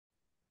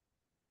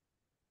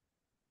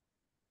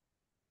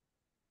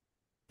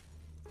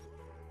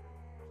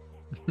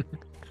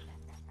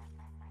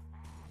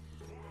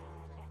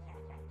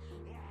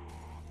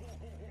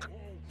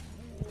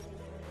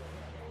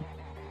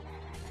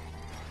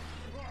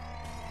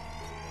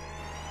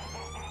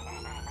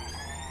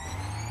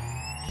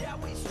Yeah,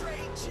 we straight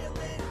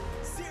chillin',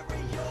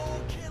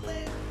 serial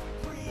killing,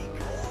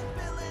 pre-core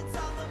villains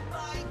on the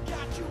mic,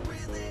 got you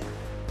reeling.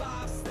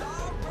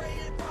 5-star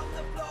rated from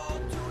the floor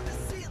to the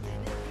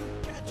ceiling. If you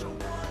catch a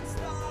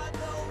 1-star,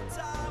 no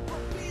time for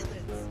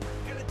feelings.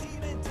 Got a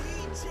demon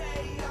DJ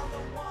on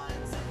the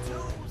ones and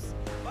twos,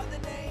 by the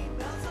name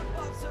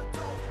Beelzebub, so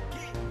don't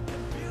get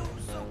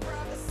confused. So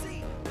grab a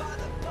seat by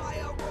the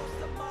fire, roast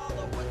them all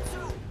over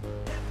two,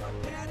 and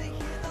prepare to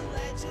hear the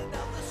legend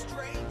of the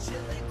straight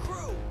chillin'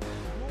 crew.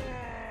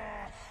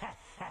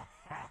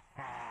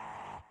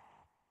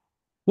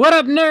 What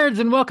up, nerds,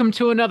 and welcome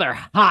to another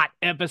hot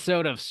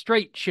episode of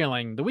Straight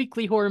Chilling, the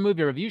weekly horror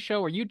movie review show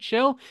where you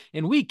chill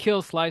and we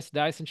kill, slice,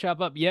 dice, and chop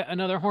up yet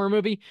another horror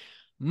movie.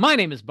 My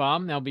name is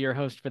Bob, and I'll be your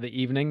host for the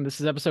evening. This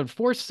is episode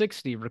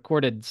 460,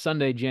 recorded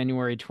Sunday,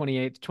 January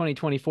 28th,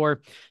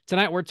 2024.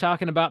 Tonight we're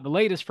talking about the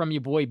latest from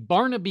your boy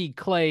Barnaby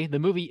Clay. The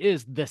movie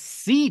is The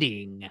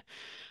Seeding.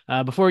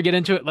 Before we get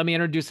into it, let me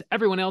introduce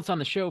everyone else on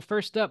the show.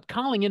 First up,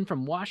 calling in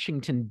from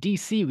Washington,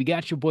 D.C., we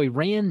got your boy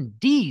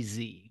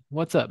Randeezy.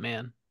 What's up,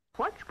 man?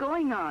 What's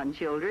going on,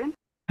 children?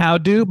 How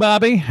do,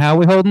 Bobby? How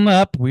we holding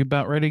up? We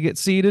about ready to get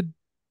seated?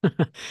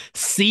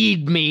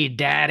 Seed me,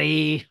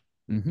 daddy.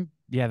 Mm-hmm.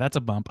 Yeah, that's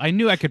a bump. I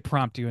knew I could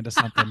prompt you into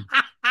something.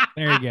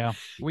 There you go.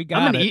 We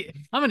got it.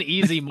 I'm an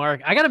easy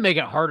mark. I got to make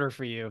it harder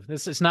for you.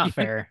 This is not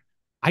fair.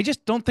 I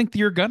just don't think that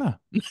you're gonna.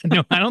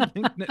 No, I don't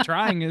think that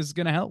trying is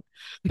gonna help.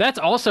 That's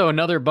also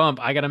another bump.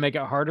 I got to make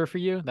it harder for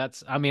you. I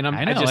know.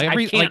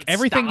 I can't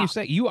everything stop. you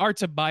say, you are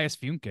Tobias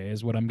Funke,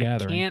 is what I'm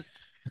gathering.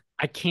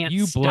 I can't.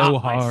 You stop blow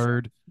myself.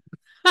 hard.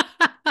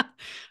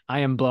 I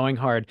am blowing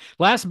hard.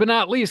 Last but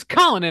not least,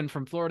 calling in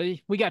from Florida,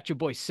 we got your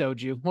boy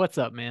Soju. What's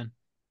up, man?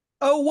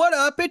 Oh, what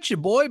up? It's your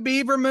boy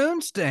Beaver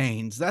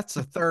Moonstains. That's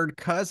the third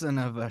cousin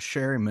of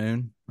Sherry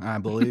Moon, I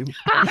believe.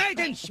 I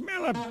can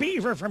smell a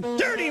beaver from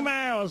 30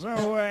 miles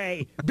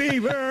away.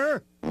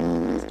 Beaver!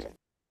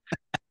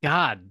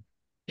 God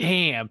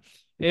damn.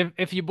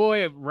 If your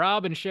boy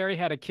Rob and Sherry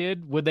had a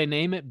kid, would they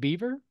name it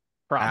Beaver?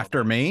 Probably.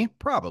 After me?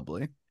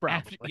 Probably.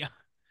 Probably. Yeah.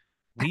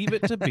 Leave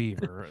it to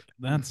Beaver.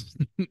 That's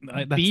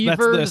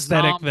Beaver the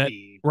aesthetic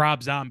Zombie. that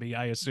Rob Zombie,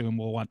 I assume,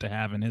 will want to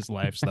have in his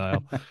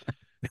lifestyle.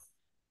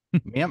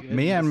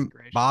 Me and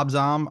gracious. Bob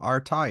Zom are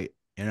tight,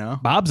 you know?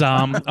 Bob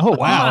Zom. Oh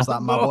wow. Bob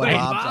Zom, my boy Hey,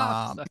 Bob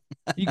Bob. Zom.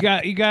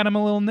 You got him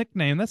a little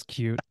nickname. That's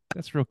cute.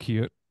 That's real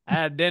cute.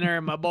 Had dinner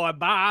at my boy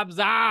Bob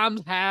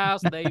Zom's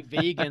house. They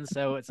vegan,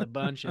 so it's a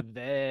bunch of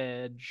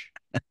veg.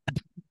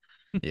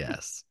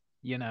 Yes.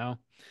 You know.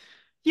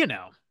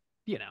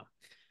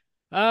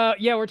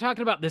 Yeah, we're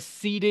talking about The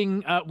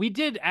Seeding. We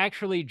did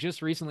actually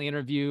just recently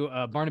interview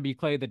Barnaby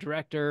Clay,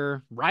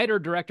 the writer,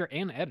 director,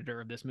 and editor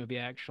of this movie,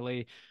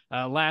 actually,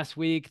 last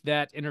week.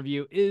 That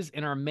interview is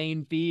in our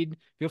main feed.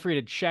 Feel free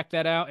to check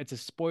that out. It's a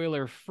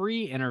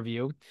spoiler-free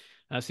interview,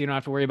 so you don't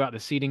have to worry about The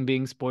Seeding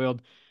being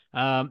spoiled.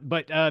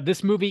 But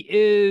this movie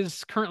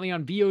is currently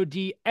on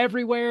VOD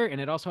everywhere,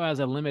 and it also has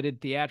a limited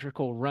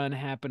theatrical run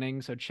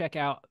happening, so check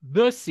out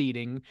The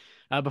Seeding.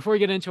 Before we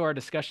get into our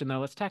discussion, though,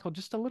 let's tackle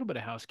just a little bit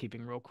of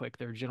housekeeping real quick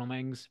there,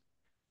 gentlemen.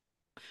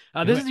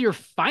 This is your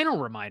final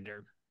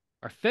reminder.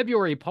 Our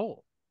February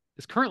poll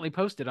is currently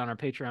posted on our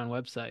Patreon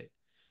website.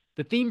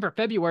 The theme for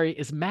February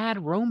is Mad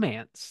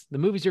Romance. The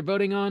movies you're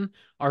voting on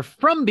are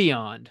From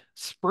Beyond,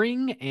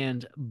 Spring,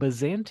 and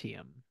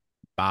Byzantium.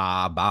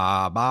 Bob.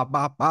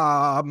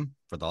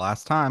 For the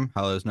last time,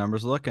 how those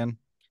numbers looking?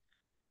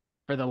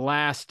 For the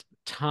last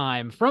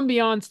time. From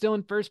Beyond still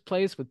in first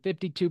place with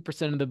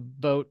 52% of the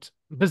vote.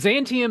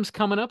 Byzantium's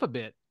coming up a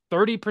bit,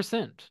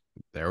 30%.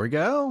 There we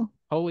go.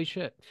 Holy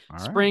shit. All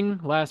right. Spring,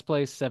 last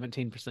place,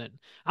 17%.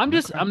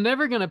 I'm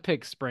never going to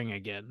pick Spring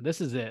again.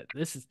 This is it.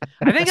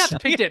 I think I've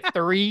picked it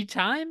 3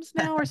 times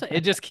now or something.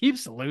 It just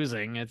keeps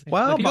losing.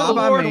 Well, If Bob,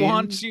 the I Lord mean-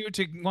 wants you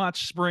to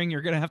watch Spring,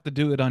 you're gonna have to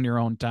do it on your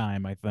own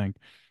time, I think.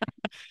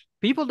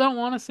 People don't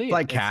want to see it.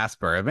 Like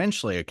Casper.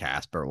 Eventually a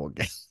Casper will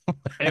get.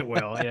 It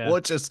will, yeah.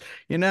 We'll just,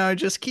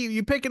 just keep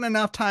you picking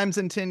enough times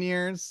in 10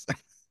 years.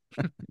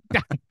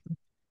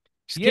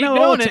 Just You keep know,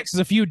 doing it it. takes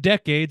a few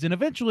decades, and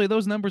eventually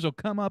those numbers will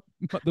come up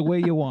the way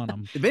you want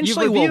them.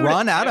 Eventually You've we'll reviewed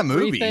run out of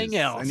movies. everything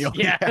else. and you'll-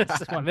 Yeah,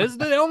 this is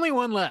the only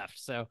one left.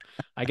 So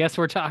I guess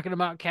we're talking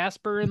about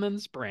Casper and then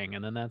Spring,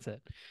 and then that's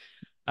it.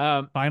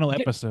 Final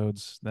Get-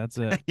 episodes. That's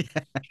it.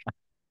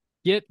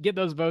 Get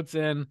those votes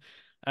in.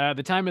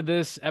 The time of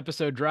this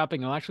episode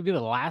dropping will actually be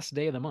the last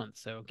day of the month.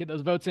 So get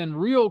those votes in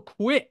real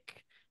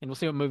quick, and we'll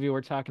see what movie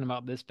we're talking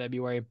about this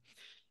February.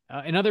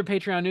 In other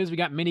Patreon news, we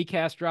got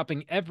minicast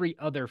dropping every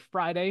other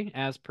Friday,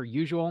 as per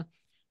usual.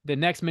 The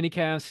next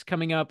minicast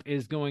coming up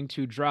is going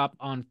to drop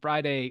on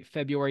Friday,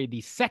 February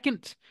the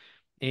 2nd.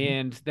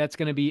 And that's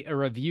going to be a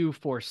review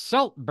for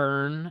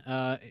Saltburn,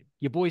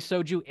 your boy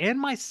Soju, and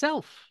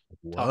myself.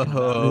 talking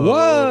about it.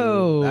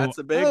 Whoa. That's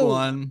a big Oh.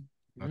 one.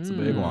 That's a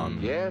big one.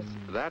 Yes,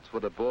 that's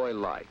what a boy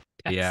likes.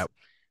 That's- Yeah.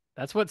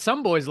 That's what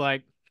some boys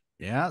like.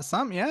 Yeah,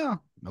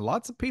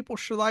 lots of people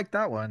should like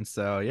that one.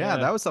 So yeah, Yeah.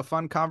 that was a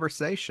fun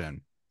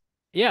conversation.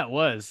 Yeah, it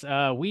was.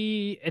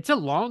 It's a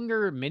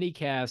longer mini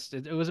cast.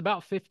 It was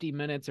about 50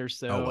 minutes or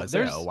so. Oh, was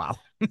it? Oh, wow.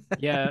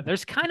 Yeah,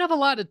 there's kind of a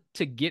lot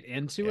to get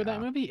into with that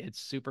Yeah. movie. It's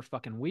super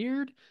fucking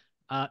weird.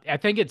 I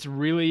think it's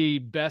really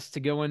best to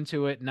go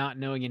into it not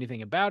knowing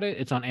anything about it.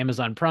 It's on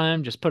Amazon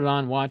Prime. Just put it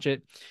on, watch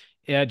it.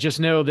 Just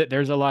know that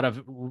there's a lot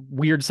of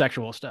weird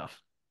sexual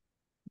stuff.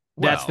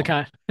 That's the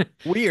Well, kind.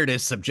 Weird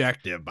is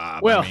subjective,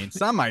 Bob. Well, I mean,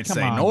 some might come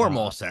say on,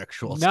 normal Bob.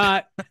 sexual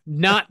stuff.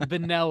 Not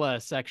vanilla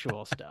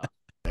sexual stuff.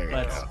 There you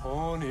Let's- go.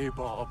 Honey,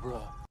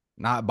 Barbara.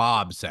 Not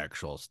Bob's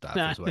sexual stuff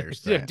is what you're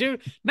saying.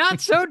 Dude, not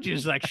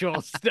soju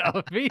sexual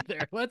stuff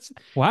either.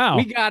 Wow.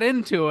 We got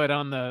into it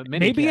on the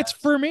mini. Maybe it's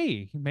for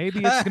me. Maybe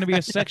it's going to be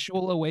a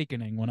sexual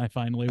awakening when I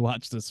finally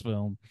watch this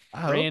film.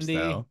 I hope Randy,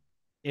 so.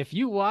 if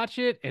you watch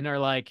it and are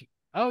like,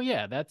 "Oh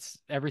yeah, that's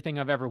everything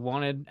I've ever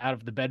wanted out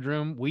of the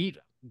bedroom,"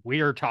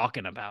 we're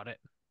talking about it.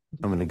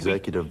 I'm an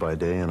executive by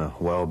day and a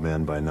wild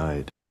man by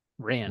night.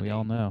 Randy, We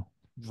all know.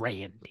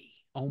 Randy.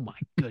 Oh my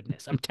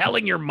goodness. I'm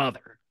telling your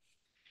mother.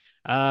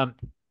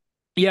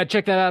 Yeah,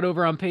 check that out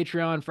over on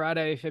Patreon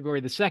Friday, February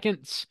the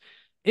 2nd.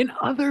 In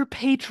other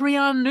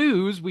Patreon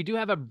news, we do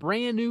have a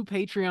brand new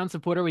Patreon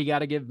supporter we got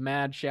to give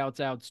mad shouts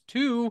outs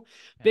to.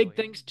 Big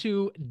thanks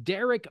to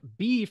Derek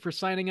B for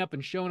signing up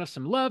and showing us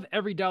some love.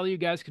 Every dollar you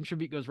guys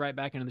contribute goes right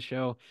back into the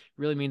show.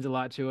 Really means a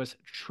lot to us.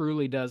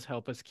 Truly does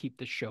help us keep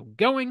the show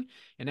going.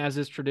 And as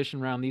is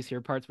tradition around these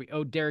here parts, we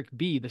owe Derek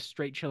B the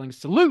straight chilling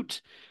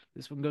salute.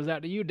 This one goes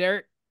out to you,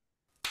 Derek.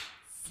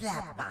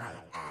 Slap my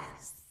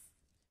ass.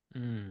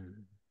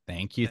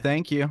 Thank you.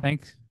 Thank you.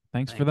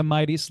 Thanks for the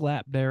mighty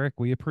slap, Derek.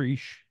 We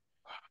appreciate.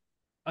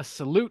 A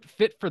salute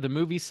fit for the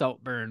movie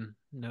Saltburn,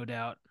 no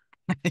doubt.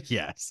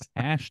 Yes.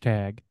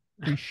 Hashtag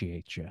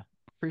appreciate you.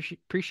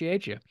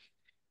 Appreciate you.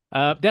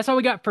 That's all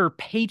we got for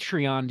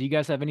Patreon. Do you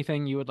guys have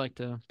anything you would like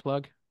to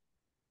plug?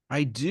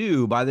 I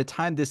do. By the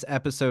time this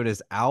episode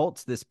is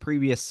out, this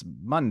previous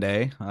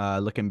Monday,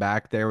 looking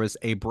back, there was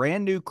a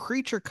brand new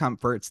Creature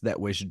Comforts that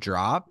was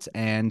dropped,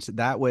 and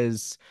that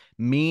was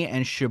me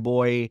and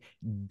Shaboy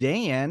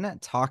Dan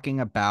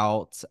talking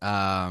about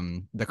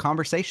The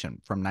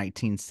Conversation from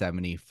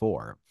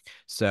 1974.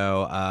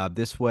 So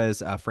this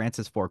was a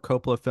Francis Ford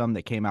Coppola film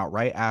that came out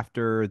right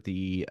after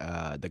the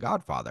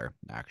Godfather,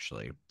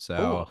 actually.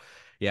 So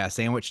yeah,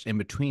 sandwiched in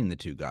between the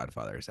two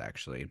Godfathers,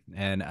 actually.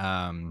 And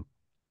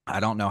I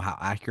don't know how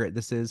accurate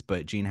this is,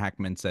 but Gene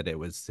Hackman said it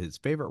was his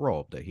favorite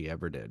role that he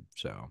ever did.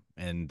 So,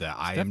 and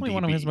IMDb definitely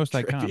one of his most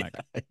trivia.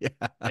 iconic.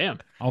 Yeah. Damn.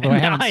 Although I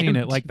haven't seen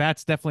it, like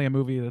that's definitely a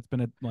movie that's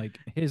been like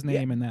his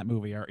name and that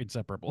movie are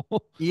inseparable.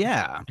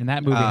 Yeah. And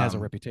that movie has a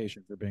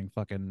reputation for being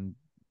fucking,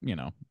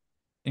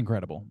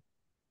 incredible.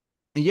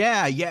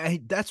 Yeah,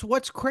 that's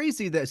what's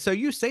crazy. That so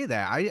you say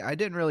that I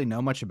didn't really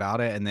know much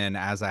about it, and then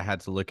as I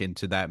had to look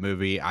into that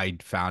movie, I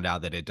found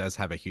out that it does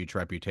have a huge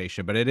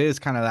reputation. But it is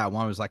kind of that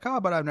one was like, oh,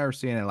 but I've never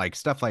seen it. Like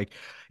stuff like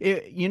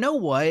it. You know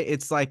what?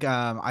 It's like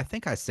I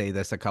think I say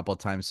this a couple of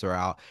times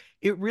throughout.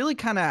 It really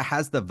kind of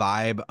has the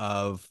vibe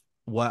of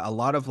what a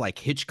lot of like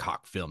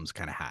Hitchcock films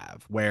kind of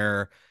have,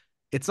 where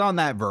it's on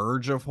that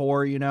verge of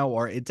horror,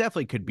 or it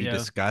definitely could be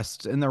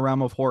discussed in the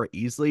realm of horror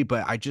easily,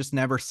 but I just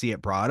never see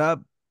it brought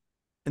up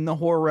in the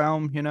horror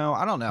realm.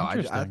 I don't know.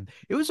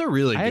 It was a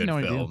really good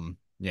film.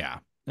 Yeah,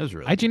 it was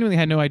really. I genuinely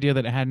had no idea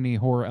that it had any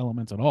horror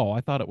elements at all. I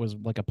thought it was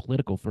like a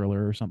political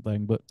thriller or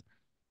something, but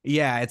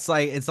yeah, it's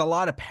a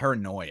lot of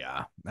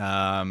paranoia.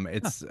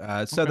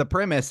 So the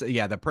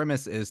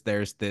premise is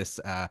there's this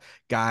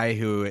guy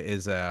who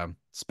is a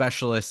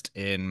specialist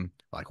in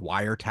like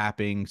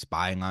wiretapping,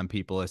 spying on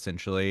people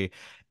essentially,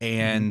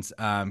 and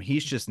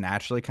he's just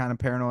naturally kind of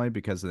paranoid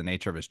because of the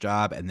nature of his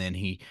job. And then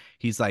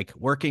he's like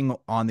working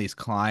on these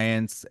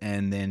clients,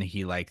 and then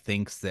he like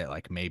thinks that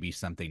like maybe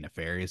something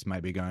nefarious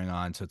might be going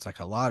on. So it's like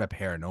a lot of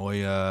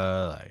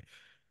paranoia, like.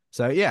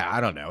 So yeah,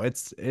 I don't know.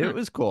 It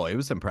was cool. It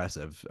was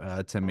impressive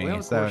to me. Well,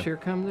 of course, here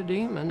come the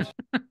demons.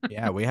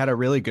 Yeah, we had a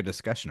really good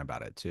discussion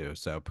about it too.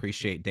 So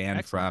appreciate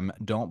Dan from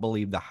Don't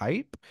Believe the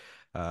Hype,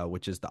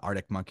 which is the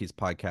Arctic Monkeys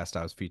podcast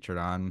I was featured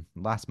on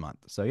last month.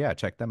 So yeah,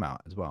 check them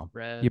out as well.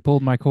 You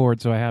pulled my cord,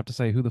 so I have to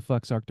say, who the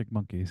fuck's Arctic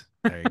Monkeys?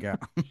 There you go.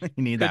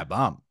 You need that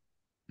bump.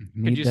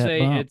 Could you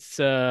say it's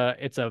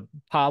a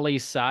poly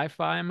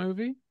sci-fi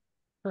movie,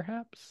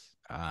 perhaps?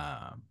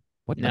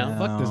 What the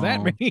fuck does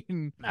that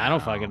mean? I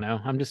don't fucking know.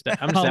 I'm just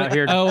out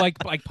here. like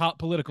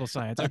political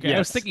science. Okay, Yes. I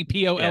was thinking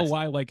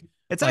POLY, like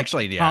it's like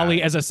actually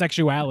poly as a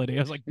sexuality.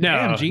 I was like,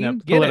 damn, Gene, no,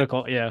 get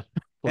political. it. Yeah,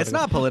 It's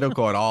not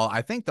political at all.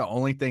 I think the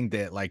only thing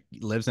that like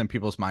lives in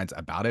people's minds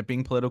about it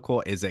being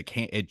political is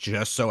it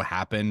just so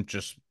happened,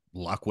 just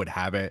luck would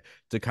have it,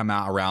 to come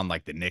out around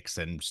like the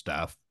Nixon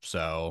stuff.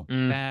 So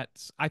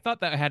I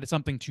thought that had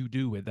something to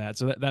do with that.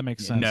 So that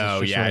makes sense. No,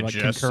 it's yeah, sort of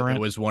like concurrent.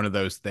 it was one of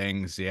those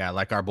things. Yeah,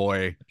 like our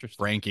boy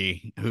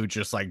Frankie, who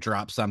just like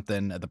dropped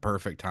something at the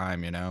perfect time.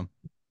 Man,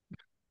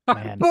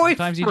 boy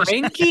sometimes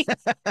Frankie.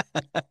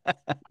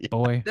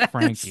 Boy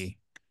Frankie.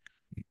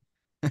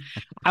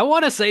 I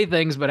want to say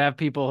things, but have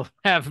people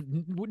have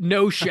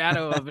no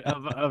shadow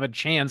of a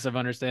chance of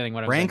understanding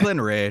what I'm saying.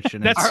 Franklin Rich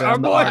and That's his our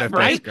film boy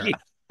Artificer. Frankie.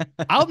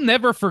 I'll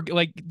never forget.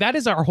 Like, that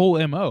is our whole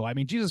MO. I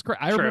mean, Jesus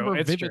Christ. I True, remember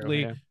it's true,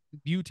 vividly yeah.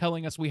 you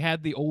telling us we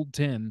had the old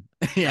tin.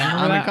 Yeah, Remember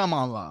I mean, that? come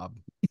on, Bob.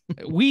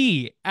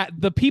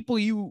 The people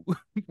you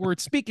were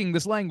speaking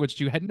this language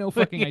to had no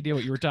fucking idea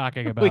what you were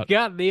talking We about.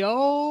 got the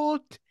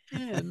old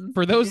 10.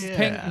 For those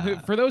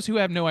Yeah. for those who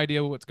have no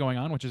idea what's going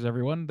on, which is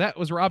everyone, that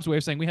was Rob's way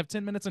of saying we have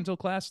 10 minutes until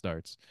class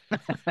starts.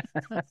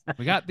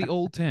 We got the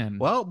old 10.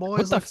 Well,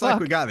 boys, the looks like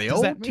we fuck got the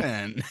does that old mean?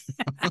 10.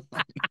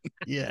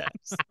 Yes.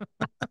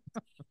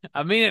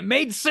 I mean, it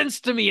made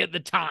sense to me at the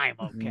time.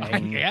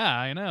 Okay, Yeah,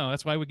 I know.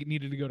 That's why we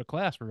needed to go to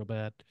class real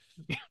bad.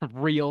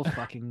 real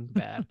fucking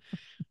bad.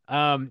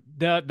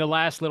 The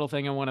last little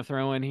thing I want to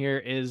throw in here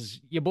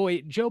is your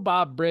boy Joe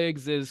Bob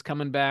Briggs is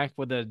coming back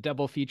with a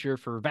double feature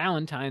for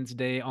Valentine's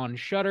Day on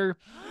Shudder.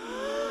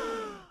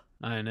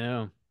 I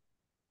know.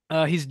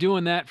 He's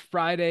doing that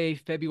Friday,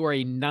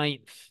 February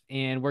 9th,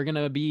 and we're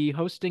gonna be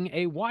hosting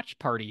a watch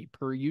party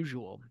per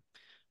usual.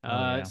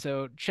 Yeah.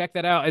 So check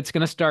that out. It's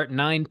gonna start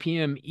 9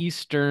 p.m.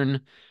 Eastern,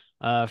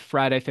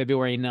 Friday,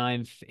 February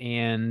 9th.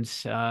 And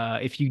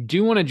if you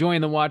do want to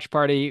join the watch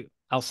party,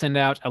 I'll send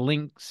out a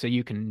link so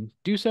you can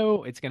do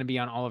so. It's going to be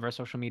on all of our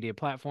social media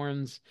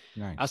platforms.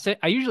 Nice.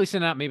 I usually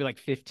send out maybe like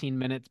 15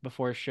 minutes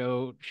before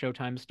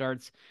showtime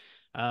starts.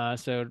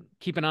 So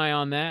keep an eye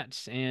on that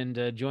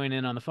and join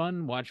in on the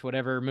fun. Watch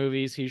whatever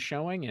movies he's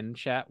showing and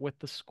chat with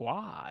the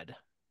squad.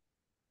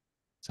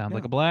 Sounds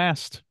like a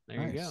blast. There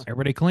you Nice. go.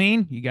 Everybody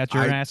clean? You got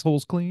your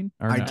assholes clean?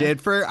 Or I no?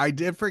 did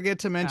forget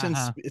to mention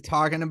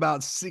talking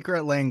about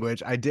secret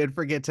language. I did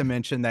forget to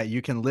mention that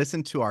you can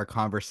listen to our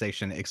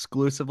conversation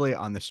exclusively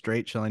on the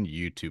Straight Chillin'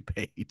 YouTube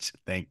page.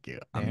 Thank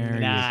you. There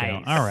Nice.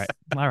 you go.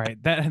 All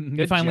right. That you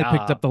Good finally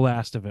picked job. up the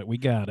last of it. We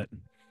got it.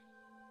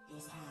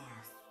 This house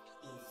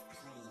is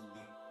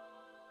clean.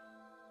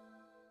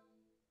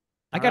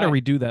 I got to All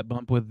right. redo that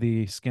bump with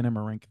the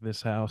Skinamarink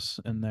this house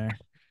in there.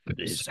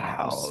 This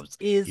house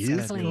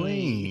is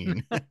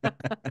clean.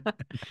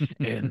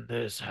 In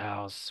this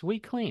house, we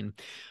clean.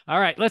 All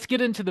right, let's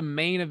get into the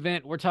main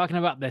event. We're talking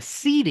about the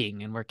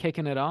seating, and we're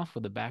kicking it off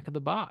with the back of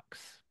the box.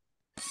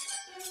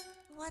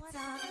 What's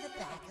on the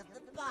back of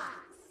the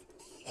box?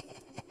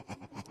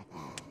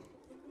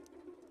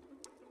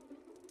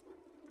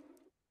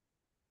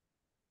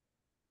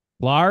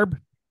 Blarb?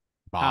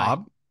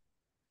 Bob,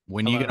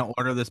 when are you Hello. gonna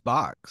order this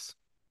box?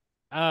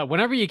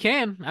 Whenever you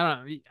can.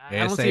 I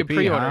don't see a ASAP,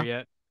 pre-order huh?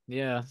 yet.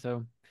 Yeah,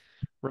 so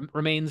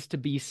remains to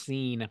be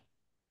seen.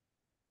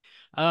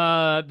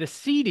 The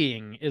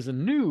Seating is a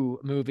new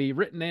movie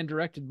written and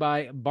directed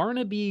by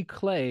Barnaby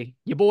Clay.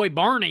 Your boy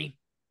Barney.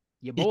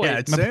 Your boy. Yeah,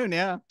 it's soon.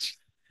 Yeah,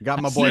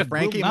 got my I boy said,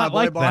 Frankie, will my not boy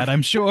like Bob. that,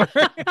 I'm sure.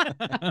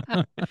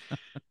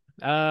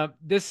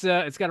 It's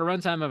got a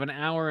runtime of an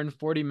hour and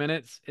 40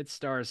 minutes. It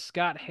stars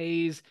Scott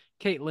Hayes,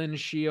 Caitlin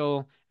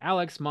Sheil,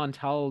 Alex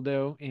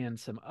Montaldo, and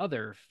some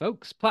other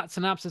folks. Plot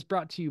synopsis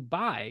brought to you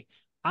by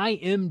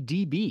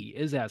IMDb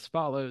is as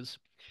follows.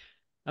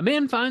 A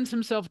man finds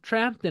himself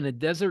trapped in a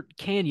desert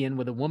canyon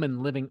with a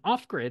woman living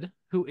off-grid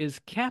who is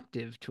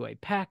captive to a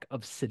pack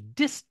of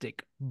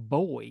sadistic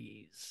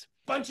boys.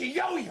 Bunch of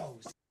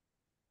yo-yos.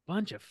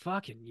 Bunch of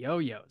fucking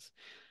yo-yos.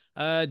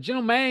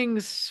 Gentle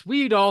Mangs,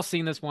 we'd all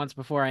seen this once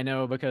before, I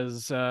know,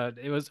 because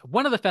it was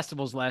one of the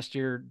festivals last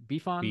year.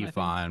 BFON,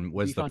 Bfon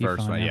was the Bfon.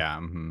 first one. Bfon, Yeah.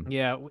 Mhm.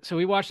 Yeah, so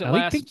we watched it I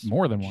last think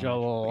more than one, actually,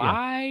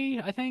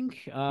 July, I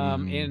think.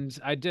 Mhm. And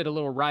I did a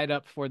little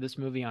write-up for this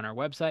movie on our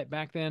website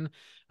back then.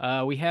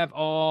 We have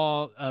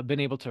all been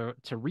able to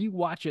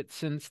rewatch it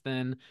since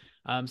then.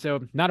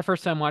 So not a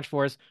first-time watch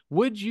for us.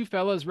 Would you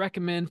fellas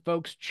recommend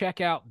folks check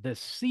out The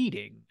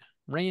Seating?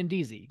 Ray and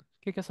Deezy,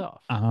 kick us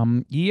off.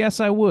 Yes,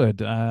 I would.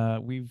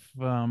 We've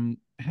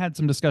had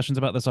some discussions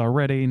about this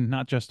already,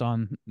 not just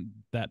on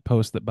that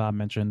post that Bob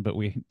mentioned, but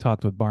we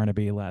talked with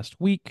Barnaby last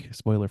week,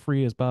 spoiler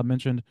free, as Bob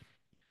mentioned,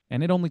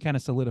 and it only kind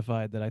of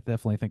solidified that I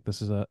definitely think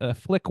this is a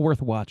flick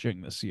worth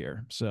watching this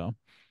year. So,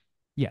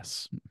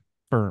 yes,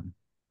 firm.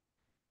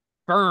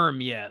 Firm,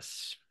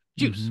 yes.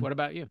 Juice, Mhm. what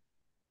about you?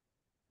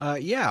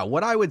 Yeah,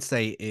 what I would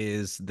say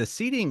is The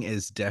Seating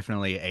is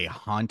definitely a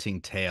haunting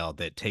tale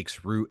that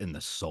takes root in the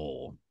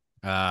soul.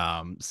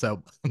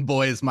 So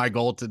boys, my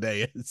goal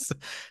today is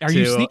Are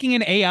you to- sneaking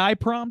in AI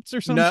prompts or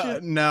some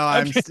shit? No,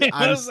 I'm Okay,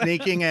 I'm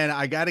sneaking in.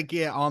 I gotta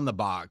get on the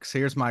box.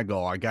 Here's my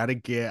goal. I gotta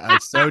get a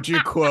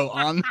soju quote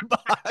on the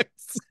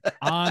box.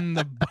 On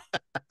the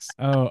box.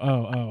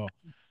 Oh.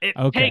 It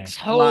Okay. takes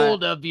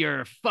hold of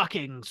your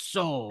fucking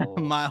soul.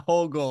 My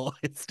whole goal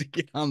is to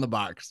get on the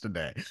box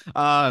today.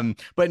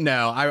 But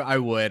no, I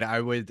would,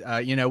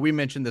 we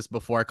mentioned this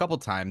before a couple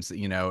times,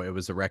 it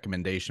was a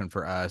recommendation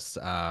for us.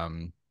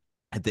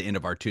 at the end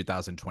of our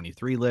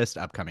 2023 list,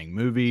 upcoming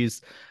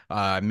movies.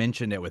 I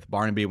mentioned it with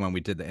Barnaby when we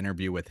did the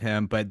interview with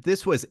him, but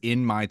this was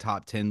in my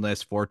top 10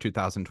 list for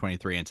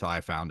 2023 until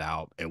I found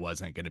out it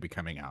wasn't going to be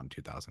coming out in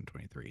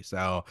 2023.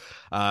 So,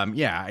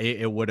 yeah,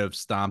 it would have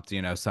stomped,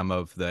 some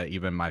of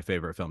even my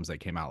favorite films that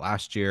came out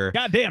last year.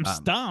 Goddamn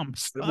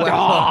stomps.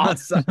 Well,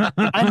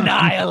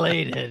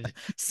 Annihilated.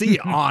 See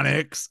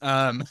Onyx.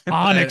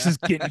 Onyx is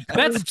getting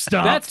That's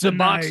stomped the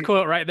box tonight.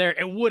 quote right there.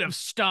 It would have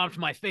stomped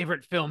my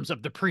favorite films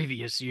of the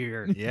previous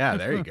year. Yeah,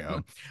 there you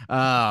go.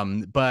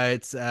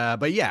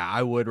 But yeah,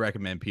 I would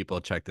recommend people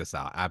check this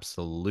out.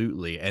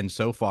 Absolutely. And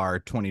so far,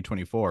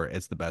 2024,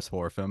 it's the best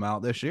horror film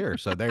out this year.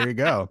 So there you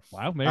go.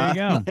 Wow, there you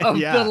go. Of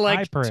Yeah. the like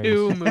High praise.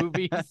 2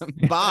 movies.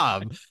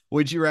 Bob,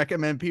 would you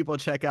recommend people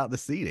check out The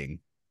Seeding?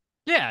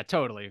 Yeah,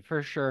 totally,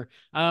 for sure.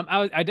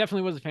 I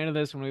definitely was a fan of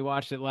this when we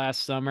watched it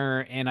last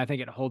summer, and I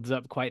think it holds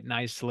up quite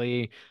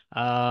nicely.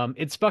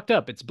 It's fucked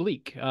up, it's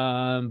bleak,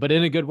 but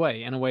in a good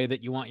way, in a way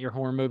that you want your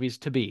horror movies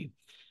to be.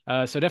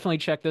 So definitely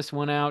check this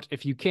one out.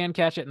 If you can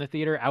catch it in the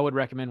theater, I would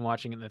recommend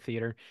watching it in the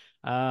theater.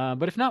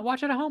 But if not,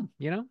 watch it at home,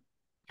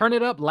 Turn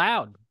it up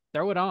loud,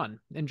 throw it on,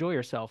 enjoy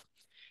yourself.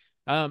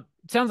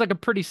 Sounds like a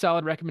pretty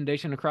solid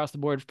recommendation across the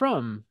board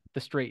from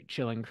the Straight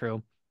Chilling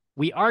crew.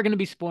 We are going to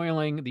be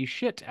spoiling the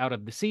shit out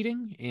of The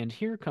Seeding, and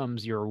here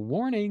comes your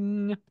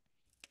warning.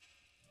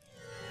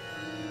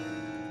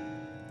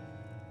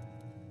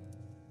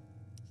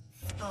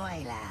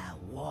 Spoiler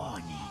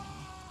warning.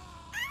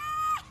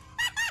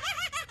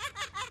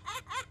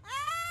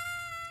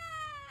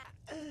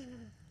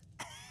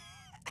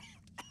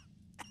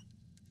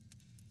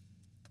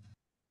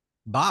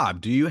 Bob,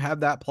 do you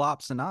have that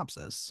plot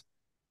synopsis?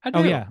 I do.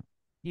 Oh, yeah.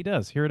 He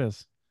does. Here it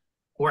is.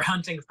 We're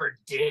hunting for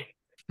dick.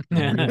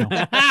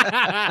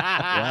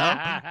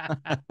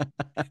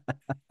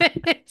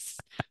 It's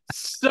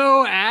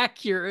so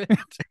accurate.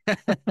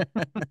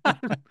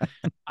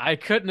 I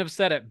couldn't have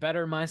said it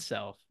better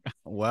myself.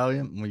 Well,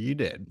 you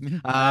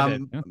did. I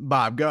did.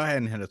 Bob, go ahead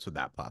and hit us with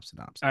that plot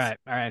synopsis. All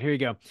right, here you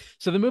go.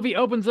 So the movie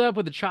opens up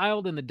with a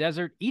child in the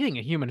desert eating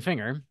a human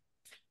finger.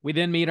 We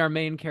then meet our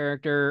main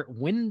character,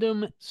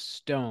 Wyndham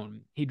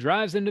Stone. He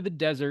drives into the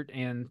desert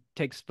and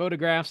takes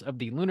photographs of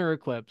the lunar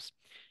eclipse.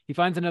 He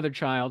finds another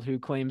child who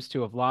claims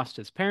to have lost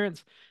his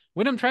parents.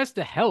 Wyndham tries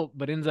to help,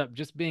 but ends up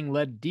just being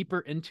led deeper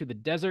into the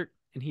desert,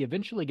 and he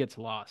eventually gets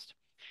lost.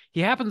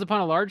 He happens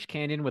upon a large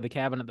canyon with a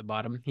cabin at the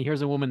bottom. He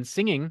hears a woman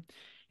singing, and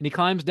he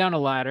climbs down a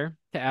ladder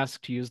to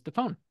ask to use the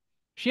phone.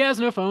 She has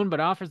no phone, but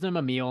offers him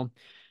a meal.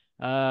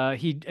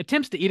 He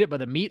attempts to eat it,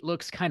 but the meat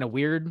looks kind of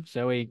weird,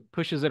 so he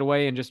pushes it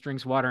away and just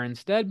drinks water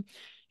instead.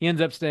 He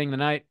ends up staying the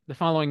night. The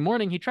following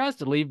morning, he tries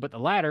to leave, but the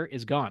ladder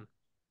is gone.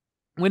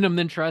 Wyndham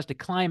then tries to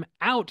climb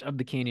out of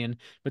the canyon,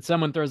 but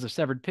someone throws a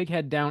severed pig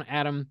head down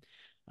at him.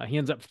 He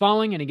ends up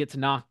falling, and he gets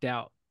knocked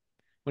out.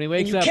 When he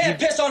wakes up... You can't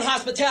piss on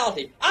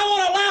hospitality. I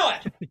won't allow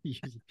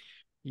it!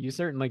 You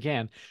certainly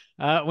can.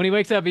 When he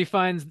wakes up, he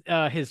finds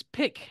his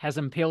pick has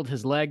impaled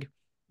his leg.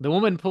 The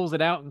woman pulls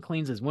it out and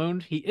cleans his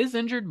wound. He is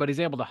injured, but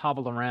he's able to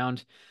hobble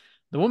around.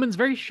 The woman's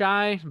very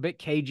shy, a bit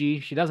cagey.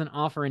 She doesn't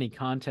offer any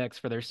context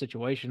for their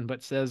situation,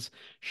 but says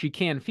she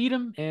can feed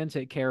him and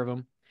take care of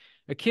him.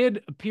 A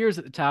kid appears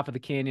at the top of the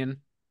canyon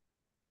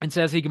and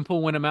says he can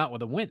pull Wyndham out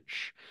with a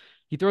winch.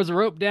 He throws a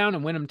rope down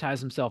and Wyndham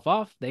ties himself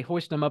off. They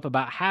hoist him up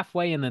about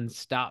halfway and then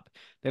stop.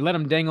 They let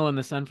him dangle in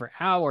the sun for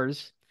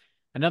hours.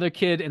 Another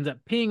kid ends up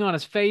peeing on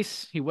his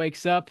face. He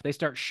wakes up. They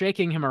start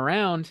shaking him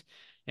around,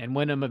 and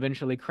Wyndham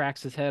eventually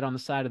cracks his head on the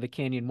side of the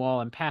canyon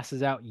wall and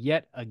passes out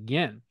yet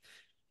again.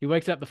 He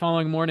wakes up the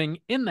following morning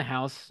in the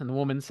house, and the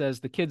woman says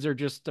the kids are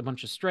just a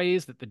bunch of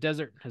strays that the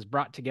desert has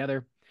brought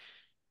together.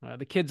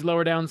 The kids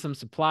lower down some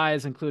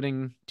supplies,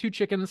 including 2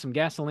 chickens, some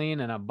gasoline,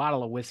 and a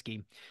bottle of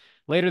whiskey.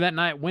 Later that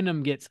night,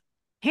 Wyndham gets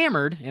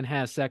hammered and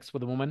has sex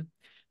with a woman.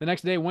 The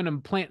next day, Wyndham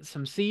plants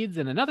some seeds,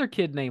 and another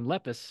kid named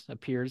Lepus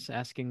appears,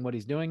 asking what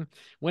he's doing.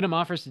 Wyndham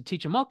offers to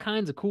teach him all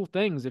kinds of cool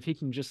things if he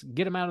can just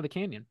get him out of the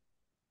canyon.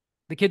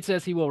 The kid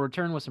says he will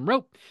return with some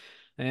rope,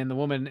 and the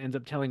woman ends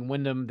up telling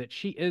Wyndham that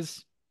she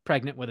is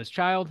pregnant with his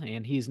child,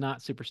 and he's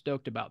not super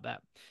stoked about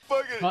that.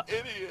 Fucking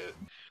idiot.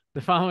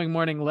 The following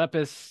morning,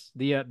 Lepus,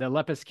 the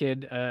Lepus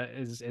kid,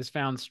 is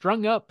found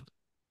strung up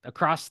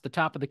across the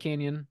top of the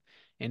canyon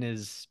and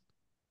is,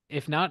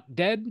 if not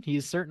dead,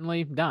 he's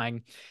certainly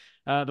dying.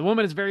 The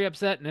woman is very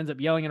upset and ends up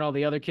yelling at all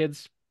the other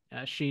kids.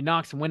 She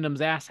knocks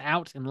Wyndham's ass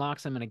out and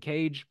locks him in a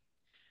cage.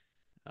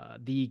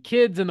 The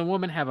kids and the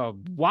woman have a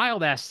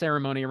wild-ass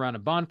ceremony around a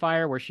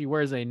bonfire where she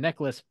wears a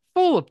necklace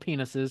full of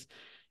penises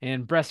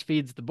and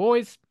breastfeeds the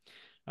boys.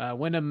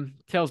 Wyndham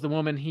tells the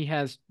woman he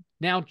has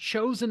now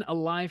chosen a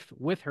life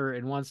with her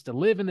and wants to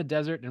live in the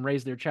desert and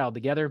raise their child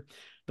together.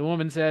 The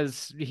woman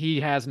says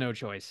he has no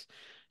choice.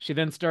 She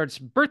then starts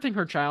birthing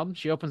her child.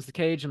 She opens the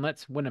cage and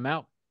lets Wyndham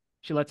out.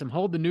 She lets him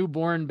hold the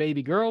newborn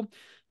baby girl.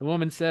 The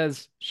woman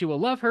says she will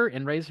love her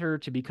and raise her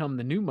to become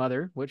the new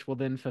mother, which will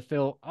then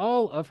fulfill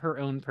all of her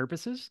own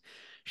purposes.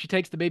 She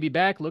takes the baby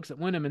back, looks at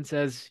Wyndham, and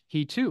says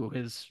he too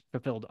has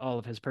fulfilled all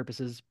of his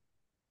purposes.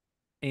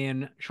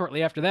 And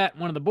shortly after that,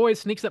 one of the boys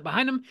sneaks up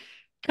behind him,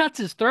 cuts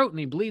his throat and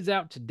he bleeds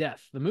out to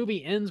death. The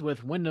movie ends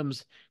with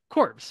Wyndham's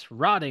corpse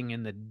rotting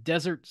in the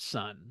desert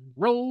sun.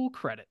 Roll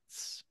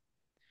credits.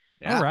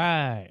 Yeah. All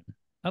right.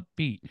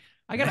 Upbeat.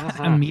 I gotta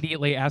Uh-huh.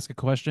 immediately ask a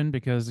question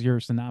because your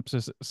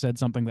synopsis said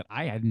something that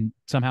I had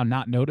somehow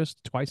not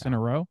noticed twice in a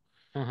row,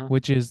 Uh-huh.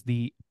 which is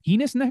the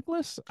penis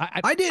necklace.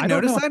 I didn't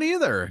don't notice know. that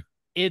either.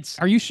 It's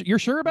Are you you're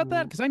sure about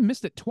that? Because I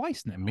missed it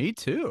twice now. Me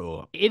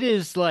too. it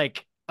is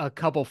like a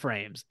couple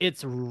frames.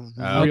 It's real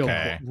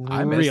Okay. quick.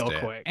 I missed Real it.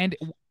 quick. And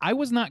I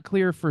was not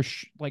clear for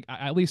like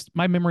at least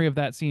my memory of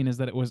that scene is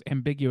that it was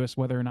ambiguous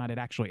whether or not it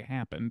actually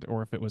happened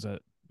or if it was a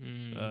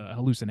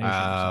hallucination. of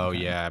some Oh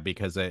kind. yeah,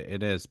 because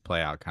it is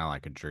play out kind of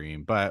like a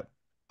dream, but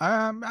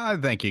I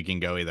think you can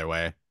go either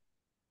way.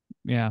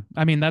 Yeah,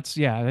 I mean I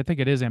think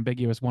it is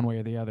ambiguous one way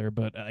or the other,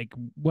 but like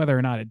whether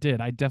or not it did,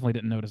 I definitely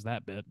didn't notice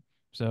that bit.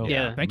 So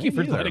Yeah, thank me you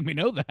for neither. letting me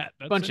know that.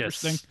 That's Bunch of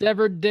interesting.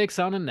 severed dicks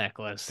on a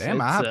necklace.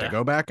 Damn, I It's, have to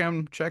go back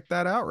and check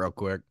that out real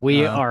quick.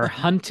 We are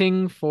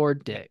hunting for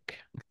dick.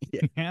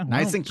 Yeah,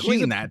 nice well, and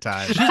clean that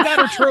time. She's got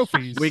her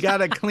trophies. We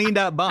got a cleaned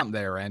up bump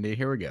there, Randy.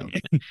 Here we go.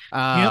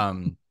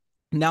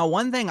 Now,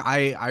 one thing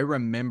I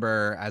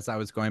remember as I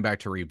was going back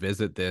to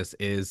revisit this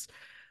is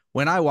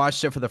when I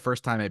watched it for the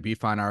first time at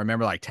BFun, I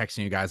remember like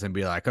texting you guys and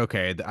be like,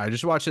 okay, I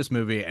just watched this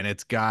movie and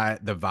it's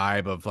got the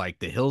vibe of like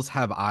The Hills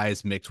Have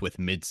Eyes mixed with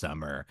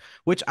Midsummer,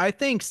 which I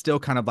think still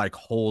kind of like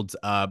holds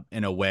up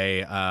in a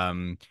way.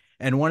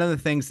 And one of the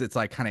things that's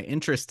like kind of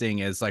interesting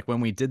is like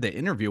when we did the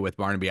interview with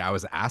Barnaby, I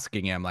was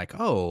asking him like,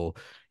 oh,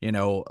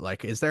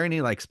 like, is there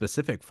any like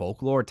specific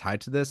folklore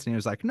tied to this? And he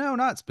was like, no,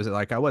 not specific.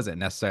 Like I wasn't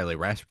necessarily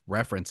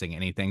referencing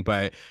anything,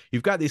 but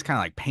you've got these kind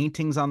of like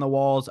paintings on the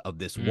walls of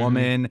this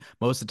woman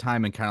most of the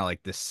time in kind of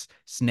like this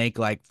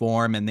snake-like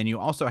form. And then you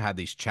also have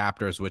these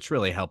chapters, which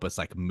really help us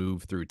like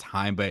move through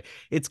time, but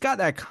it's got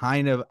that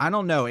kind of, I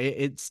don't know,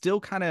 it still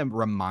kind of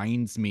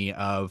reminds me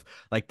of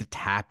like the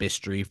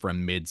tapestry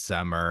from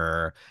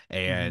Midsummer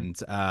and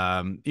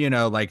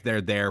like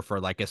they're there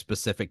for like a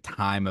specific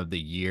time of the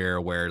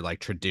year where like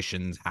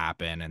traditions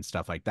happen and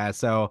stuff like that.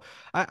 So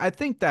I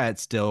think that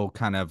still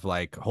kind of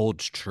like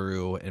holds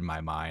true in my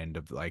mind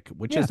of like,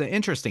 which is an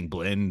interesting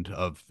blend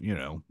of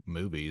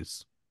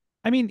movies.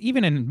 I mean,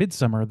 even in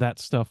Midsummer, that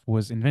stuff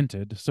was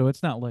invented, so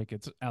it's not like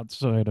it's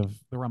outside of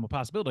the realm of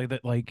possibility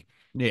that like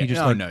he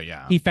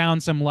just he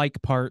found some like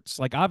parts.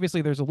 Like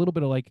obviously, there's a little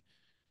bit of like,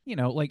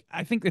 like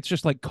I think it's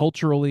just like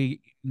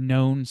culturally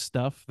known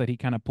stuff that he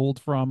kind of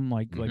pulled from,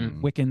 like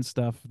Wiccan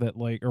stuff that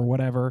like or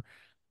whatever,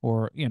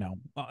 or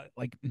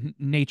like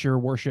nature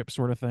worship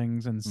sort of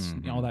things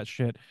and all that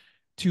shit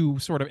to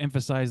sort of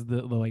emphasize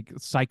the like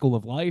cycle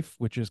of life,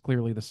 which is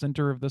clearly the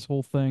center of this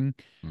whole thing.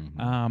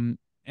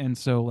 And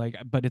so like,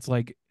 but it's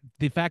like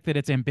the fact that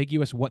it's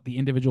ambiguous what the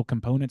individual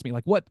components mean,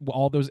 like what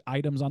all those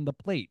items on the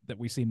plate that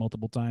we see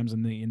multiple times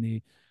in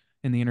the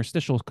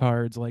interstitial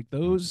cards, like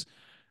those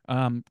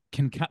can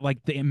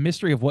like the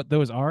mystery of what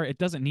those are, it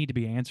doesn't need to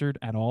be answered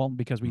at all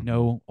because we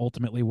know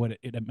ultimately what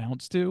it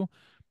amounts to.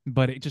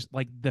 But it just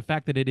like the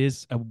fact that it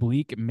is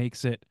oblique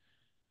makes it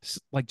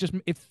like just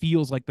it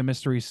feels like the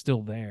mystery is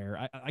still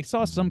there. I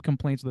saw some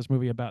complaints of this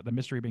movie about the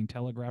mystery being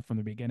telegraphed from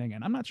the beginning,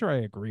 and I'm not sure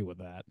I agree with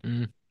that.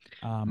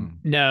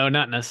 No,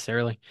 not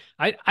necessarily.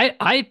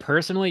 I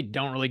personally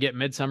don't really get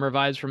Midsummer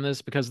vibes from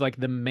this because like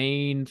the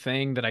main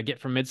thing that I get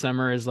from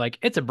Midsummer is like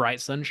it's a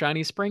bright,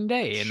 sunshiny spring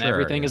day and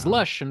everything is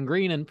lush and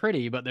green and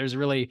pretty, but there's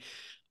really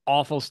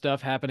awful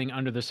stuff happening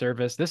under the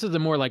surface. This is a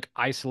more like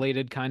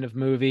isolated kind of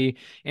movie,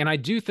 and I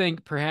do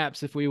think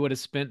perhaps if we would have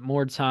spent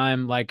more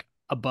time like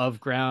above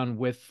ground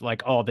with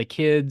like all the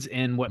kids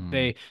and what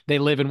they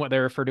live in, what they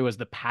refer to as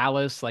the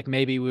palace, like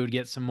maybe we would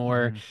get some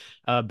more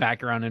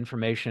background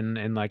information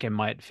and like it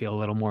might feel a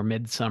little more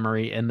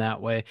midsummery in that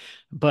way.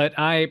 But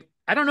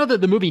I don't know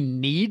that the movie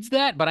needs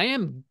that, but I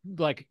am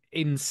like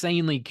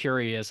insanely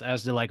curious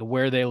as to like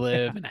where they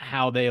live and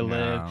how they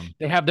live.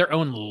 They have their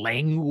own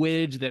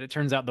language that it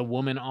turns out the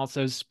woman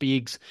also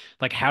speaks.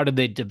 Like, how did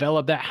they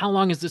develop that? How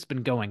long has this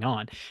been going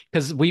on?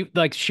 Because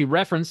she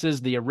references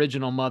the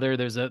original mother.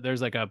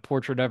 There's like a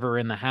portrait of her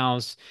in the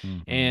house,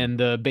 and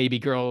the baby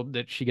girl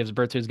that she gives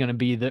birth to is going to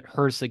be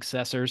her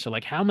successor. So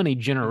like, how many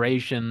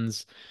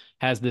generations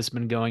has this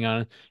been going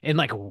on? And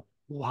like,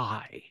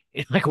 why?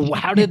 Like,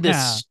 how did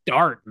this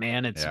start,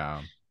 man? It's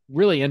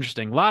really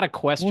interesting. A lot of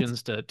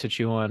questions to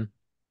chew on.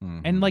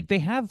 And like they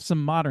have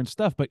some modern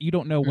stuff, but you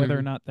don't know whether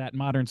or not that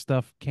modern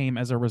stuff came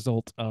as a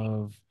result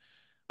of,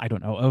 I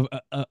don't know,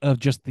 of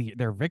just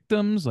their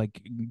victims, like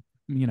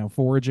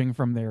foraging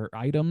from their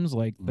items.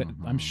 Like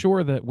I'm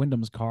sure that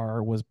Wyndham's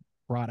car was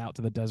brought out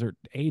to the desert,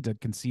 A, to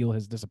conceal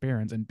his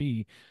disappearance, and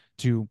B,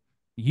 to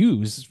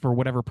use for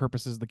whatever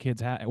purposes the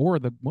kids have or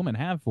the woman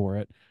have for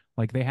it.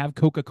 Like they have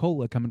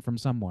Coca-Cola coming from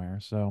somewhere.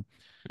 So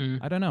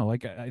I don't know.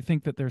 Like I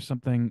think that there's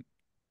something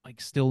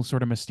like still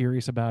sort of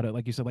mysterious about it.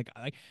 Like you said, like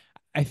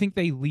I think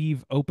they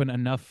leave open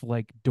enough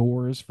like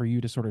doors for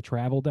you to sort of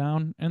travel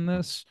down in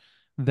this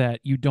that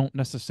you don't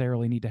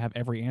necessarily need to have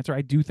every answer.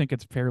 I do think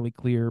it's fairly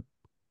clear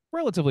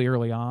relatively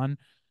early on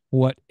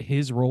what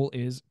his role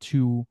is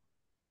to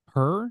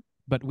her,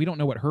 but we don't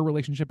know what her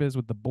relationship is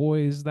with the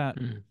boys that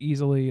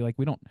easily. Like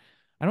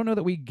I don't know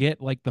that we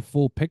get like the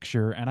full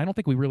picture, and I don't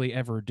think we really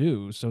ever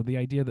do. So the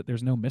idea that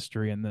there's no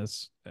mystery in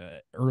this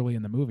early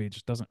in the movie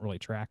just doesn't really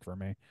track for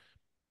me.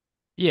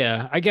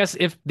 Yeah, I guess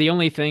if the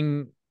only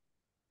thing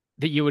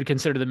that you would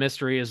consider the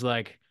mystery is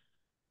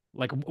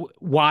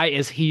why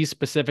is he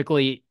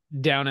specifically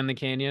down in the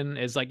canyon,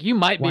 is like you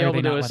might be Why are able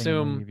they to not letting him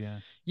assume leave? Yeah.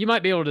 you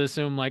might be able to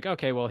assume like,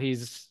 okay, well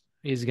he's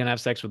gonna have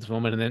sex with this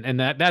woman, and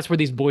that's where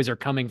these boys are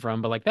coming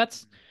from. But like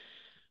that's,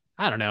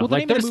 I don't know. Well, the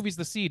Like name of the there's movie's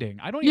The Seeding.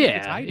 I don't even think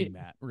it's yeah, hiding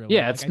that really.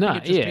 yeah, Like it's I think not.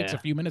 it just takes Yeah.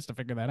 a few minutes to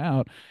figure that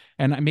out,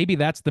 and maybe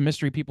that's the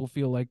mystery people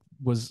feel like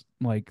was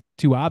like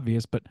too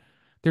obvious, but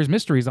there's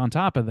mysteries on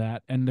top of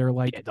that, and they're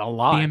like Yeah, a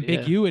lot. the Yeah.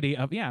 ambiguity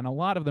of and a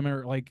lot of them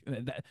are like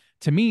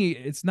to me,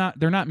 it's not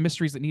they're not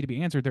mysteries that need to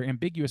be answered. They're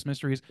ambiguous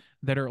mysteries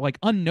that are like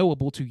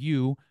unknowable to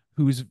you,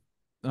 whose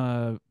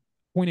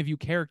point of view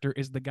character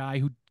is the guy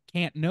who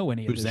can't know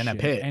any of Who's this in a shit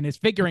pit. and is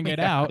figuring it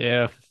out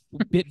Yeah.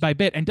 bit by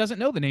bit and doesn't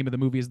know the name of the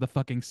movie is The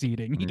Fucking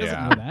Seeding. He doesn't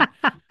Yeah. know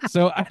that.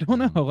 So I don't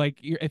know. Like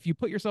if you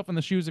put yourself in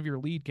the shoes of your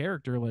lead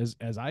character,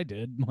 as I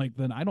did, like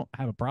then I don't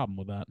have a problem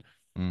with that.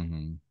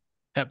 Mm-hmm.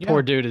 That Yeah.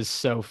 poor dude is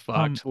so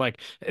fucked. Like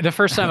the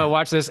first time I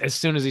watched this, as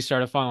soon as he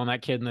started following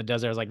that kid in the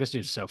desert, I was like, this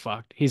dude's so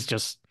fucked. He's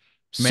just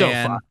so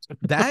Man,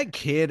 fucked. that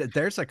kid,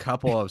 there's a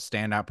couple of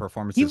standout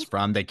performances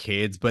from the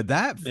kids, but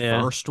that Yeah.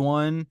 first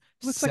one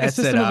Looks like a sets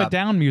it System of a up.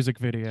 Down music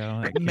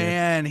video. that kid.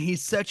 Man,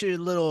 he's such a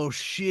little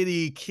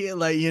shitty kid.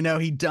 Like,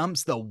 he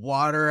dumps the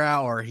water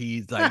out, or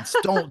he's like,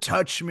 don't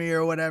touch me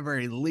or whatever.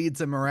 He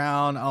leads him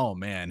around. Oh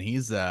man,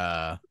 he's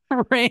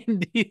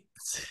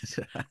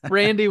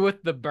Randy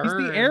with the He's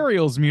burn. the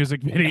Ariel's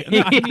music video.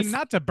 No, I mean, Yes.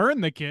 not to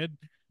burn the kid,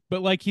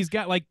 but like he's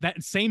got like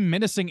that same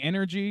menacing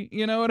energy.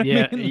 You know what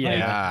Yeah, I mean? Like,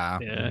 yeah.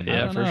 Yeah, I yeah,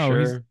 don't for know.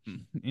 sure.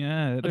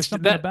 Yeah, there's It's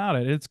something that- about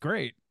it. It's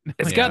great.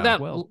 It's Yeah. got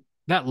that Well.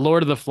 that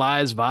Lord of the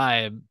Flies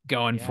vibe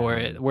going for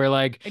Yeah. it, where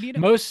like And you know-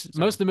 most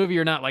sorry. of the movie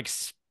you're not like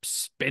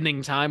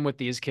spending time with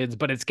these kids,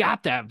 but it's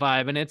got that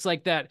vibe, and it's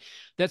like that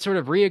sort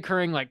of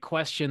reoccurring like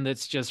question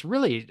that's just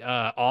really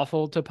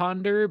awful to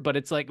ponder. But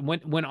it's like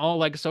when all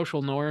like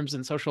social norms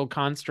and social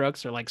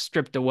constructs are like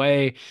stripped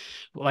away,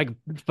 like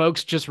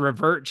folks just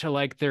revert to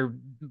like their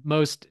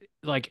most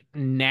like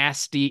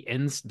nasty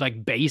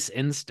like base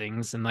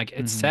instincts, and like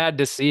it's Mhm. sad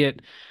to see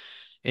it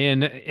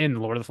in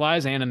Lord of the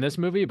Flies and in this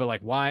movie. But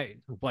like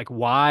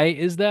why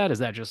is that? Is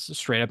that just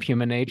straight up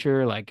human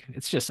nature? Like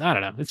it's just, I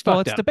don't know, it's Well,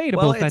 fucked it's up.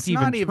 debatable Well, if that's it's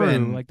not even true.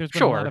 even- Like, there's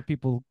been a lot Sure. of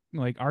people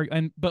like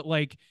but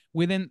like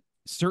within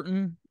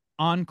certain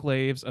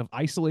enclaves of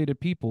isolated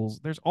peoples,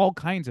 there's all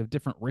kinds of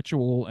different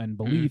ritual and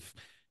belief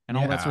and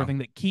all that sort Yeah. of thing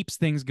that keeps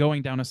things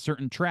going down a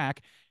certain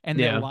track, and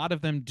that Yeah. a lot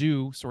of them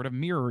do sort of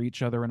mirror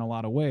each other in a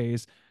lot of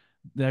ways.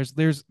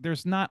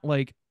 There's not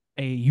like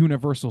a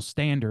universal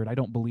standard. I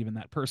don't believe in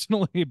that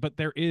personally, but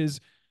there is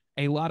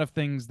a lot of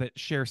things that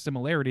share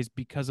similarities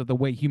because of the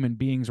way human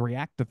beings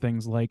react to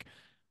things like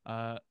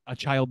a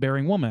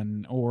childbearing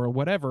woman or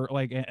whatever,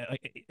 like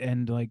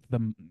and like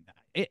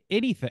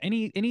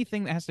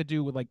anything that has to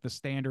do with like the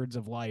standards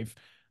of life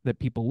that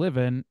people live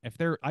in. If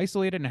they're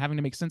isolated and having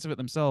to make sense of it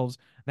themselves,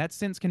 that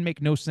sense can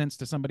make no sense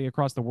to somebody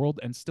across the world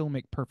and still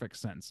make perfect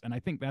sense. And I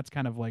think that's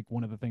kind of like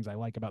one of the things I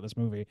like about this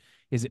movie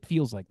is it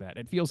feels like that.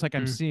 It feels like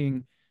I'm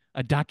seeing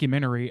a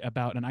documentary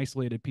about an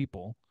isolated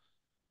people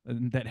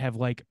that have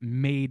like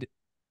made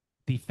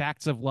the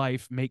facts of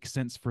life make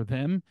sense for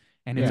them,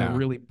 and it's a Yeah.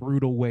 really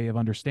brutal way of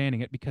understanding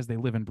it because they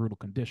live in brutal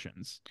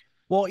conditions.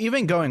 Well,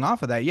 even going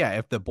off of that, yeah,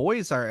 if the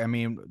boys are, I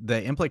mean,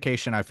 the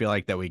implication I feel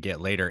like that we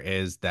get later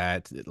is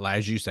that,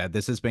 as you said,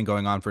 this has been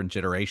going on for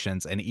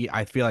generations. And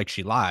I feel like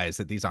she lies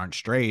that these aren't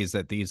strays,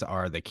 that these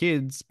are the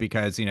kids,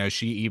 because,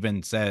 she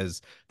even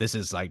says this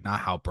is like not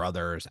how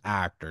brothers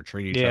act or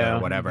treat each other Yeah.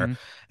 or whatever. Mhm.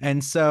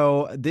 And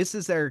so this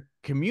is their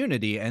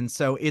community. And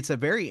so it's a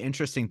very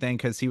interesting thing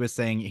because he was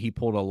saying he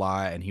pulled a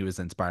lot and he was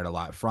inspired a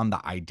lot from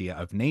the idea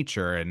of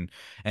nature and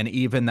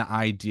even the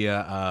idea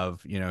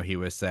of, he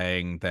was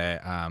saying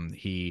that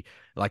he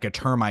like a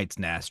termite's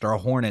nest or a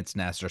hornet's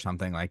nest or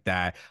something like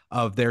that,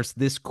 of there's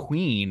this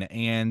queen,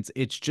 and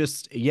it's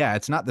just, yeah,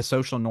 it's not the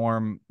social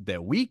norm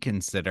that we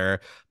consider,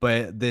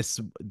 but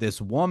this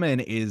woman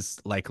is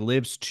like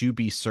lives to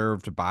be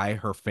served by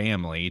her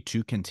family,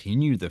 to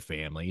continue the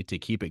family, to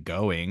keep it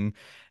going,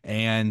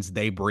 and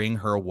they bring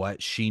her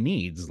what she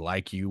needs,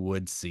 like you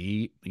would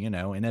see, in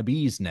a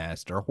bee's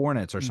nest or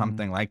hornets or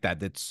something like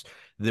that. That's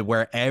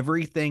where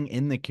everything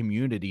in the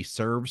community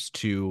serves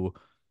to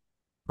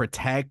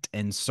protect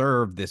and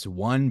serve this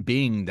one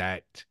being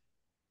that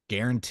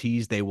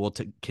guarantees they will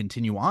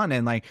continue on.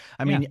 And like,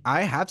 I mean,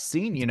 I have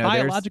seen, there's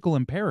biological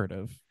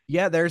imperative.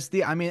 Yeah, there's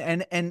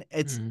and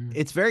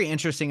it's very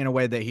interesting in a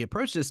way that he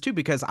approached this too,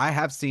 because I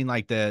have seen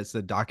like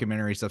the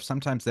documentary stuff.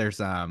 Sometimes there's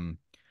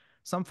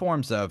some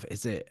forms of,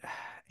 is it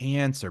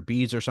ants or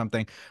bees or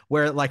something,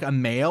 where like a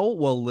male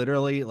will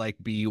literally like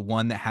be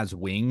one that has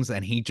wings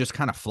and he just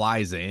kind of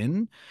flies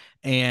in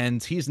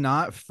and he's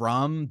not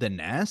from the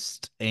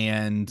nest,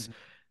 and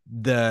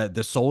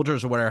the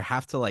soldiers or whatever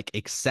have to like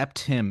accept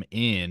him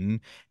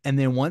in, and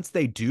then once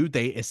they do,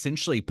 they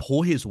essentially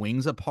pull his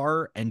wings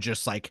apart and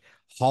just like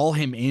haul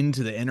him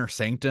into the inner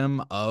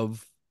sanctum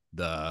of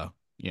the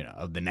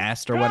of the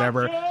nest or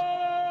whatever.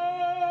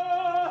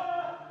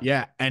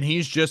 Yeah, and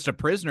he's just a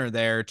prisoner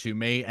there to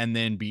mate and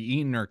then be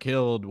eaten or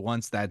killed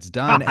once that's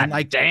done. And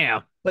like,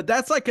 damn. but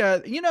that's like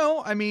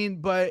I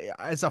mean, but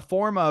as a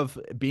form of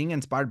being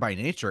inspired by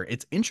nature,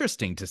 it's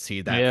interesting to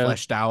see that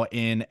fleshed out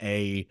in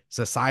a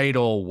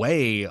societal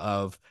way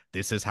of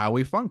this is how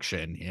we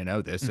function,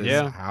 this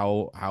is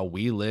how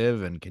we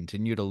live and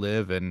continue to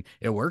live, and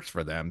it works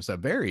for them. So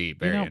very,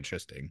 very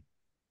interesting.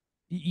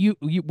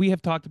 We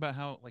have talked about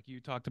how, like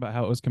you talked about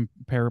how it was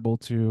comparable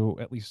to,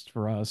 at least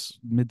for us,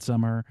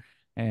 Midsummer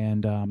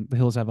and The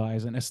Hills Have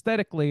Eyes, and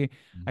aesthetically,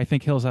 I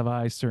think Hills Have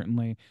Eyes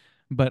certainly,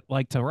 but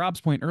like to Rob's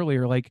point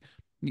earlier, like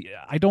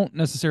I don't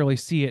necessarily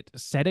see it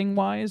setting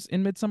wise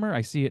in Midsummer.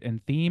 I see it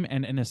in theme,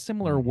 and in a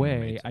similar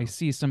way, I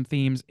see some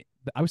themes.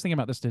 I was thinking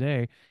about this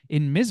today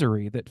in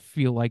Misery that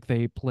feel like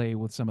they play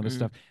with some of the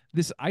stuff.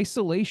 This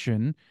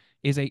isolation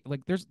is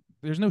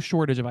there's no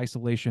shortage of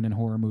isolation in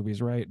horror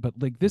movies, right? But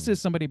like this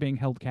is somebody being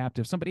held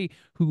captive, somebody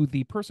who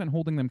the person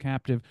holding them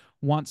captive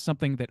wants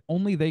something that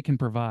only they can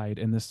provide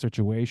in this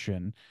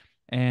situation.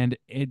 And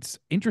it's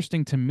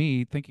interesting to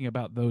me thinking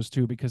about those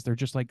two because they're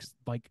just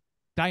like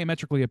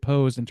diametrically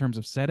opposed in terms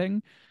of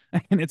setting.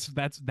 And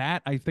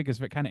that I think is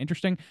kind of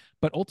interesting.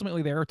 But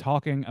ultimately they're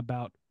talking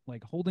about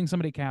like holding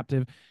somebody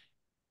captive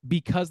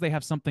because they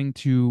have something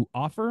to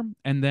offer,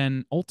 and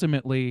then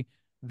ultimately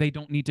they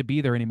don't need to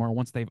be there anymore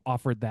once they've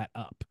offered that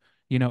up.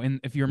 And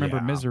if you remember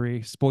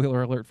Misery,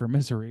 spoiler alert for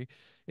Misery,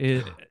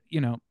 Annie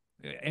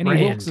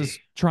Wilkes is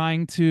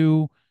trying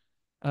to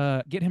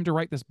get him to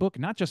write this book,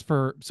 not just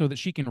so that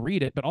she can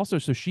read it, but also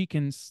so she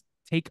can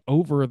take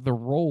over the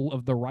role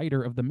of the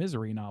writer of the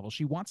Misery novel.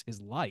 She wants his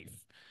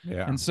life.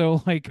 Yeah. And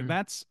so like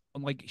that's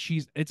like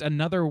it's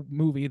another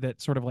movie that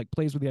sort of like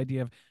plays with the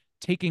idea of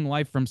taking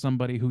life from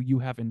somebody who you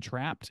have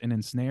entrapped and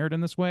ensnared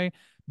in this way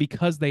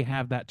because they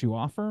have that to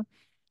offer.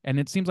 And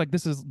it seems like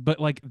this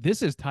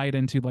is tied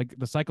into like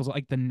the cycles,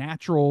 like the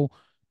natural,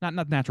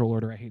 not natural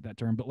order. I hate that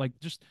term, but like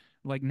just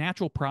like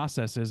natural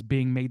processes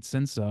being made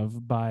sense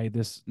of by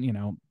this,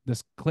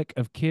 this clique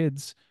of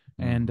kids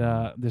and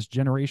this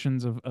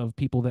generations of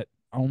people that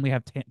only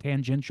have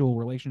tangential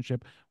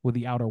relationship with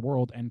the outer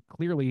world and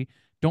clearly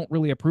don't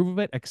really approve of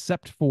it,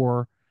 except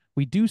for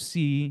we do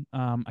see,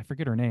 I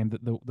forget her name,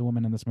 the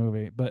woman in this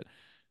movie, but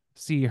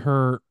see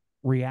her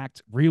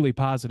react really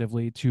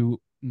positively to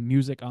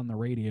music on the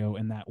radio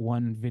in that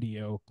one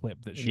video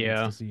clip that she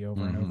gets to see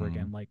over and over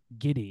again, like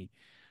Giddy.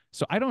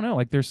 So I don't know,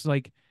 like there's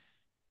like,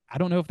 I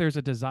don't know if there's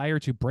a desire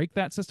to break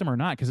that system or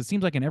not, because it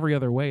seems like in every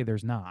other way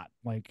there's not.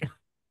 Like, do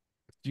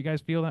you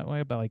guys feel that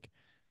way about like?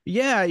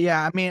 Yeah.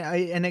 I mean,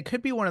 and it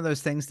could be one of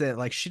those things that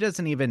like she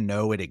doesn't even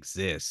know it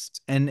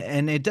exists, and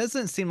it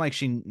doesn't seem like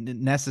she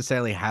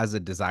necessarily has a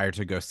desire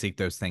to go seek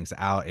those things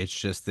out. It's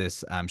just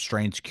this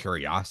strange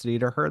curiosity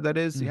to her that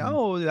is,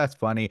 oh, that's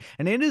funny,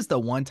 and it is the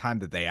one time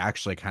that they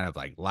actually kind of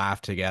like laugh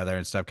together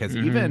and stuff. Because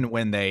even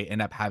when they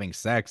end up having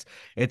sex,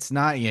 it's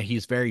not,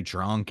 he's very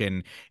drunk,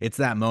 and it's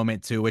that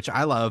moment too, which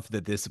I love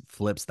that this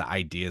flips the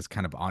ideas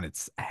kind of on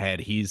its head.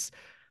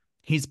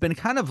 He's been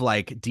kind of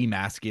like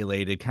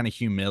demasculated, kind of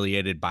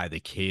humiliated by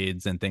the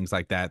kids and things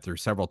like that through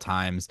several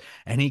times.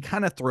 And he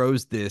kind of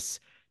throws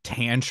this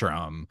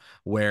tantrum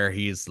where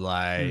he's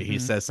like, he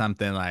says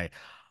something like,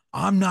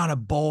 I'm not a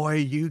boy.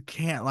 You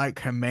can't like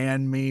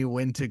command me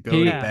when to go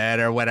to bed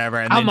or whatever.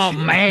 And I'm a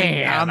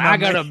man. I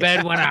go to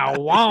bed when I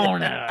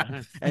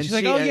wanna. And she's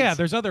like, oh yeah,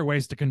 there's other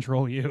ways to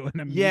control you.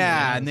 And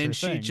and then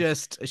she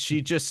just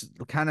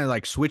kind of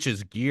like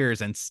switches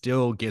gears and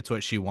still gets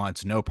what she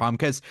wants, no problem.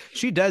 Because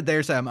she does.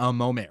 There's a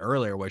moment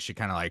earlier where she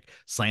kind of like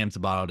slams the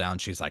bottle down.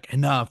 She's like,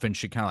 enough, and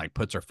she kind of like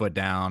puts her foot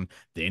down.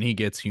 Then he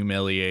gets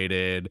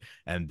humiliated,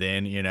 and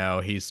then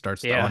he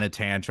starts throwing a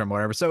tantrum,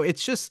 whatever. So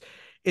it's just.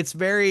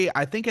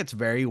 I think it's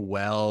very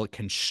well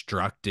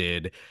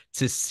constructed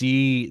to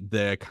see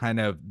the kind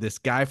of this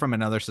guy from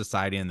another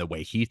society and the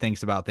way he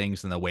thinks about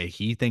things and the way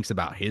he thinks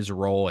about his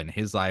role in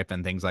his life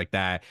and things like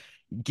that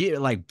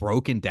get like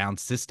broken down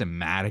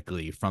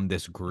systematically from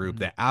this group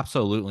that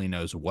absolutely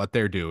knows what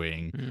they're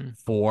doing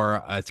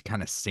for a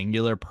kind of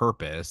singular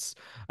purpose.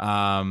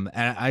 And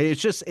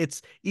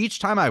it's each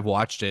time I've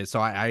watched it. So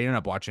I ended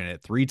up watching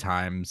it 3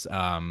 times.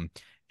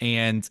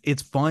 And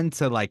it's fun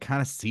to like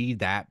kind of see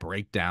that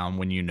breakdown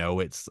when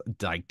it's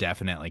like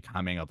definitely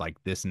coming of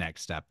like this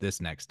next step.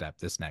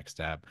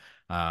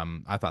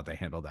 I thought they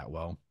handled that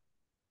well.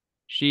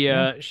 She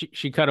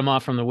cut him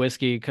off from the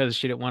whiskey because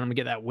she didn't want him to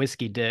get that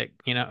whiskey dick,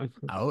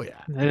 Oh yeah.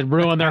 It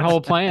ruined their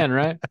whole plan,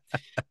 right?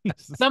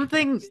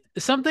 Something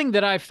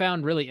that I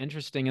found really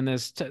interesting in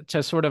this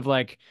to sort of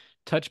like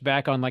touch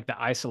back on like the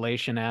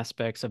isolation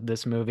aspects of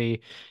this movie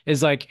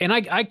is like, and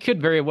I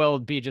could very well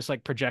be just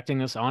like projecting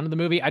this onto the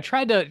movie. I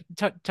tried to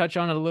touch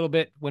on it a little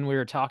bit when we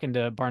were talking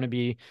to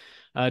Barnaby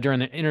during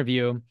the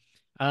interview.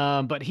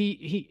 But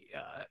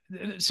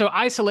so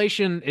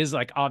isolation is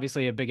like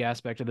obviously a big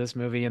aspect of this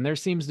movie, and there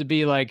seems to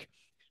be like,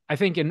 I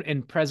think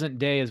in present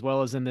day as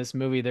well as in this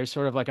movie, there's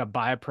sort of like a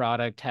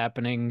byproduct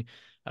happening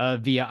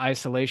via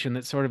isolation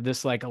that's sort of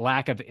this like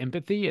lack of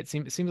empathy. It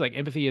seems like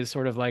empathy is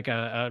sort of like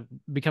a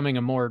becoming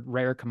a more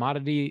rare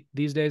commodity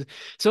these days.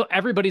 So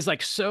everybody's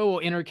like so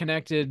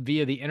interconnected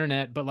via the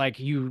internet, but like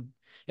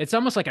it's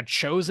almost like a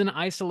chosen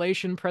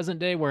isolation present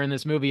day, where in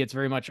this movie it's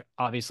very much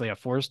obviously a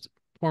forced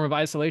form of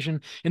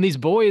isolation. And these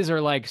boys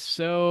are like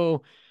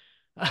so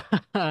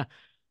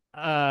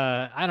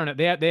I don't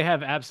know. They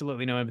have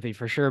absolutely no empathy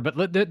for sure. But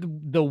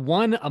the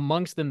one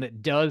amongst them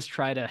that does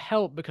try to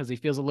help because he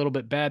feels a little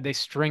bit bad, they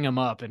string him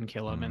up and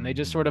kill him. And they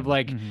just sort of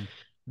like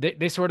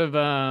they sort of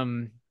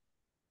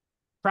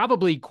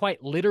probably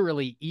quite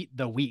literally eat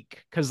the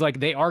weak, because like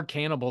they are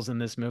cannibals in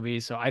this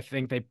movie. So I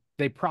think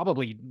they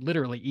probably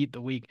literally eat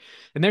the weak.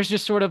 And there's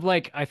just sort of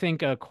like, I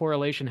think, a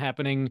correlation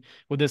happening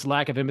with this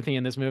lack of empathy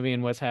in this movie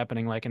and what's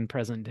happening like in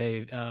present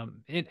day.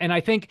 And I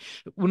think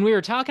when we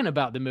were talking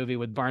about the movie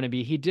with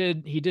Barnaby, he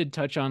did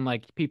touch on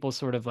like people's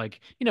sort of like,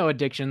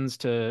 addictions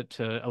to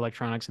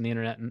electronics and the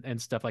internet and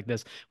stuff like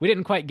this. We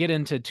didn't quite get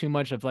into too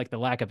much of like the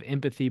lack of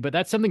empathy, but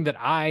that's something that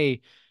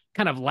I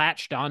kind of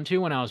latched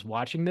onto when I was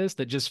watching this,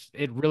 that just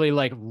it really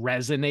like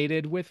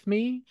resonated with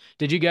me.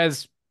 Did you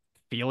guys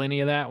feel any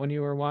of that when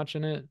you were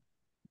watching it?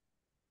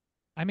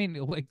 I mean,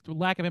 like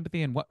lack of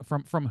empathy and what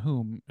from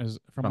whom is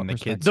from From what the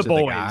perspective? kids The to the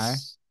boys. guy?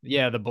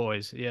 Yeah, the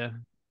boys. Yeah.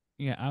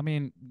 Yeah, I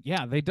mean,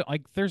 yeah, they do,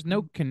 like there's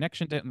no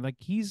connection to like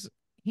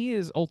he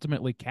is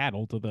ultimately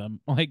cattle to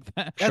them. Like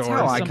that. That's Sure.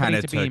 how I somebody kind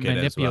of to be took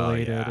it as well.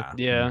 manipulated.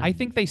 Yeah. Yeah. I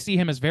think they see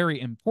him as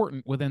very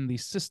important within the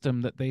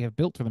system that they have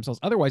built for themselves.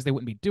 Otherwise, they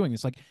wouldn't be doing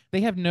this. Like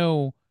they have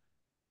no,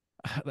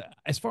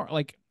 as far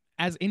like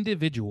as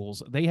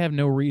individuals, they have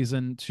no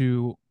reason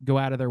to go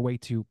out of their way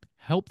to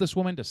help this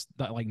woman to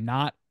like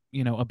not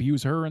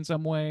abuse her in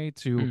some way,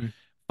 to Mm.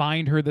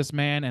 find her this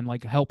man and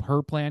like help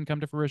her plan come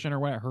to fruition, or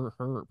what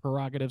her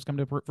prerogatives come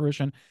to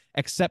fruition,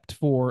 except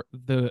for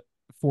the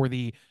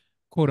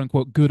quote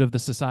unquote good of the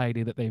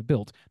society that they've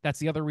built. That's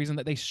the other reason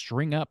that they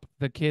string up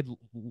the kid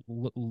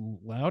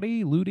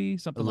Ludi,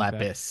 something like that.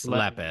 Lepus.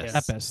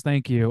 Lepus,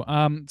 thank you.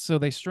 So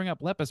they string up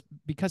Lepus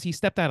because he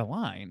stepped out of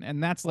line,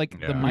 and that's like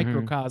the Yeah.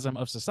 microcosm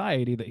of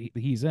society that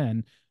he's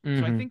in. So I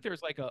Mhm. think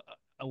there's like a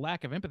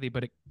lack of empathy,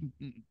 but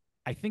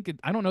I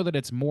don't know that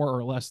it's more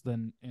or less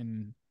than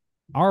in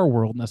our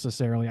world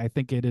necessarily. I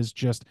think it is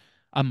just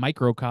a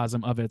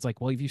microcosm of it. It's like,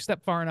 well, if you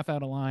step far enough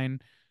out of line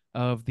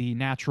of the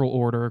natural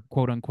order,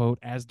 quote unquote,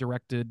 as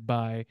directed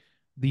by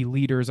the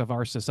leaders of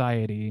our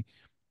society,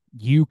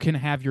 you can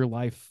have your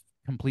life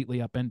completely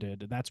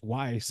upended. That's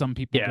why some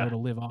people Yeah. go to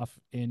live off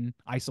in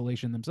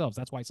isolation themselves.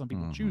 That's why some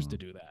people choose to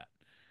do that.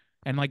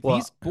 And like Well-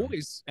 these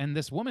boys and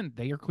this woman,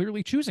 they are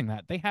clearly choosing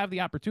that. They have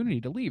the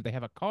opportunity to leave. They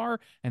have a car,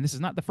 and this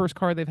is not the first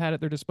car they've had at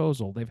their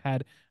disposal. They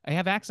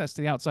have access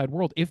to the outside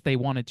world if they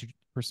wanted to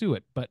pursue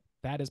it. But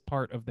that is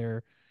part of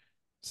their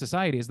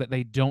society, is that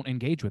they don't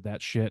engage with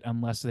that shit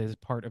unless it is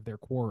part of their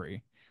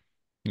quarry.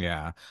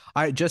 Yeah.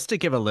 I just to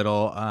give a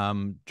little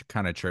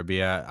kind of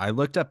trivia, I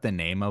looked up the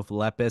name of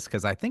Lepus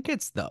because I think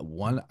it's the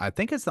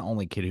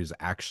only kid who's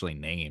actually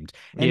named.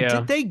 And Yeah.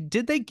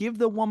 did they give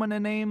the woman a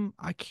name?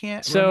 I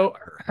can't So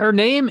remember. her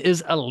name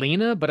is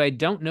Alina, but I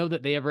don't know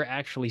that they ever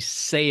actually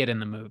say it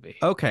in the movie.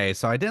 Okay,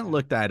 so I didn't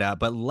look that up,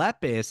 but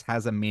Lepus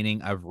has a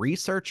meaning of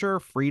researcher,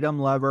 freedom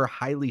lover,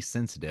 highly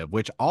sensitive,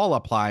 which all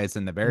applies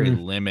in the very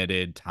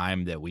limited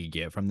time that we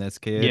get from this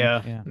kid.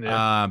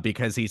 Yeah.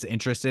 Because he's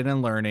interested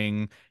in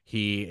learning.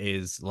 He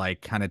is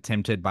like kind of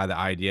tempted by the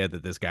idea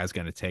that this guy's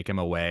going to take him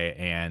away,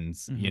 and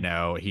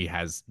he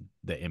has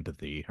the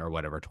empathy or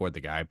whatever toward the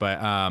guy.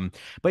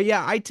 But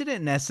yeah, I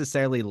didn't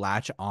necessarily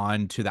latch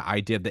on to the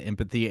idea of the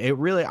empathy.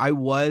 I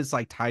was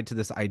like tied to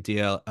this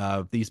idea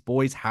of these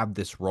boys have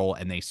this role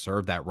and they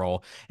serve that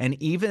role.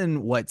 And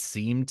even what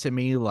seemed to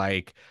me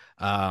like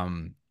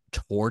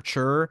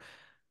torture,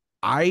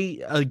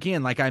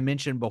 again, like I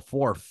mentioned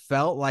before,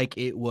 felt like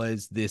it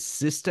was this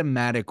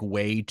systematic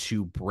way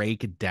to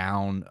break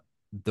down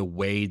the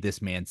way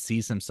this man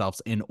sees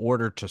himself in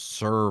order to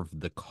serve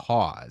the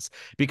cause.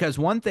 Because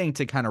one thing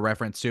to kind of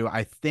reference to,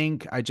 I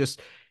think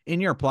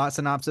in your plot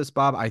synopsis,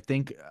 Bob, I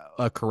think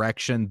a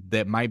correction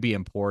that might be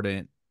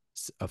important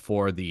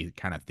for the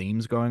kind of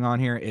themes going on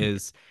here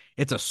is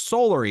it's a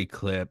solar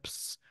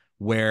eclipse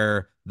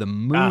where the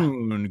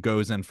moon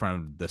goes in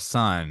front of the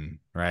sun,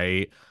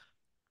 right?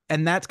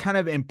 And that's kind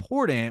of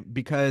important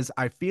because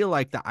I feel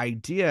like the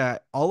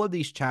idea, all of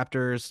these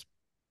chapters,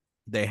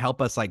 they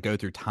help us like go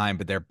through time,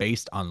 but they're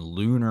based on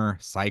lunar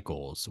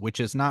cycles, which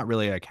is not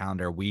really a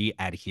calendar we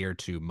adhere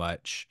to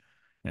much,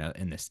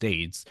 in the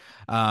States.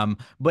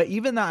 But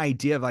even the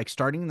idea of like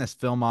starting this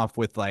film off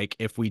with like,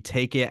 if we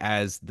take it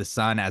as the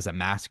sun as a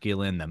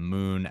masculine, the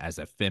moon as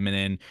a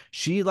feminine,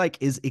 she like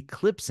is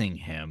eclipsing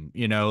him,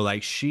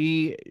 like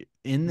she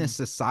in this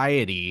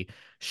society,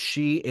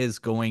 she is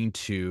going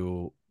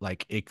to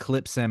like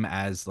eclipse him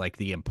as like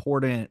the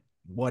important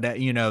what,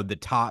 you know, the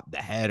top, the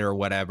head or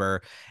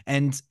whatever.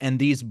 And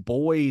these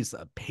boys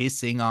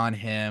pissing on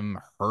him,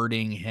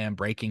 hurting him,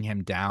 breaking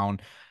him down.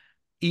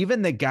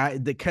 Even the guy,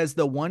 because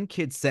the one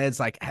kid says,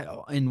 like,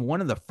 in one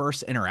of the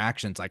first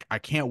interactions, like, I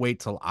can't wait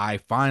till I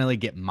finally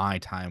get my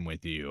time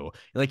with you.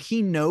 Like,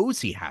 he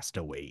knows he has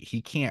to wait. He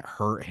can't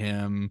hurt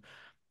him.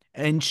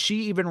 And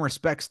she even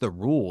respects the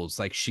rules.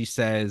 Like, she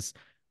says,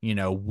 you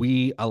know,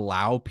 we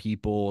allow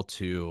people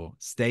to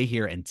stay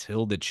here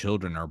until the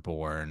children are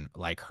born.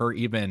 Like, her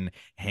even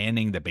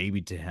handing the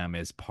baby to him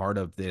is part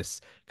of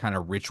this kind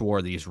of ritual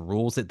or these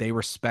rules that they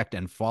respect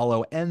and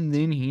follow. And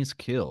then he's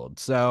killed.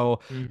 So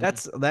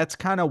that's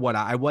kind of what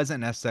I wasn't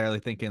necessarily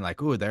thinking,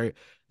 like, oh,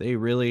 they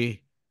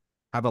really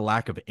have a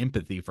lack of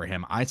empathy for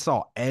him. I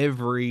saw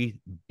every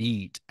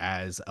beat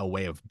as a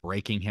way of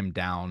breaking him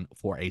down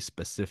for a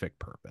specific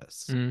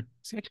purpose.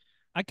 See,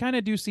 I kind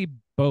of do see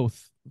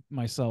both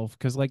myself,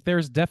 because like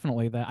there's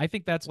definitely that. I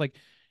think that's like,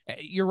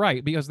 you're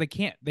right, because they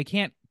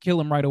can't kill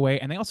him right away,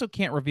 and they also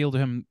can't reveal to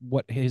him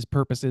what his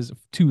purpose is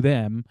to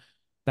them.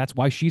 That's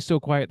why she's so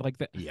quiet. Like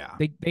that, Yeah.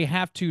 They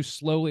have to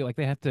slowly, like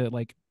they have to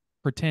like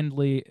pretend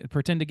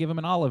to give him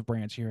an olive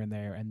branch here and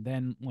there, and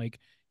then like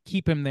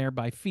keep him there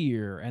by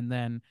fear, and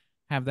then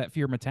have that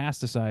fear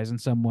metastasize in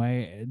some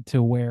way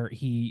to where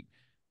he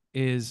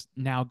is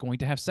now going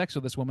to have sex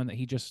with this woman that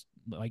he just,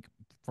 like,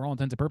 for all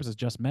intents and purposes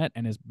just met,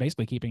 and is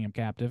basically keeping him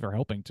captive or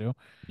helping to.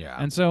 Yeah.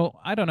 And so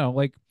I don't know,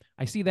 like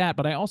I see that,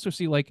 but I also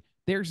see like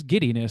there's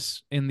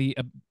giddiness in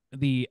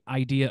the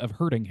idea of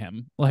hurting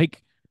him.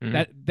 Like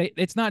that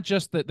it's not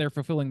just that they're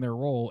fulfilling their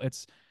role,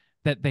 it's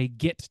that they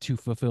get to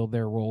fulfill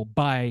their role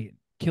by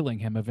killing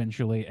him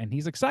eventually, and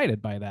he's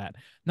excited by that.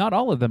 Not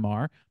all of them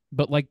are,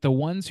 but like the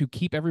ones who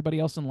keep everybody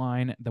else in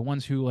line, the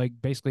ones who like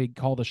basically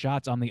call the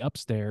shots on the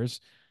upstairs,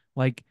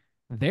 like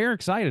they're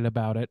excited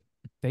about it.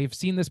 They've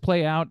seen this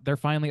play out. They're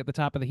finally at the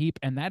top of the heap,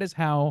 and that is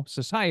how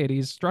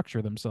societies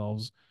structure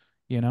themselves.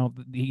 You know,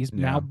 he's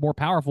now more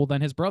powerful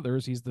than his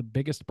brothers. He's the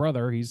biggest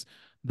brother. He's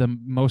the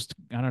most,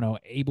 I don't know,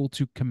 able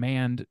to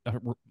command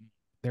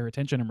their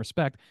attention and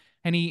respect,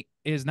 and he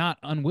is not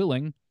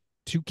unwilling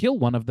to kill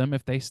one of them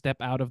if they step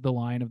out of the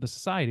line of the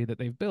society that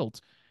they've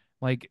built.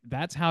 Like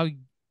that's how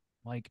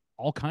like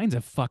all kinds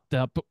of fucked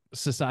up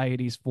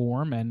societies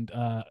form and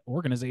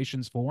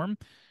organizations form,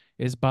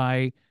 is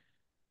by,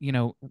 you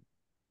know,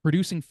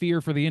 producing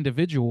fear for the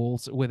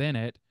individuals within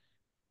it,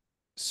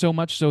 so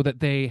much so that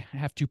they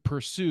have to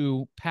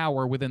pursue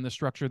power within the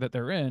structure that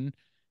they're in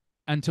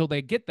until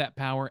they get that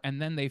power,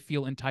 and then they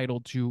feel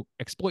entitled to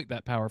exploit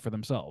that power for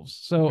themselves.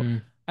 So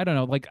I don't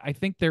know, like I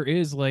think there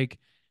is like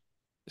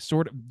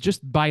sort of,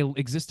 just by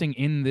existing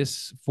in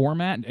this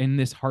format, in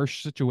this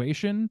harsh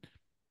situation,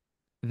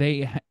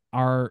 they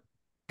are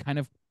kind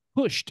of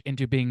pushed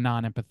into being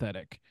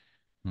non-empathetic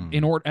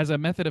in order, as a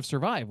method of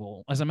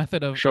survival, as a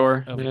method of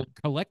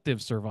collective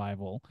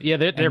survival. Yeah,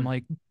 they're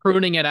like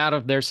pruning it out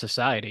of their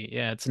society.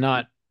 Yeah, it's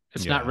not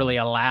really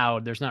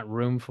allowed. There's not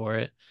room for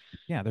it.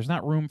 Yeah, there's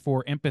not room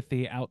for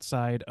empathy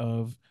outside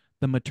of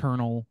the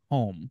maternal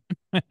home.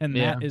 And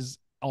that is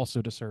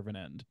also to serve an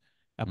end,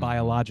 a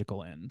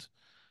biological end.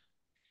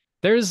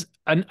 There's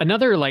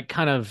another like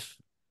kind of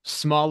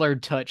smaller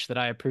touch that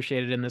I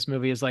appreciated in this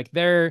movie is like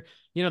they're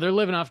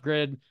living off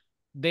grid.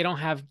 They don't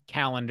have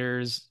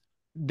calendars.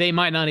 They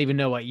might not even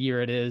know what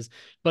year it is,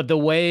 but the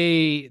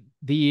way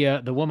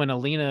the woman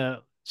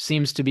Alina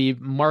seems to be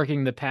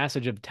marking the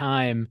passage of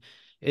time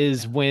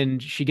is when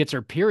she gets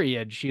her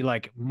period, she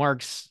like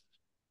marks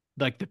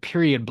like the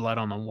period blood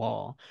on the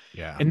wall.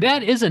 Yeah. And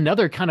that is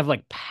another kind of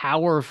like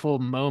powerful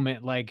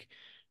moment. Like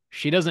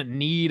she doesn't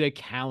need a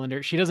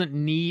calendar. She doesn't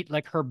need,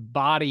 like, her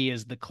body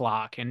is the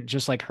clock, and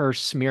just like her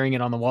smearing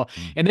it on the wall.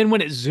 And then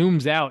when it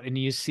zooms out and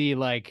you see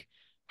like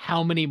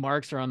how many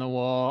marks are on the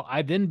wall,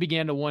 I then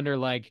began to wonder,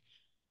 like,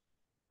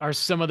 are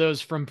some of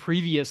those from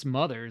previous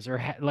mothers,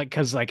 or like,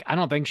 because like I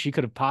don't think she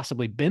could have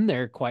possibly been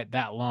there quite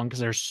that long because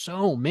there's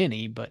so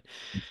many. But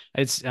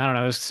it's, I don't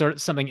know, it's sort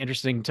of something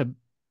interesting to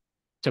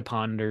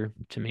ponder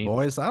to me.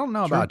 Boys, I don't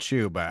know about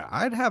you, but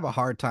I'd have a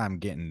hard time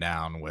getting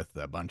down with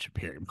a bunch of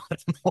period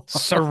blood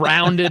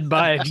surrounded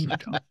by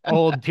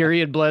old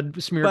period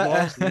blood smeared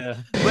walls. Yeah.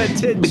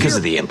 But because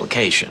of the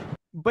implication.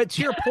 But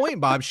to your point,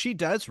 Bob, she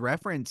does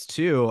reference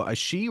too.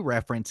 She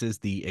references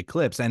the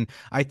eclipse, and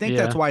I think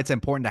that's why it's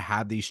important to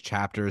have these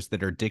chapters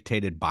that are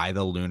dictated by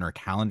the lunar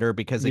calendar,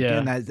 because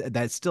again,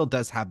 that still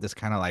does have this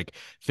kind of like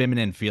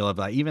feminine feel of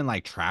like even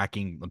like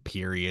tracking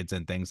periods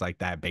and things like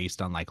that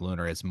based on like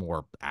lunar is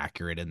more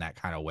accurate in that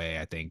kind of way,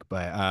 I think.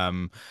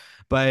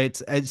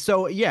 But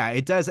so yeah,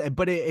 it does,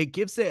 but it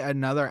gives it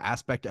another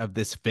aspect of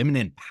this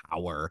feminine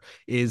power.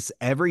 Is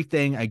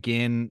everything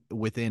again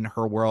within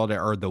her world,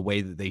 or the way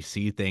that they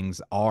see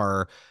things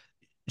are,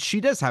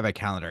 she does have a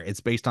calendar. It's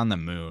based on the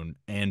moon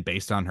and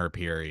based on her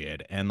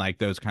period and like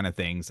those kind of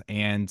things.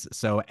 And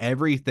so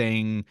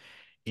everything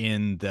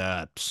in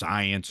the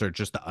science or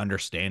just the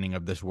understanding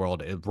of this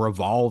world. It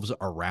revolves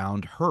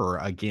around her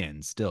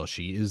again. Still,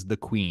 she is the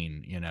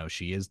queen, you know,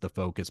 she is the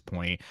focus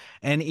point.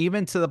 And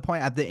even to the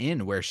point at the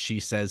end where she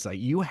says, like,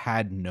 you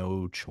had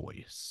no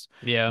choice.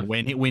 Yeah.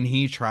 When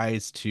he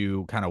tries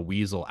to kind of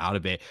weasel out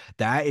of it,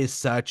 that is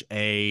such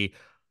a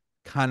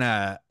kind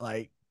of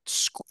like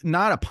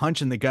not a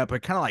punch in the gut,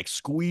 but kind of like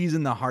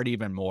squeezing the heart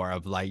even more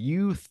of like,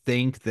 you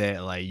think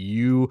that like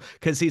you,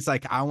 because he's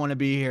like, I want to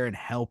be here and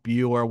help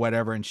you or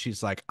whatever. And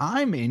she's like,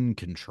 I'm in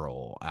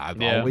control.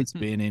 I've Yeah. always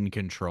been in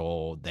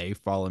control. They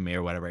follow me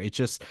or whatever. It's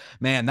just,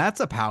 man,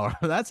 that's a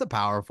that's a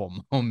powerful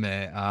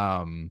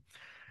moment.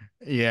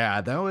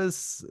 Yeah, that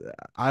was,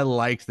 I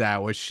liked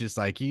that, which she's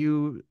like,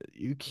 you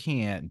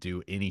can't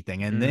do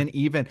anything. And then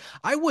even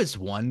I was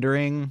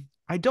wondering,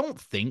 I don't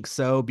think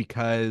so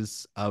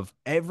because of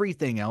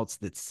everything else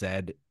that's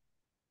said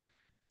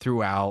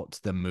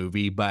throughout the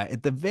movie, but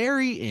at the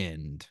very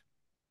end,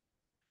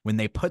 when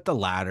they put the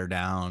ladder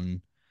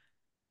down,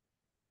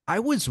 I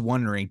was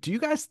wondering, do you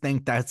guys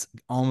think that's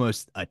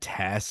almost a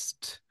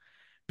test?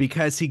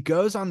 Because he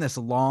goes on this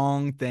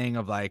long thing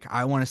of like,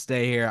 I want to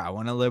stay here. I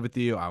want to live with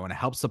you. I want to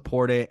help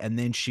support it. And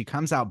then she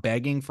comes out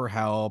begging for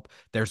help.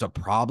 There's a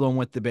problem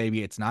with the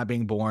baby. It's not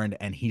being born.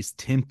 And he's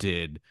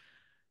tempted.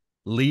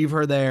 Leave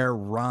her there,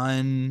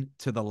 run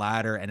to the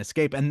ladder and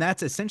escape. And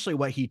that's essentially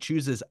what he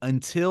chooses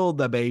until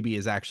the baby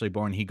is actually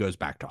born. He goes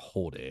back to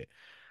hold it.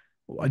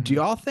 Do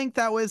y'all think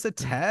that was a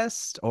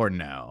test or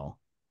no?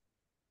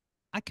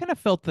 I kind of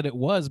felt that it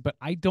was, but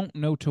I don't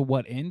know to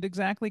what end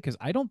exactly, because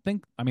I don't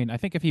think, I mean, I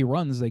think if he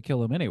runs, they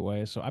kill him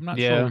anyway. So I'm not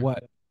sure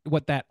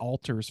what that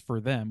alters for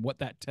them, what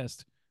that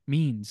test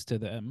means to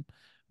them.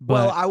 But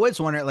well, I was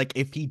wondering, like,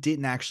 if he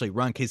didn't actually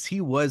run, because he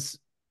was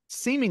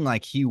seeming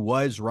like he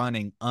was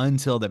running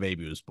until the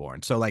baby was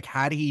born. So, like,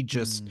 had he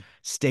just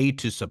stayed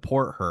to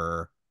support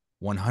her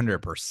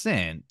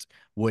 100%,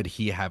 would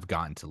he have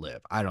gotten to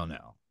live? I don't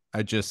know.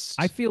 I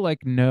feel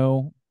like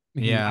no.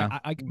 Yeah.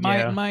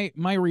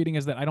 My reading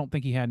is that I don't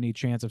think he had any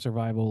chance of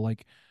survival.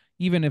 Like,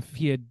 even if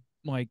he had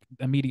like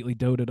immediately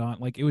doted on,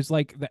 like, it was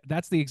like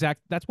that's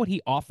what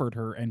he offered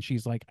her, and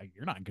she's like,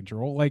 you're not in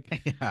control.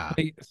 Like, yeah.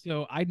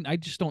 So I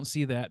just don't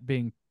see that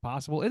being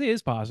possible. It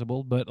is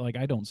possible, but like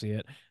I don't see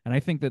it. And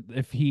I think that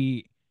if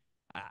he,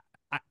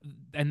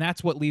 and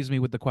that's what leaves me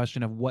with the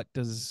question of what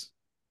does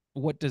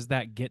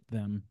that get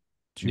them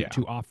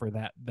to offer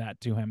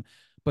that to him.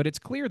 But it's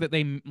clear that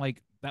they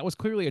like that was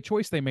clearly a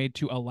choice they made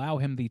to allow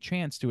him the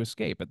chance to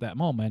escape at that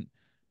moment.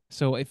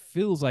 So it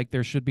feels like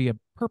there should be a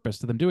purpose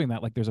to them doing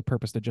that, like there's a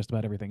purpose to just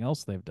about everything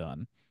else they've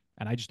done.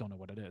 And I just don't know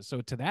what it is.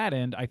 So to that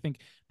end, I think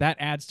that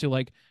adds to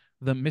like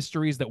the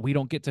mysteries that we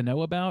don't get to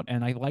know about,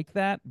 and I like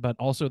that, but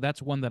also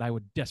that's one that I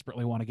would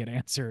desperately want to get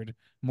answered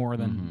more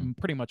than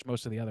pretty much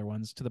most of the other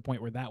ones, to the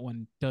point where that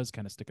one does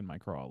kind of stick in my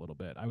craw a little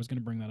bit. I was going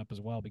to bring that up as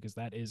well, because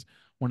that is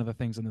one of the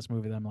things in this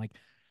movie that I'm like,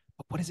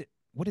 what is it?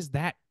 What is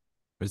that?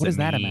 What does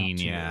that amount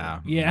to? Yeah.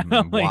 Yeah.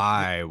 Like,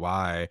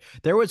 why?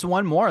 There was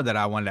one more that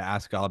I wanted to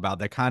ask y'all about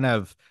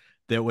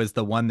that was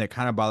the one that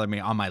kind of bothered me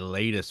on my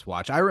latest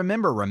watch. I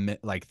remember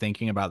like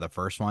thinking about the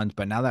first ones,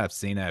 but now that I've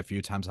seen it a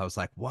few times, I was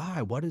like,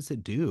 why? What does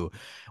it do?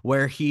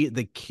 Where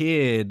the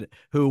kid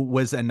who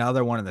was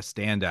another one of the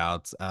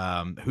standouts,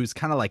 who's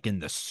kind of like in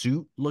the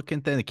suit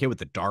looking thing, the kid with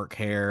the dark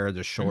hair,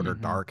 the shorter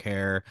dark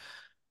hair.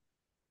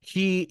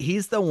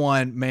 He's the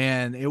one,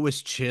 man. It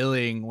was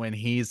chilling when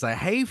he's like,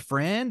 hey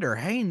friend, or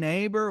hey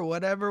neighbor, or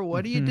whatever,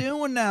 what are you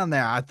doing down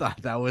there? I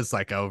thought that was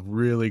like a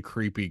really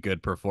creepy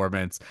good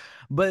performance.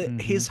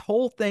 But his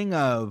whole thing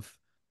of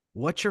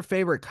what's your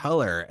favorite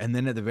color, and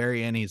then at the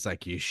very end he's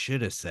like, you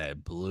should have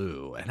said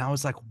blue. And I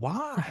was like,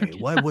 why?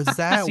 What was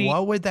that? See,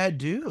 what would that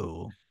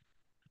do?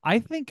 I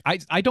think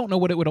I don't know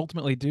what it would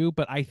ultimately do,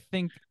 but I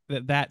think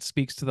that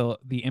speaks to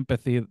the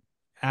empathy,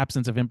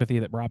 absence of empathy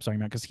that Rob's talking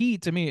about, because he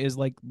to me is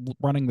like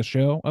running the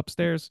show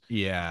upstairs.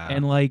 Yeah.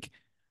 And like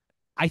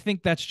I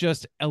think that's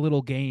just a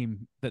little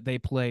game that they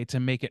play to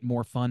make it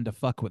more fun to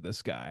fuck with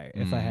this guy,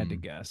 if I had to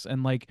guess.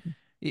 And like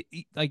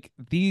like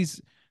these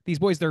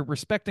boys, they're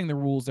respecting the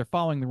rules, they're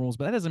following the rules,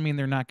 but that doesn't mean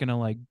they're not gonna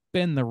like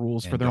bend the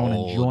rules for their own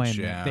enjoyment.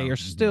 Yeah. They are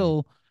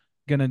still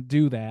gonna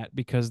do that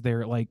because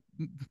they're like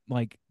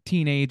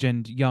teenage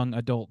and young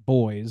adult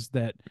boys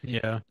that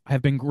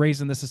have been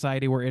raised in this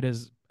society where it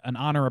is an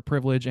honor, a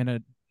privilege,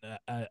 and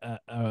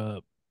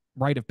a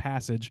rite of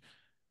passage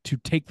to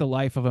take the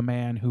life of a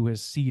man who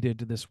has seeded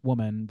this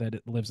woman that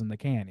lives in the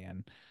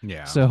canyon.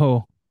 Yeah.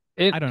 So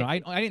I don't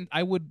know.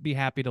 I would be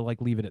happy to like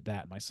leave it at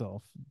that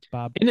myself,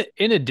 Bob.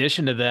 In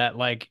addition to that,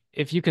 like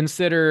if you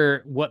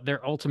consider what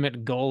their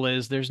ultimate goal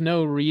is, there's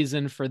no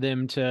reason for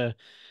them to,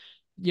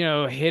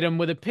 hit him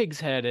with a pig's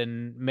head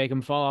and make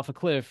him fall off a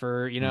cliff,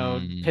 or,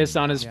 piss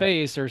on his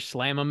face, or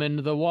slam him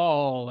into the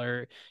wall,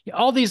 or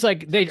all these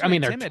like they're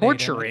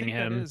torturing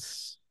him.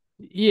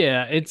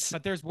 Yeah,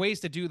 but there's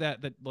ways to do that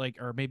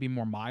like are maybe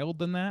more mild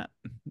than that.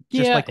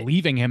 Just like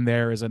leaving him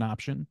there is an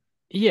option.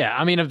 Yeah,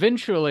 I mean,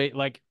 eventually,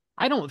 like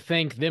I don't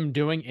think them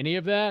doing any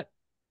of that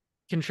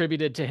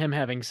contributed to him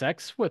having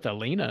sex with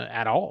Alina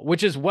at all,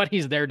 which is what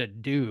he's there to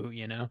do,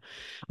 you know?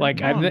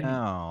 Like, I I don't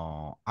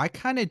know. I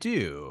kind of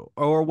do.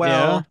 Or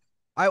Yeah.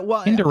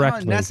 not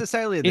Indirectly.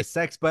 necessarily the It-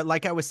 sex, but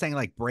like I was saying,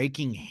 like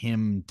breaking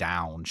him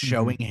down,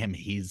 showing him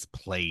his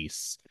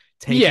place,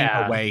 taking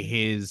Yeah. away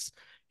his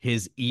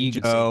ego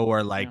Agency.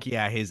 or like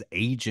his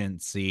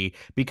agency.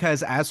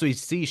 Because as we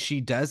see,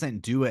 she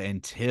doesn't do it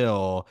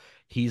until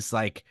he's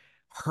like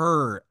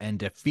hurt and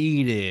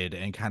defeated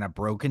and kind of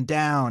broken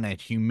down and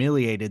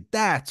humiliated.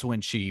 That's when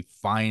she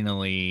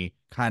finally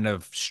kind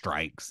of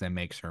strikes and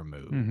makes her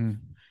move. Mhm.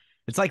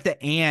 It's like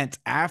the ant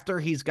after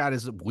he's got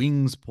his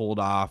wings pulled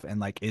off and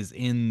like is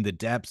in the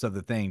depths of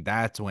the thing.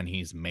 That's when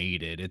he's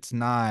mated. It's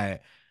not,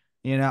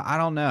 I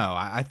don't know.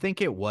 I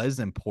think it was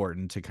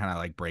important to kind of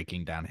like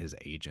breaking down his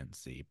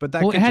agency, but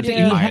that Well, could it had just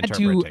to- be he my had to-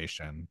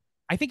 interpretation.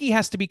 I think he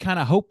has to be kind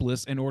of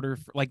hopeless in order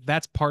for, like,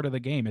 that's part of the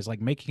game, is like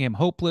making him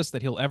hopeless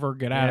that he'll ever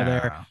get out of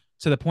there, Yeah.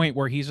 to the point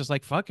where he's just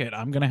like, fuck it,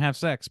 I'm gonna have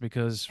sex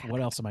because what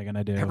else am I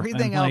gonna do?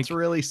 Everything And, else like,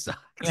 really sucks.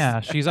 yeah,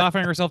 she's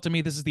offering herself to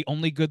me. This is the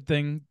only good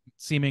thing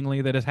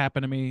seemingly that has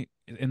happened to me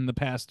in the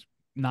past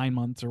 9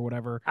 months or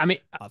whatever. I mean,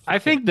 I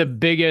think the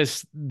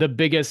biggest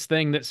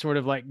thing that sort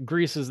of like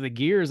greases the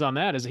gears on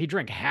that is he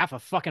drank half a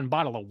fucking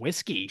bottle of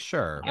whiskey.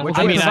 Sure. Well, Which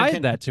I was- mean, I I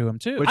did that to him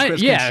too. Which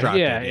was yeah, constructed,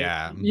 yeah,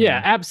 yeah.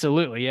 yeah,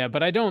 absolutely, yeah.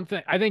 But I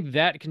think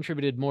that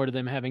contributed more to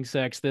them having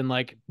sex than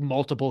like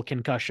multiple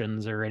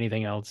concussions or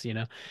anything else, you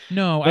know.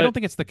 No, I But- don't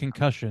think it's the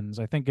concussions.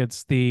 I think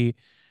it's the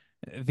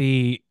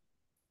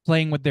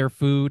playing with their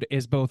food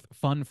is both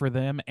fun for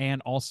them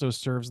and also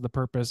serves the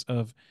purpose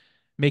of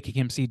making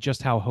him see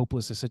just how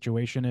hopeless the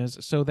situation is,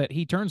 so that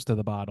he turns to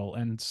the bottle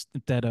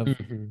instead of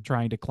Mhm.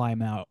 trying to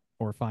climb out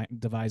or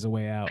devise a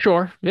way out.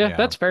 Sure, yeah, Yeah.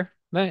 that's fair.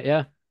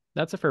 Yeah,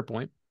 that's a fair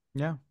point.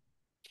 Yeah.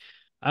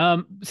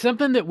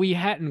 Something that we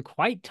hadn't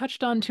quite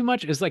touched on too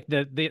much is like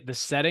the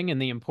setting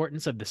and the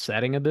importance of the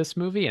setting of this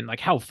movie and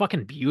like how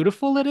fucking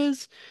beautiful it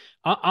is.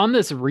 On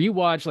this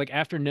rewatch, like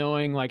after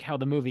knowing like how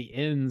the movie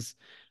ends,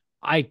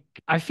 I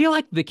feel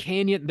like the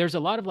canyon, there's a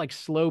lot of like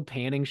slow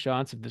panning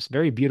shots of this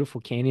very beautiful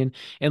canyon,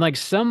 and like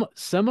some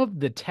of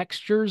the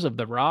textures of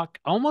the rock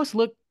almost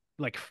look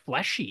like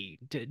fleshy.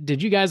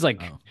 Did you guys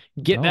like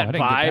get No, that I didn't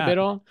get vibe that. at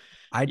all?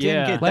 I didn't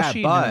Yeah. get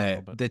Fleshy, that,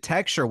 no, but the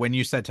texture, when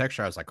you said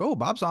texture, I was like, oh,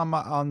 Bob's on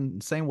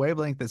the same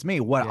wavelength as me.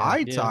 What Yeah. I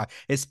Yeah. saw,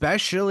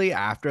 especially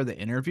after the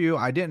interview,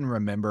 I didn't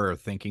remember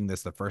thinking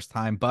this the first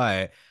time,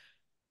 but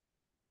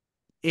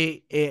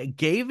it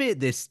gave it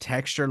this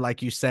texture,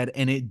 like you said,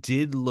 and it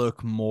did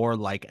look more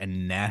like a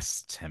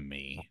nest to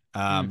me.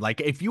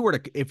 Like if you were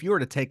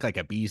to take like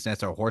a bee's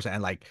nest or a horse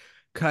and like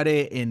cut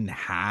it in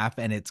half,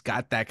 and it's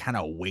got that kind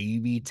of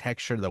wavy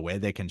texture, the way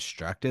they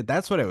construct it,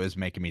 that's what it was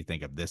making me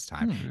think of this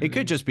time. It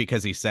could just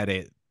because he said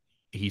it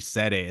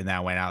and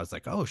that went out. I was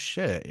like, oh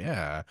shit,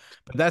 yeah.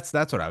 But that's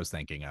what I was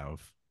thinking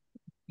of.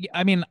 Yeah,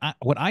 I mean,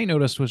 what I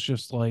noticed was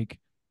just like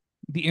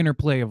the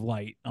interplay of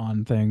light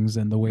on things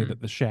and the way that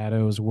the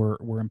shadows were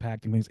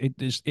impacting things.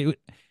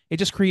 It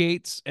just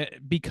creates,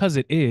 because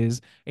it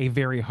is a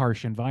very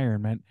harsh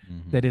environment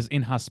that is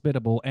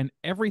inhospitable, and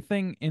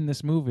everything in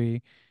this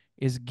movie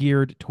is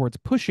geared towards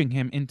pushing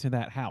him into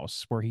that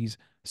house where he's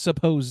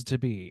supposed to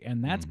be,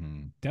 and that's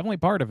definitely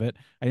part of it.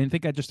 I didn't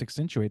think that just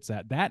accentuates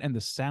that and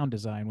the sound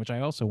design, which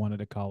I also wanted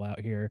to call out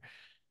here.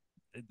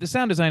 The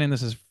sound design in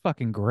this is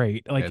fucking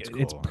great. Like It's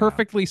it's cool, yeah.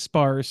 perfectly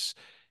sparse.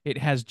 It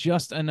has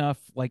just enough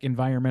like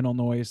environmental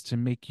noise to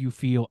make you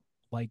feel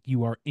like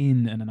you are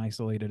in an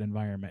isolated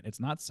environment. It's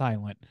not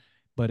silent,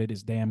 but it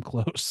is damn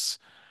close.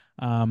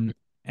 And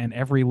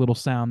every little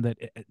sound that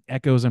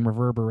echoes and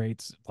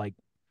reverberates like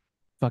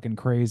fucking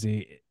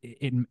crazy,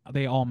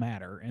 they all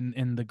matter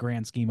in the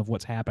grand scheme of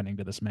what's happening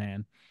to this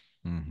man.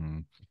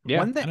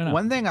 Yeah,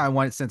 One thing I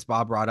want, since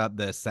Bob brought up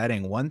the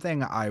setting, one thing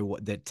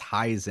that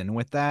ties in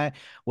with that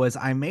was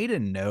I made a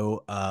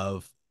note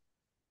of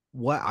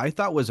what I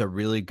thought was a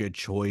really good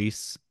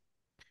choice.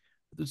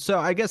 So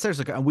I guess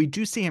we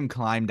do see him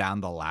climb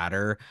down the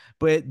ladder,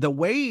 but the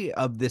way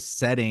of this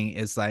setting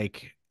is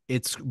like,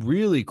 it's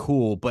really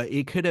cool, but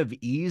it could have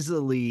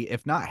easily,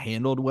 if not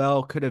handled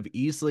well, could have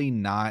easily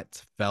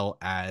not felt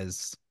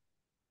as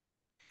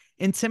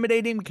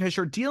intimidating, because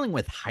you're dealing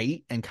with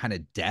height and kind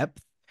of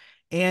depth.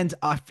 And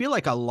I feel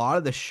like a lot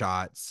of the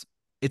shots,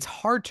 it's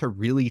hard to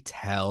really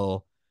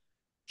tell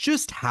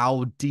just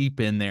how deep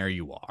in there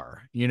you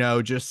are,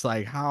 just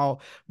like how,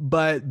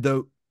 but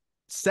the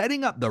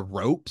setting up the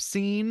rope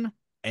scene,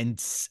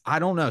 and I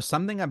don't know,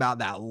 something about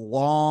that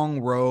long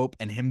rope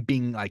and him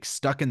being like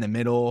stuck in the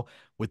middle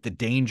with the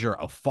danger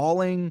of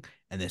falling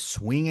and then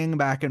swinging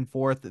back and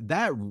forth,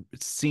 that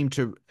seemed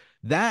to,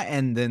 that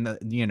and then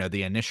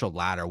the initial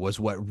ladder was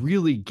what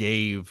really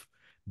gave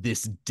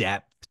this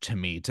depth to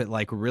me, to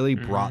like really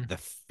brought the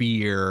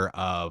fear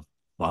of,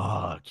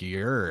 fuck,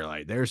 you're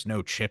like, there's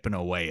no chipping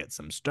away at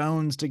some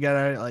stones to get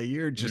out. Like,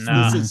 you're just,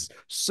 this is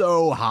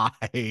so high.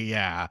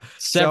 Yeah.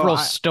 Several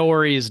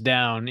stories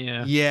down.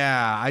 Yeah.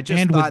 Yeah. I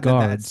just And thought with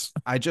guards.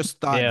 I just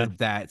thought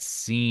that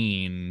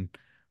scene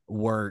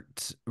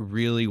worked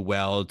really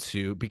well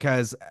too,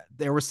 because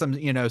there were some,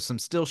 some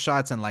still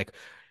shots, and like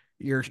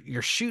you're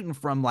shooting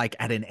from like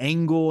at an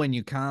angle, and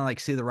you kind of like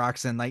see the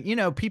rocks, and like,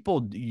 people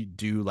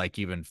do like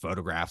even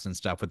photographs and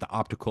stuff with the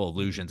optical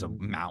illusions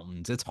of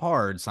mountains. It's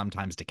hard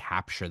sometimes to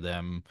capture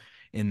them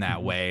in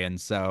that way. And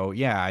so,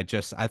 yeah,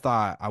 I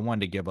thought I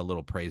wanted to give a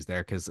little praise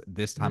there, because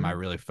this time I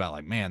really felt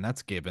like, man,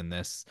 that's given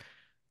this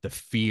the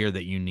fear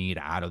that you need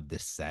out of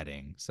this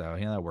setting. So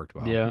yeah, that worked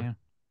well.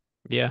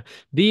 Yeah.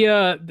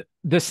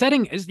 The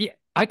setting is,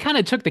 I kind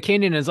of took the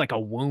canyon as like a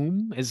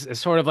womb, is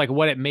sort of like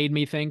what it made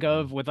me think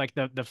of, with like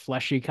the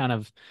fleshy kind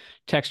of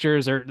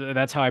textures, or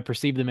that's how I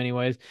perceived them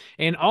anyways.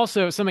 And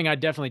also something I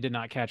definitely did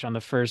not catch on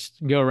the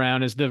first go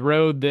around is the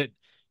road that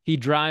he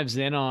drives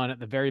in on at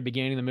the very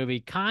beginning of the movie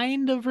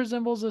kind of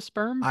resembles a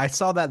sperm. I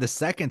saw that the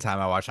second time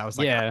I watched. I was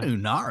like, Yeah. I do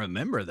not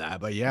remember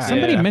that, but yeah,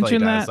 Somebody it definitely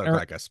mentioned does that, look or-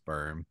 like a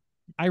sperm.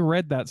 I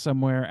read that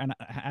somewhere, and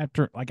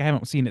after, like, I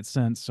haven't seen it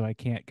since, so I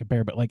can't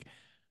compare. But like,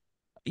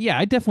 yeah,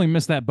 I definitely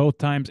missed that both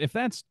times. If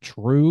that's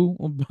true,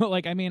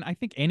 like, I mean, I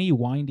think any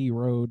windy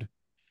road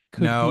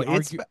could No, be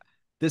it's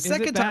the Is it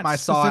second that time I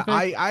saw it.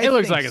 specific? I It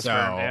looks think like a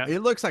sperm, yeah. It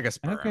looks like a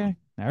sperm. Okay.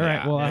 All right.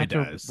 Yeah, Well, I have it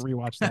to does.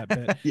 rewatch that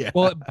bit. Yeah.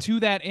 Well, to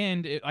that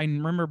end, I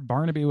remember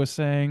Barnaby was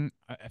saying,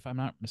 if I'm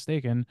not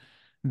mistaken,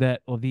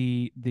 that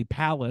the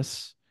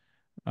palace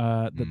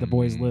that the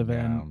boys live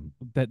in,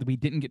 that we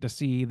didn't get to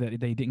see, that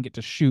they didn't get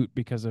to shoot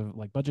because of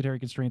like budgetary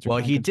constraints. Or Well,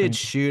 time he did constraints.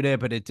 shoot it,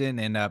 but it didn't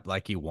end up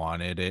like he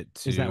wanted it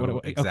to. Is that what it was?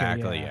 Okay,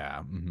 Exactly.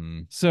 yeah.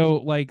 Yeah. So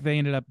like they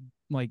ended up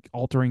like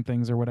altering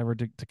things or whatever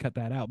to cut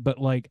that out. But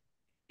like,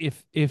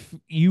 if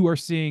you are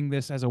seeing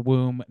this as a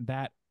womb,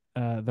 that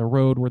the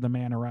road where the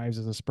man arrives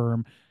as a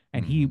sperm,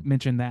 and he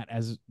mentioned that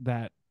as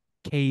that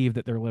cave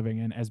that they're living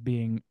in as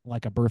being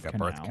like a birth Like a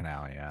canal. birth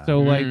canal. Yeah. So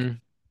like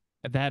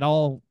that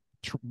all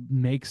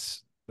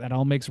makes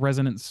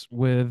resonance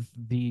with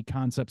the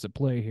concepts at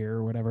play here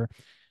or whatever.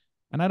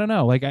 And I don't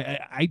know, like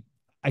I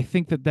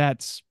think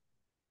that's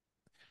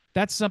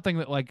something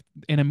that, like,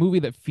 in a movie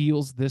that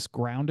feels this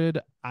grounded,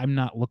 I'm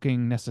not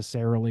looking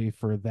necessarily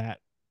for that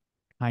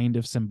kind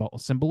of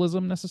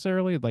symbolism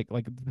necessarily. Like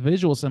the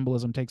visual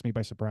symbolism takes me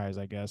by surprise,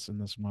 I guess, in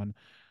this one.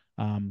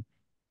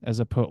 As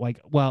opposed, like,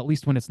 well, at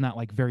least when it's not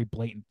like very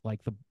blatant,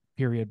 like the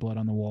period blood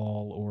on the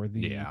wall or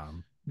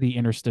the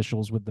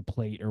interstitials with the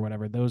plate or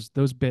whatever. Those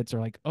bits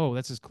are like, oh,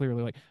 this is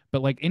clearly like,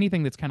 but like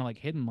anything that's kind of like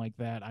hidden like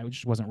that, I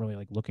just wasn't really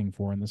like looking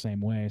for in the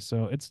same way.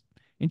 So it's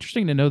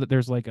interesting to know that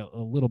there's like a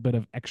little bit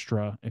of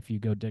extra if you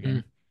go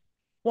digging.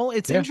 Well,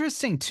 it's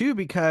interesting too,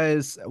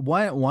 because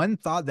one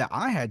thought that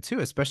I had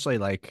too, especially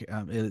like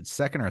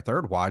second or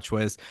third watch,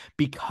 was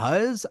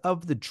because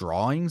of the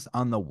drawings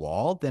on the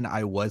wall, then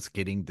I was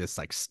getting this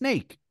like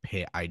snake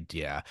pit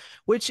idea,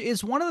 which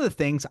is one of the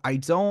things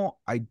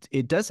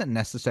it doesn't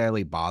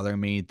necessarily bother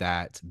me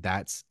that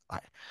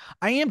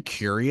I am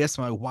curious.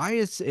 I'm like, why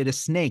is it a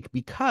snake?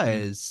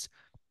 Because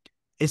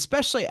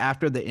especially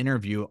after the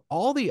interview,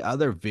 all the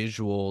other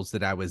visuals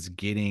that I was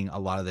getting a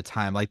lot of the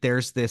time, like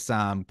there's this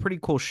pretty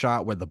cool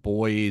shot where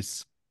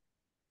the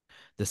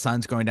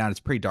sun's going down, it's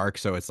pretty dark,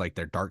 so it's like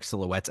they're dark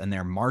silhouettes, and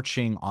they're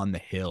marching on the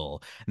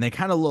hill, and they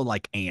kind of look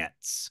like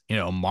ants,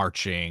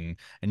 marching,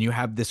 and you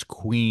have this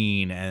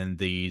queen and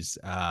these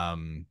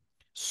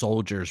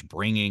soldiers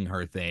bringing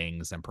her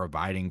things and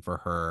providing for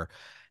her.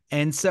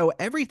 And so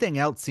everything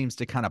else seems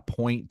to kind of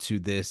point to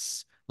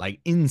this like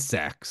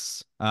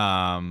insects,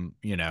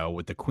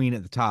 with the queen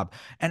at the top.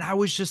 And I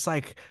was just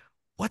like,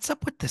 what's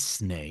up with the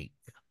snake?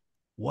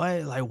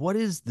 What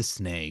is the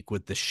snake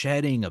with the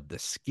shedding of the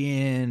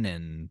skin?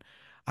 And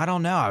I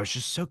don't know. I was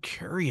just so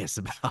curious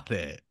about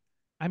it.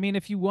 I mean,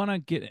 if you want to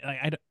get,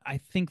 I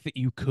think that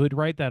you could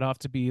write that off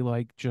to be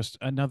like just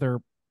another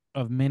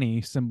of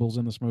many symbols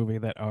in this movie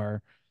that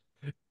are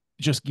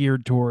just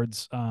geared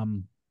towards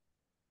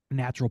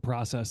natural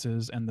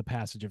processes and the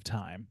passage of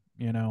time,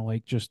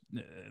 like just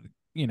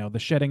the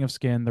shedding of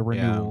skin, the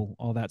renewal,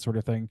 all that sort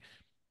of thing.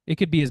 It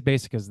could be as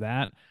basic as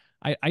that.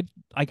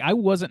 I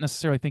wasn't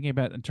necessarily thinking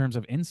about it in terms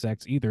of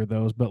insects either,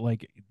 those, but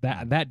like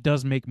that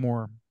does make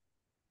more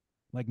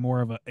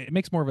it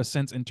makes more of a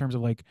sense in terms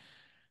of like,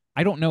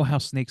 I don't know how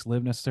snakes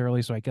live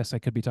necessarily, so I guess I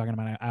could be talking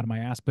about out of my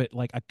ass, but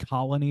like a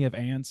colony of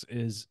ants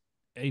is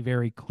a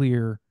very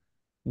clear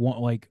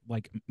one,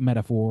 like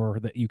metaphor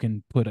that you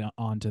can put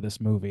onto this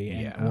movie,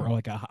 and or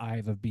like a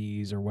hive of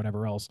bees or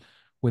whatever else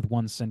with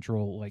one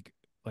central like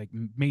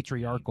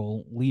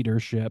matriarchal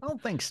leadership. I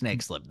don't think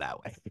snakes live that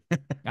way.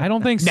 I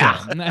don't think so.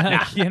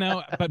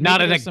 But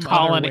not in a some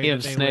colony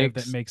of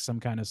snakes that makes some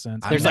kind of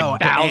sense. There's like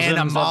thousands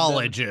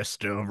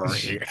animalologist over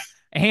here.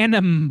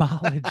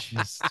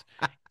 Animalogist.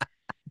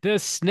 The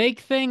snake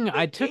thing,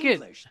 I took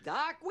English,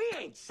 Doc. We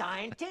ain't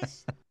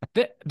scientists.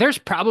 There's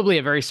probably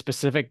a very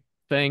specific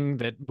thing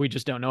that we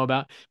just don't know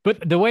about.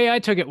 But the way I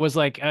took it was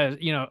like,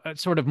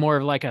 sort of more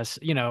of like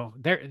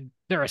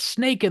they're a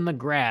snake in the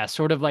grass,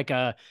 sort of like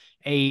a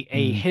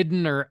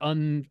hidden or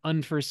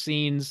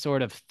unforeseen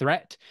sort of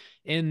threat.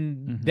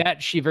 In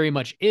that she very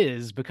much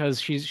is,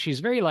 because she's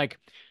very like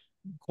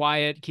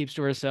quiet, keeps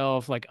to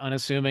herself, like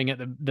unassuming at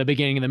the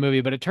beginning of the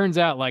movie, but it turns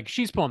out like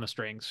she's pulling the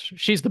strings.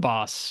 She's the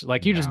boss.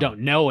 Like you just Yeah. don't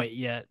know it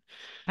yet.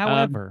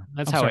 However,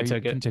 That's I'm how I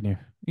sorry, took it. continue.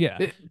 Yeah.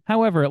 It-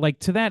 However, like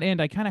to that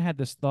end, I kind of had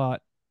this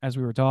thought as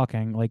we were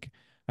talking. Like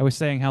I was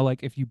saying how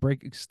like if you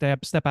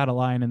step out of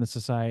line in the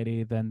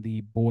society, then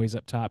the boys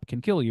up top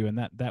can kill you, and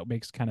that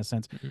makes kind of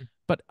sense. Mhm.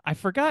 But I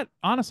forgot,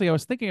 honestly, I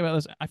was thinking about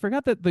this. I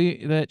forgot that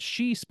that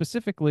she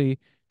specifically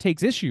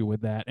takes issue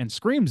with that and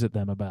screams at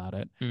them about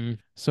it. Mm.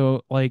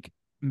 So like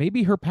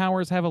maybe her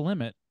powers have a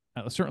limit.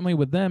 Certainly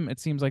with them, it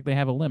seems like they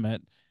have a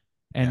limit.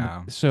 And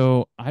Yeah.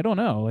 so I don't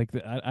know. Like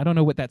I don't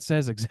know what that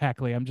says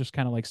exactly. I'm just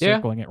kind of like Yeah.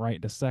 circling it right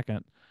in a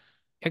second.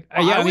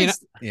 Well, yeah, I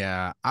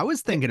mean, I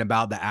was thinking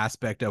about the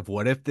aspect of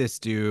what if this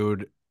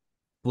dude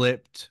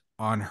flipped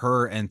on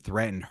her and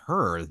threatened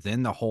her,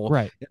 then the whole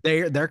Right.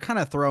 they're kind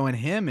of throwing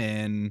him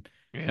in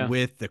yeah.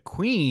 with the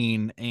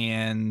queen,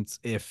 and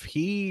if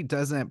he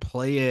doesn't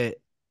play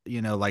it,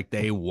 like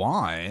they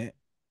want,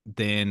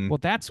 then Well,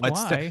 that's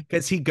why.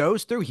 because he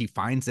goes through, he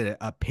finds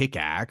a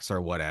pickaxe or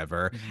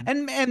whatever,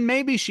 Mhm. and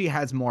maybe she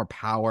has more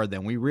power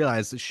than we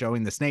realize,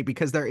 showing the snake,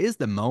 because there is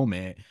the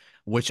moment,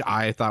 which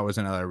I thought was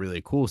another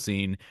really cool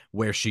scene,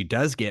 where she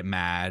does get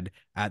mad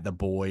at the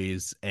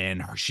boys,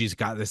 and she's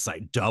got this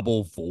like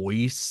double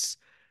voice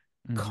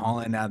Mhm.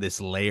 calling out, this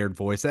layered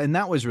voice, and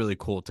that was really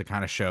cool to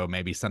kind of show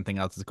maybe something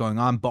else is going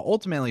on. But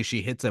ultimately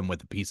she hits him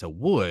with a piece of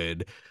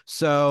wood.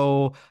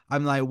 So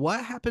I'm like,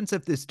 what happens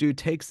if this dude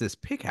takes this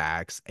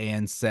pickaxe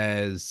and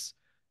says,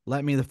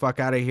 let me the fuck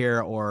out of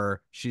here,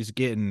 or she's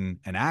getting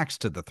an axe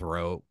to the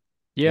throat?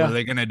 Yeah. What are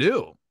they gonna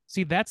do?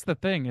 See, that's the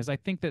thing, is I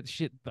think that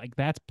shit, like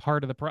that's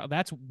part of the problem.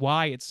 That's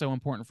why it's so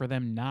important for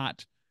them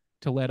not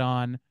to let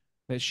on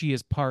that she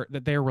is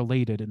that they're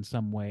related in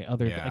some way.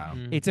 Yeah.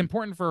 It's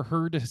important for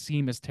her to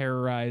seem as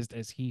terrorized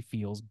as he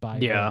feels by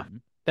Yeah.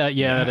 them. That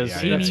Yeah, is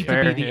yeah, They yeah, that's need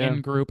fair. to be the yeah.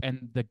 in group,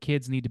 and the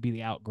kids need to be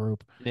the out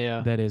group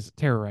Yeah. that is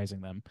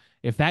terrorizing them.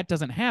 If that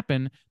doesn't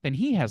happen, then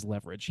he has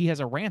leverage. He has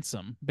a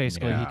ransom,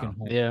 basically, he Yeah. can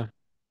hold. Yeah.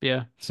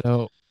 Yeah.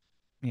 So,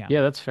 yeah.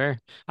 Yeah, that's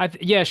fair. I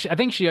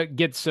think she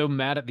gets so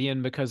mad at the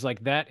end because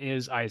like that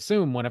is, I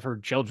assume, one of her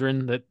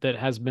children that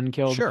has been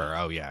killed. Sure.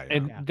 Oh yeah.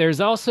 And Yeah. there's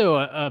also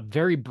a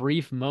very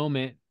brief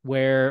moment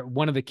where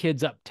one of the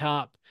kids up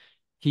top,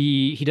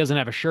 he doesn't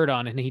have a shirt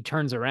on, and he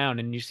turns around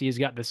and you see he's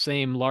got the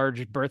same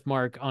large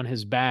birthmark on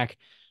his back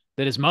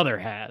that his mother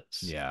has.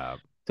 Yeah.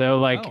 So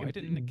like, Oh, I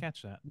didn't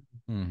catch that.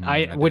 Mhm,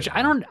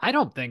 I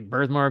don't think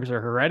birthmarks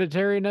are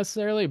hereditary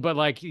necessarily, but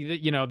like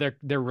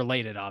they're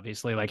related,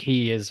 obviously. Like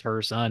he is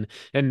her son,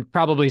 and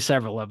probably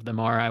several of them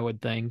are, I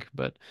would think.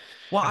 But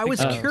Well, I think was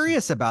so.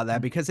 curious about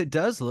that because it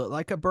does look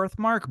like a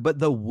birthmark, but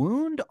the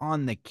wound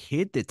on the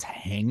kid that's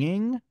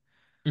hanging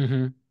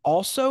mhm.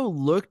 also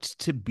looked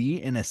to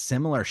be in a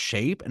similar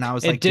shape. And I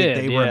was It like, did did,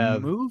 they yeah.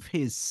 remove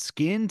his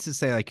skin to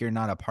say like you're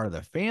not a part of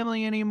the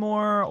family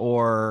anymore?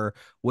 Or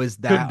was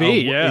that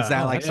be, yeah. is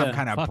that Oh, like that's some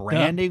kind of fucked up.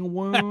 branding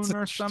wound That's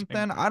or interesting.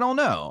 something? I don't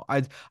know.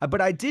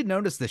 But I did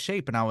notice the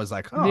shape, and I was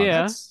like, oh,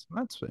 Yeah. that's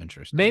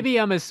interesting. Maybe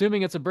I'm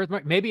assuming it's a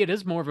birthmark. Maybe it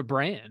is more of a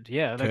brand.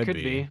 Yeah, that Could could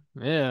be. be.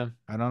 Yeah.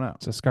 I don't know.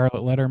 It's a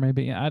scarlet letter,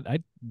 maybe. I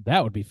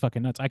that would be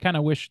fucking nuts. I kind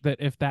of wish that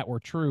if that were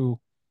true,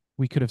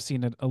 we could have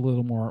seen it a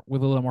little more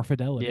with a little more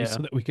fidelity, Yeah.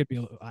 so that we could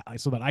be,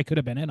 so that I could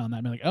have been in on that.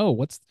 I'm like, oh,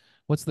 what's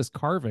this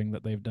carving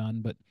that they've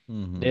done? But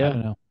Mhm. I Yeah.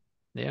 don't know.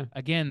 Yeah.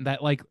 Again,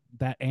 that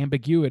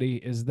ambiguity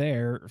is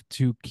there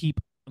to keep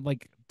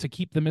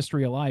the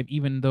mystery alive,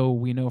 even though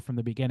we know from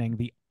the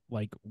beginning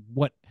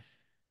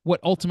what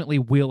ultimately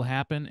will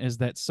happen is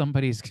that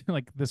somebody's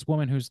like this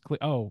woman who's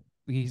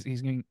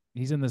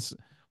he's in this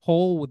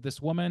hole with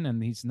this woman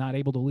and he's not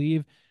able to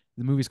leave.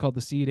 The movie's called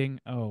The Seeding.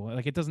 Oh,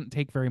 like it doesn't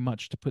take very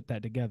much to put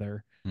that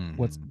together.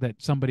 What's Mhm. that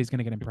somebody's going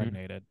to get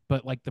impregnated,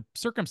 but like the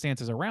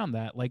circumstances around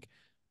that, like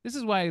this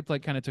is why it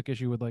like kind of took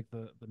issue with like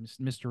the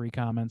mystery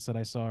comments that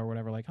I saw or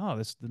whatever. Like, oh,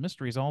 the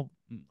mystery's all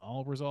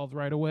resolved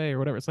right away or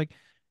whatever. It's like,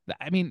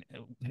 I mean,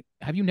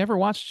 have you never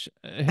watched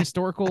a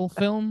historical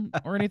film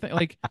or anything?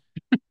 Like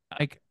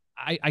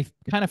I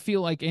kind of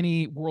feel like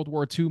any World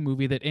War II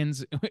movie that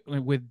ends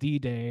with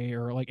D-Day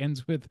or like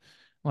ends with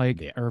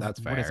like, Yeah, or that's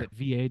what is fair. it,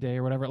 VA Day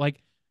or whatever.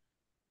 Like,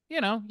 you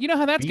know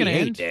how that's gonna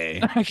V8 end.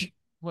 day.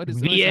 What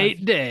is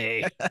V8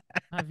 day.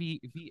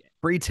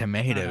 Free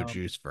tomato Oh.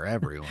 juice for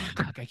everyone.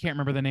 Fuck, I can't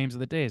remember the names of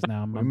the days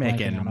now. I'm We're blanking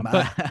making on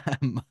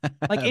them.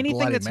 But like anything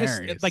Bloody that's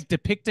Marys. like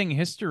depicting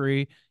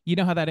history, you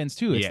know how that ends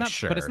too. It's Yeah, not,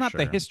 but it's sure, not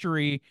the sure.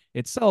 history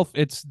itself.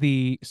 It's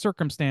the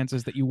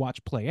circumstances that you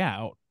watch play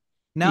out.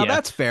 Now Yeah.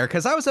 that's fair,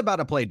 because I was about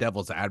to play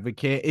devil's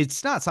advocate.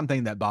 It's not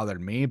something that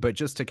bothered me, but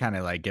just to kind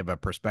of like give a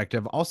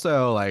perspective.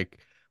 Also, like,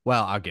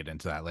 well, I'll get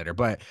into that later.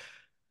 But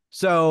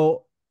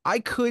so I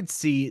could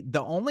see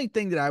the only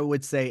thing that I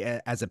would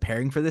say as a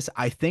pairing for this,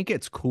 I think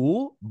it's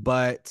cool,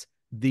 but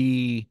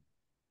the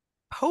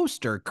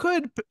poster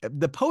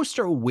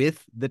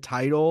with the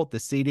title, the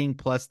seating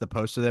plus the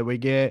poster that we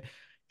get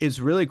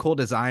is really cool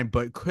design,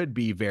 but could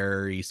be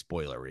very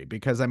spoilery,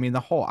 because I mean the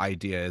whole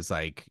idea is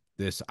like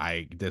this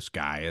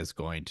guy is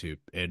going to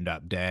end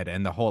up dead,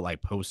 and the whole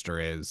like poster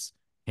is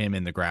him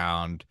in the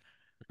ground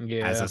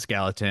as Yeah. a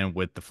skeleton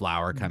with the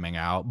flower coming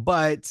out.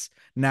 But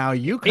now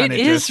you It kind of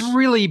is just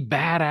really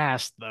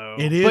badass though.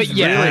 it is But really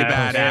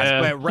yeah,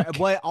 badass. yeah.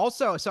 But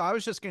also, so I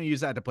was just going to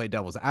use that to play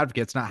devil's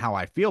advocate. It's not how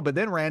I feel. But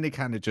then Randy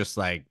kind of just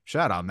like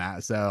shut on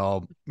that.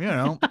 So, you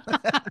know.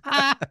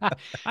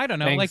 I don't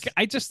know. Thanks. Like,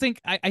 I just think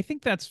I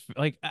think that's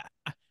like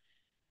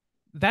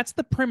that's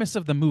the premise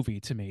of the movie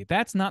to me.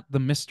 That's not the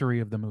mystery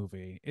of the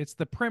movie. It's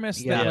the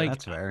premise Yeah, that like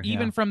that's fair.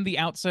 even Yeah. from the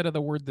outset of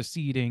the word the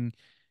seeding,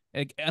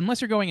 like,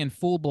 unless you're going in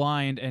full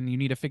blind and you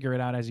need to figure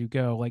it out as you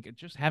go, like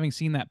just having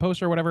seen that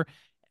poster or whatever,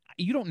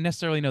 you don't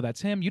necessarily know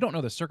that's him. You don't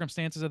know the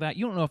circumstances of that.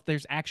 You don't know if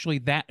there's actually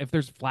that if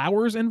there's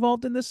flowers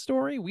involved in this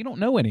story. We don't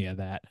know any of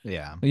that.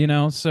 Yeah. You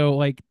know, so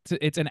like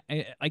it's an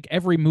like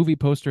every movie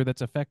poster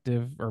that's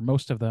effective or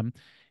most of them,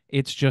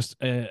 it's just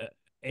a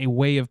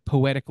way of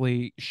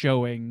poetically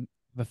showing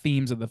the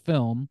themes of the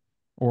film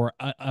or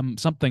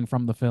something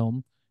from the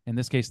film, in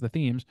this case the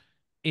themes,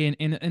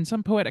 in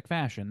some poetic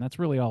fashion. That's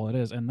really all it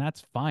is, and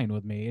that's fine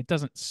with me. It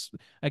doesn't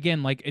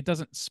again, like, it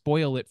doesn't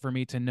spoil it for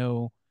me to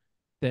know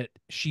that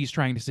she's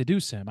trying to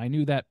seduce him. I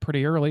knew that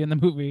pretty early in the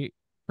movie,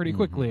 pretty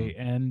quickly,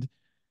 and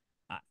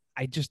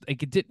I just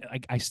like it did.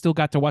 I still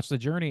got to watch the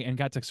journey and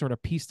got to sort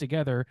of piece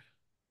together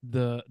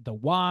the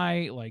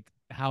why, like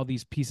how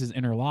these pieces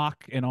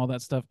interlock and all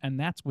that stuff. And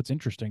that's what's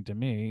interesting to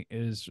me,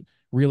 is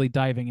really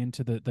diving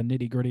into the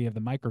nitty gritty of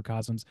the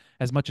microcosms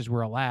as much as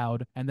we're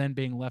allowed, and then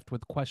being left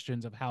with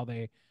questions of how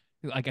they,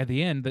 like at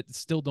the end, that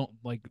still don't,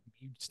 like,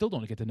 you still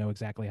don't get to know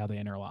exactly how they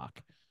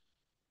interlock.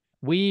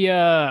 We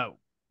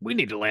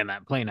need to land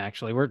that plane.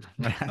 Actually, we're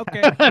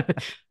okay.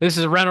 This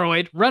is a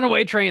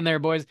runaway train there,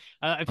 boys.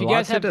 If you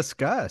guys to have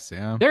discuss,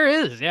 yeah, there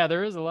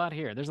is a lot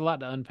here. There's a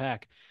lot to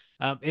unpack.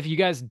 If you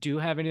guys do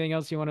have anything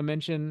else you want to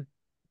mention,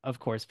 of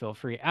course, feel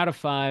free. Out of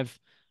 5,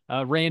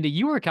 Randy,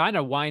 you were kind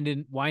of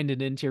winding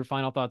into your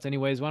final thoughts,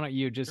 anyways. Why don't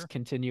you just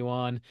continue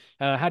on?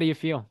 How do you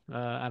feel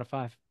out of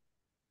 5?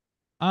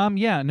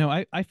 Yeah, no,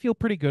 I feel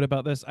pretty good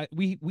about this.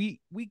 We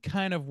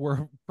kind of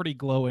were pretty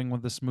glowing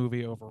with this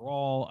movie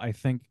overall. I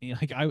think,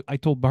 like, I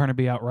told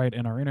Barnaby outright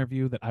in our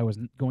interview that I was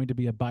going to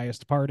be a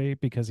biased party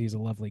because he's a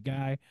lovely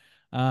guy.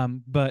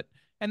 But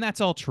and that's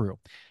all true.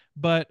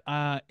 But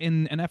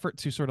in an effort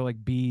to sort of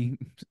like be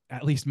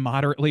at least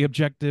moderately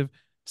objective,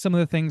 some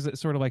of the things that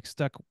sort of like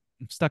stuck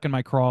in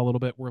my craw a little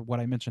bit were what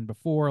I mentioned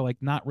before, like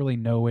not really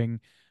knowing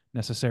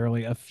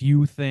necessarily a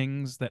few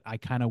things that I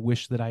kind of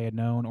wish that I had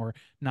known, or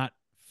not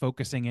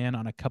focusing in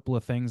on a couple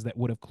of things that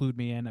would have clued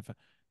me in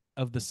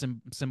of the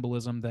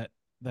symbolism that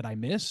I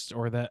missed,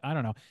 or that, I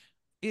don't know.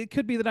 It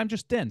could be that I'm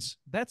just dense.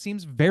 That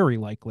seems very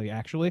likely,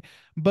 actually.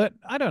 But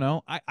I don't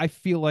know. I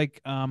feel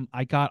like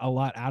I got a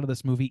lot out of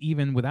this movie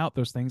even without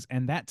those things,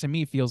 and that to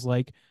me feels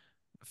like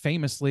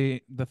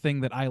famously the thing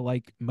that I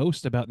like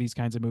most about these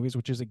kinds of movies,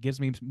 which is it gives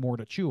me more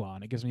to chew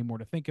on. It gives me more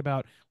to think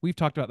about. We've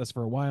talked about this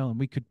for a while, and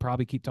we could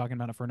probably keep talking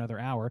about it for another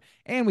hour.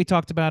 And we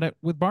talked about it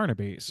with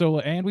Barnaby.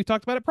 And we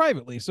talked about it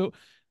privately. So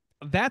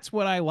that's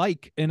what I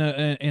like in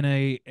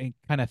a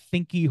kind of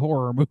thinky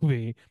horror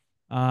movie,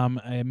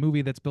 a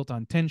movie that's built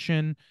on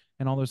tension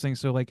and all those things.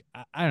 So like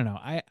I don't know,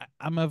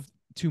 I'm of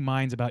two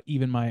minds about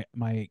even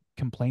my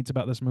complaints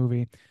about this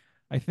movie.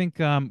 I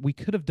think we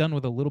could have done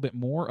with a little bit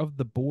more of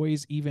the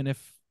boys, even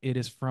if it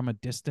is from a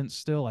distance.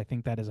 Still, I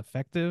think that is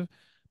effective,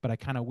 but I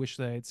kind of wish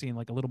that I had seen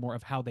like a little more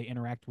of how they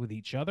interact with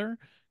each other,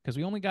 because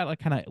we only got like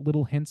kind of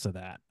little hints of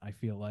that, I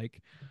feel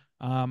like.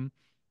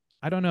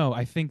 I don't know.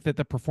 I think that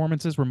the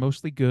performances were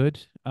mostly good.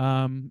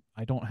 I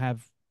don't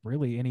have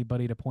really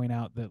anybody to point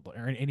out that,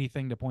 or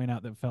anything to point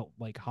out that felt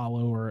like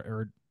hollow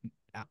or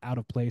out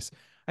of place.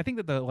 I think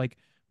that the like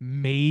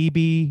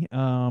maybe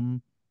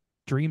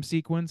dream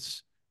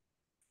sequence,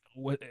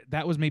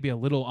 that was maybe a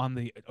little on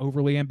the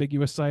overly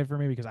ambiguous side for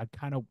me, because I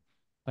kind of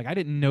like, I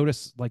didn't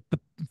notice like the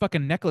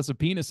fucking necklace of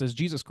penises.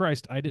 Jesus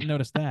Christ, I didn't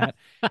notice that.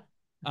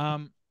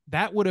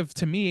 That would have,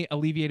 to me,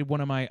 alleviated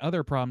one of my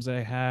other problems that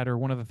I had, or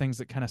one of the things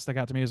that kind of stuck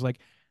out to me is like,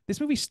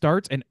 this movie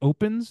starts and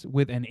opens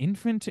with an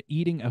infant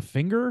eating a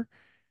finger,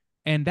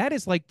 and that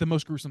is like the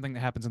most gruesome thing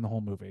that happens in the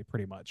whole movie,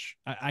 pretty much.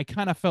 I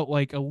kind of felt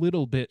like a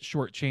little bit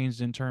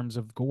shortchanged in terms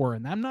of gore,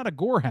 and I'm not a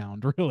gore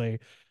hound, really.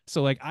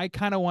 So like, I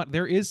kind of want,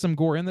 there is some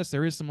gore in this.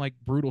 There is some like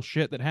brutal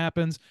shit that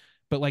happens,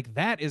 but like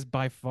that is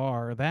by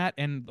far that,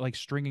 and like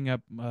stringing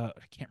up, I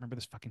can't remember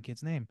this fucking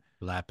kid's name.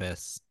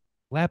 Lapis.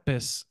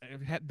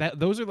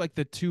 Those are like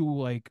the two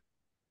like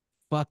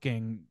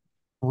fucking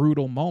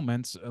brutal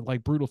moments,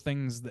 like brutal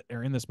things that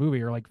are in this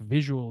movie, are like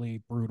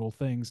visually brutal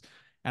things.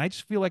 And I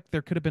just feel like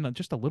there could have been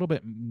just a little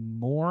bit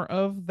more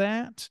of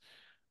that.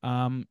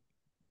 I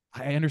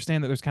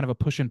understand that there's kind of a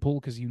push and pull,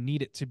 because you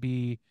need it to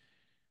be,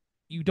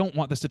 you don't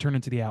want this to turn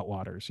into the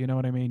Outwaters. You know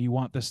what I mean? You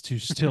want this to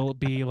still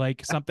be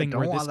like something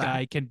where this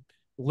guy can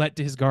let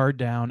his guard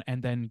down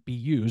and then be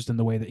used in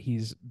the way that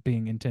he's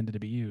being intended to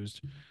be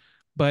used.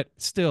 But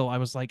still, I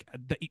was like,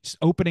 the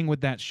opening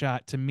with that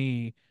shot to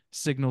me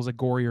signals a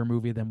gorier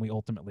movie than we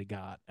ultimately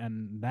got,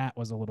 and that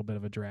was a little bit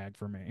of a drag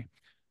for me.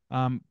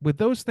 With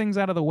those things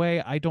out of the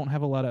way, I don't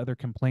have a lot of other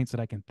complaints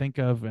that I can think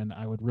of, and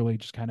I would really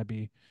just kind of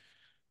be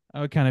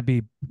I would kind of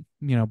be,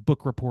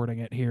 book reporting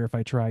it here if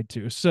I tried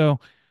to. So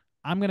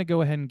I'm going to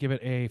go ahead and give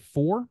it a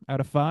 4 out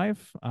of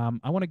 5.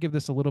 I want to give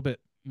this a little bit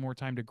more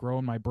time to grow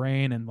in my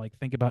brain and like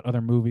think about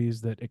other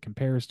movies that it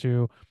compares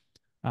to.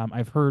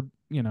 I've heard,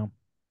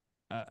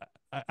 uh,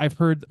 I've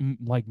heard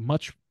like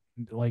much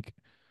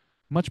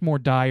more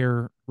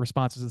dire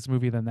responses to this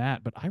movie than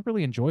that, but I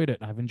really enjoyed it.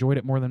 I've enjoyed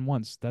it more than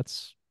once.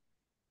 That's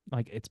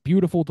like, it's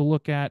beautiful to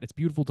look at, it's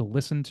beautiful to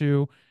listen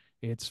to,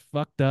 it's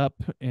fucked up,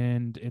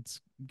 and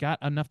it's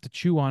got enough to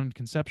chew on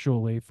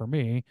conceptually for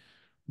me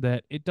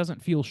that it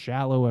doesn't feel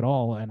shallow at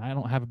all. And I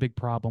don't have a big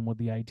problem with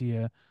the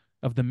idea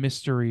of the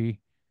mystery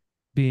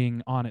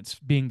being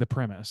the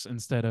premise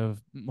instead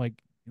of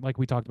like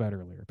we talked about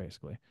earlier,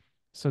 basically.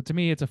 So to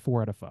me, it's a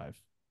 4 out of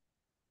 5.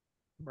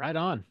 Right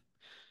on.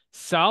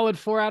 Solid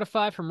 4 out of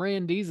 5 from Ray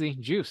and Deezy.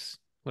 Juice,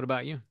 what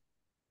about you?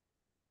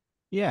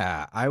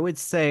 Yeah, I would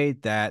say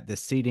that the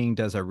seeding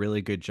does a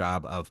really good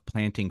job of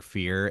planting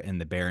fear in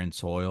the barren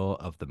soil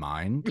of the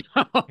mind.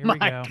 Oh Here we my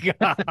go.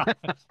 God.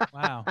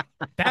 Wow.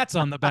 That's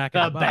on the back The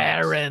of the box.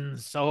 barren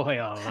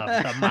soil of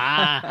the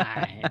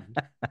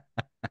mind.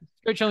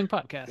 Straight Chilling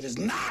Podcast. It is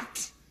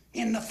not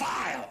in the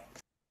file.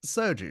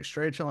 Soju,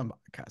 straight chilling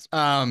podcast.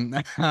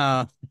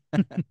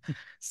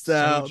 So,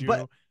 Soju.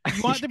 but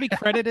You want to be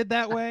credited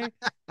that way?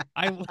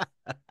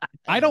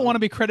 I don't want to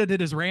be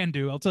credited as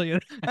Randu, I'll tell you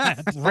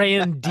that.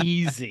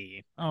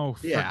 Randeezy. Oh,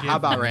 yeah, forgive how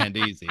about me.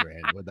 Randeezy,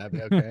 Rand? Would that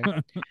be okay?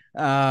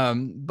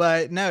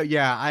 But no,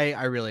 yeah,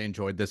 I really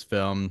enjoyed this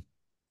film.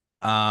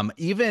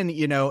 Even,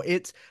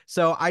 it's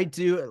so I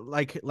do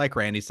like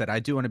Randy said, I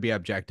do want to be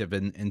objective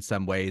in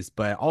some ways,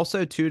 but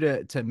also too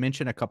to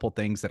mention a couple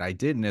things that I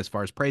didn't as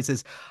far as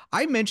praises.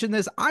 I mentioned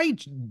this. I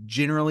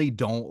generally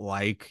don't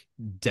like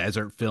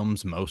desert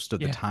films most of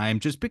the time,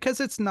 just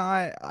because it's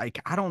not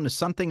like, I don't know,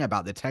 something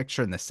about the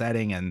texture and the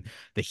setting and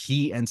the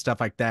heat and stuff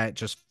like that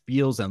just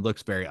feels and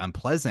looks very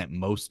unpleasant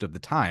most of the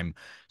time.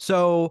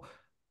 So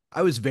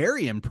I was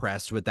very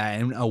impressed with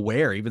that and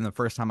aware, even the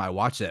first time I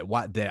watched it,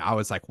 that I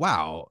was like,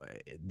 wow,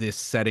 this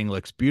setting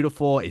looks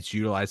beautiful. It's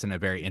utilized in a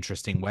very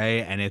interesting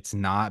way, and it's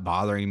not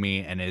bothering me,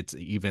 and it's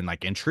even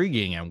like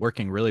intriguing and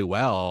working really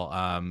well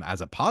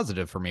as a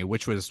positive for me,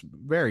 which was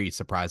very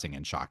surprising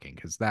and shocking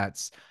because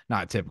that's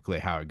not typically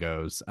how it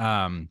goes.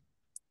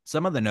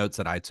 Some of the notes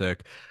that I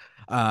took,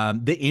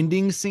 the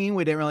ending scene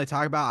we didn't really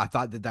talk about. I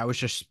thought that was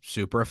just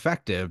super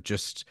effective.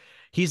 Just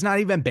he's not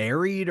even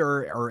buried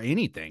or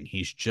anything.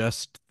 He's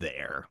just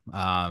there.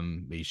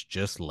 He's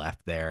just left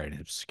there, and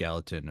his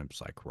skeleton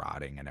is like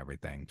rotting and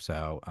everything.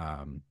 So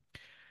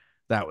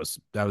that was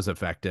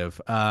effective.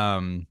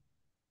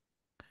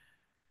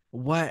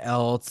 What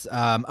else?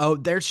 Oh,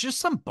 there's just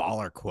some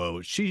baller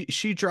quotes.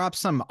 She drops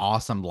some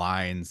awesome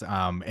lines.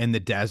 In the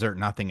desert,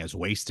 nothing is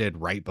wasted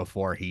right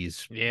before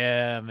he's,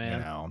 Yeah,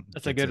 man.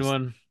 That's a gets good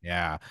one.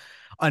 Yeah.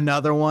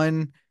 Another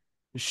one,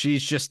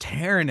 she's just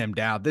tearing him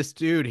down. This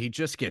dude, he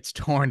just gets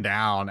torn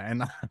down,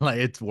 and like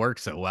it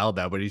works so well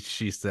though, but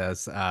she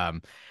says,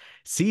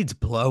 seeds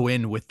blow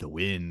in with the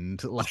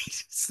wind. Like,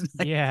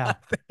 Yeah.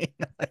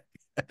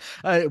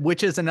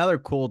 which is another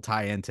cool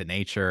tie into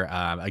nature.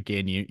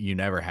 Again, you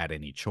never had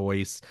any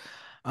choice.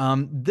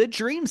 The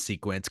dream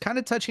sequence, kind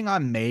of touching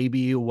on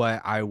maybe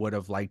what I would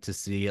have liked to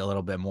see a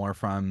little bit more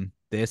from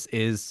this,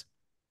 is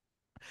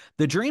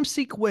the dream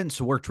sequence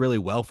worked really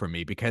well for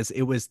me because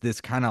it was this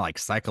kind of like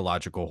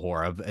psychological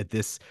horror of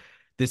this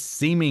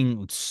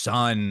seeming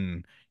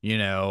son,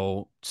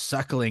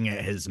 suckling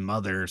at his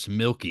mother's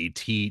milky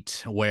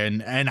teat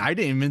and I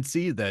didn't even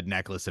see the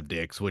necklace of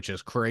dicks, which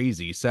is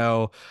crazy.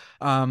 So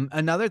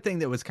another thing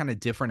that was kind of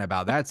different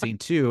about that scene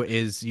too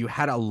is you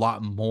had a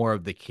lot more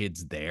of the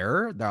kids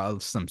there. There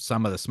are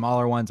some of the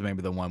smaller ones,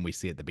 maybe the one we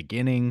see at the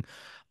beginning.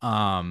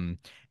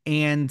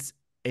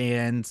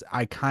 And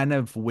I kind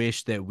of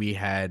wish that we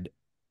had,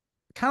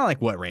 kind of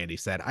like what Randy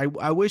said,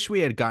 I wish we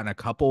had gotten a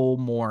couple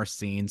more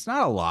scenes,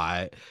 not a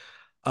lot,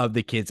 of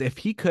the kids. If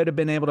he could have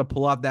been able to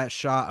pull off that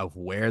shot of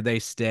where they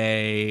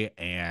stay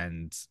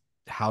and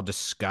how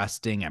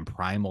disgusting and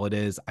primal it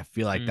is, I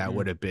feel like that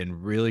would have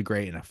been really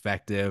great and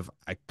effective.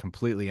 I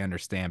completely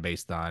understand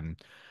based on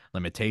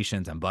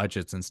limitations and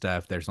budgets and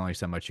stuff, there's only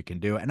so much you can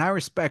do. And I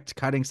respect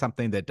cutting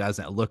something that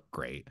doesn't look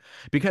great,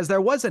 because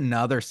there was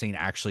another scene,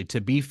 actually,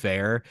 to be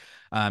fair,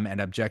 and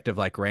objective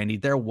like Randy,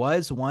 there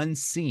was one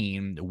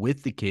scene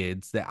with the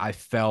kids that I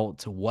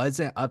felt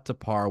wasn't up to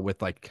par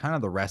with like kind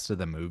of the rest of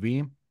the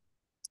movie.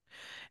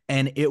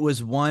 And it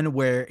was one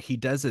where he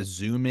does a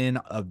zoom in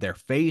of their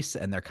face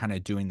and they're kind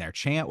of doing their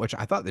chant, which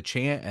I thought the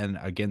chant and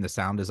again, the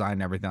sound design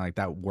and everything like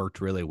that worked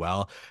really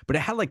well, but it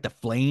had like the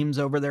flames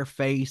over their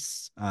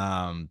face.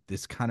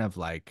 This kind of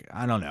like,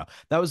 I don't know.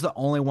 That was the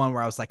only one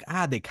where I was like,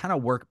 they kind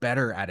of work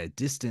better at a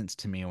distance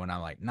to me when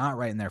I'm like not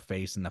right in their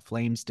face, and the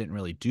flames didn't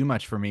really do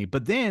much for me.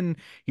 But then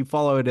he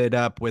followed it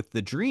up with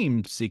the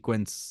dream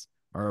sequence,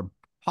 or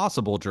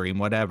possible dream,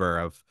 whatever,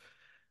 of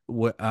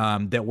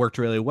that worked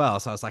really well.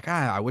 So I was like,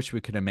 I wish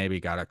we could have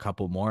maybe got a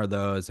couple more of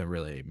those and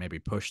really maybe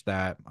push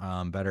that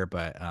better.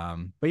 But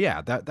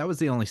yeah, that was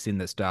the only scene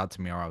that stood out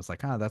to me, or I was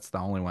like, that's the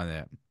only one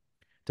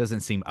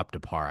doesn't seem up to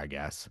par, I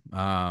guess.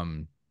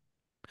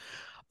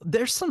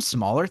 There's some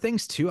smaller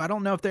things too. I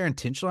don't know if they're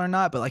intentional or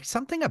not, but like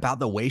something about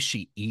the way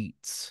she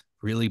eats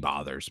really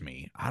bothers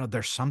me.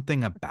 There's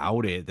something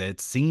about it that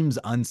seems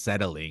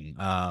unsettling,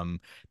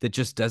 that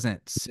just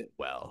doesn't sit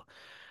well.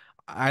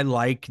 I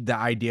like the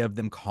idea of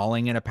them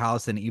calling it a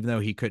palace, and even though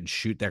he couldn't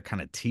shoot, they're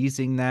kind of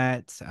teasing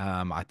that.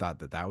 I thought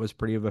that was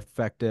pretty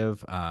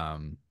effective.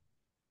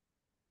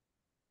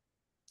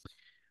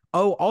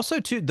 Oh, also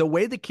too, the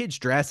way the kids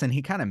dress, and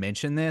he kind of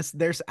mentioned this,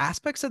 there's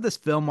aspects of this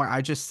film where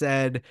I just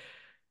said,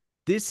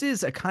 this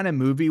is a kind of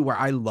movie where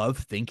I love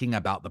thinking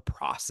about the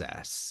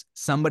process.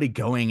 Somebody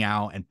going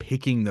out and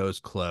picking those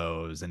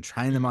clothes and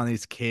trying them on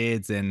these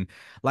kids. And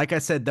like I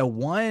said, the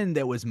one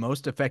that was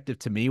most effective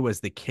to me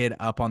was the kid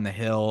up on the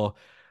hill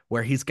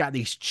where he's got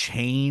these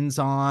chains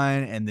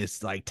on and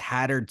this like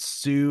tattered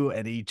suit,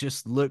 and he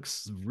just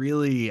looks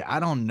really,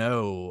 I don't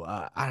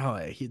know.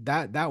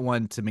 That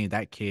one to me,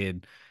 that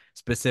kid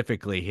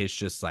specifically, his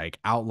just like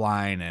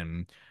outline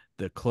and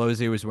the clothes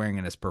he was wearing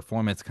in his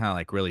performance kind of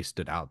like really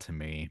stood out to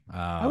me.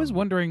 I was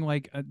wondering,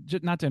 like,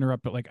 not to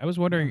interrupt, but like, I was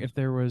wondering if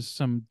there was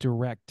some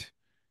direct,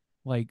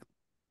 like,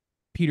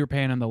 Peter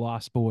Pan and the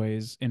Lost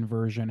Boys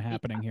inversion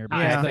happening here.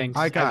 Yeah,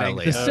 I got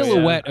the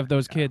silhouette of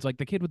those kids, like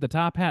the kid with the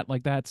top hat,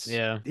 like that's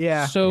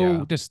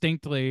so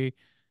distinctly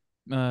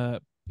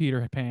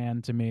Peter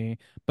Pan to me.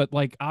 But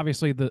like,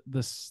 obviously the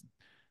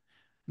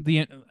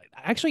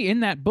actually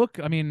in that book,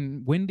 I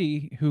mean,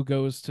 Wendy, who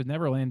goes to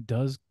Neverland,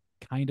 does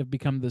kind of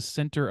become the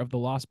center of the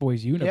Lost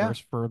Boys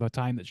universe for the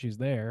time that she's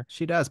there.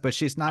 She does, but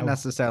she's not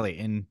necessarily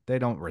in. They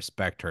don't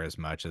respect her as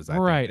much as I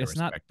think they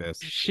respect this.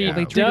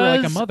 They treat her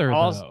like a mother,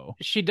 though.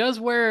 She does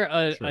wear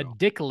a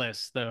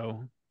dickless,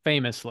 though,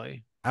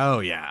 famously. Oh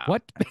yeah.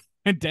 What?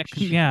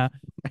 Yeah,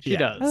 she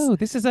does. Oh,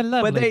 this is a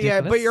lovely.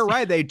 But you're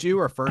right. They do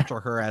refer to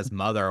her as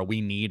mother.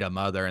 We need a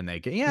mother, and they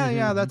get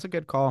yeah. That's a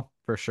good call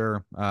for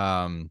sure.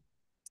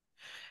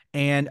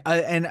 And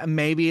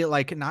maybe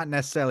like not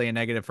necessarily a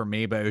negative for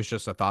me, but it was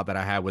just a thought that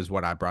I had was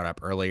what I brought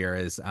up earlier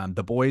is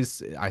the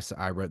boys,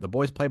 I wrote, the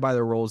boys play by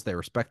the rules. They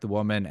respect the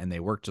woman and they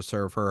work to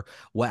serve her.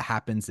 What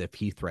happens if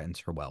he threatens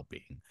her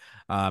well-being?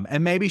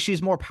 And maybe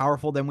she's more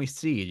powerful than we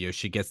see. You know,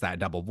 she gets that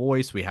double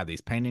voice. We have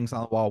these paintings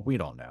on the wall. We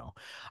don't know.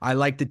 I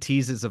like the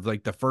teases of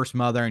like the first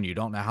mother, and you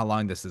don't know how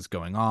long this is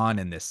going on,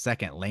 and this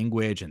second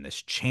language and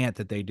this chant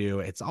that they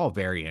do. It's all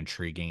very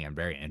intriguing and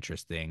very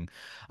interesting.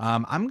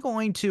 I'm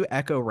going to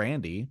echo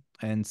Randy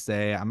and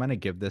say I'm going to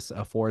give this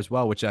a 4 as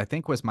well, which I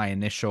think was my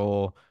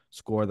initial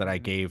score that I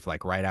gave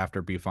like right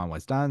after Buffon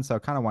was done. So I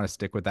kind of want to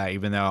stick with that,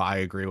 even though I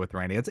agree with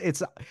Randy.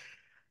 It's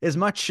as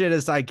much shit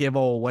as I give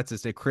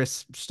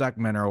Chris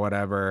Stuckman or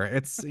whatever.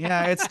 It's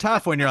it's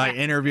tough when you're like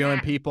interviewing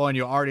people and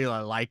you already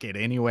like it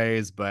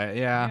anyways. But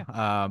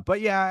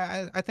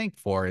I think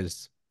 4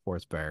 is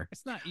fair.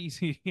 It's not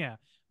easy. Yeah.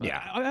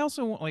 Yeah. I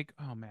also want like,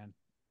 oh man,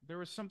 there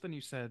was something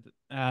you said.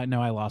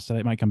 No, I lost it.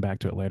 I might come back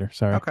to it later.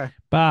 Sorry. Okay.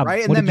 Bob.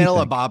 Right in the middle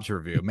of Bob's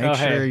review. Make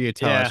sure you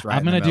tell us right.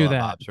 I'm going to do that.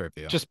 Bob's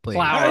review. Just please.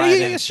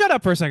 plow shut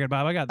up for a second,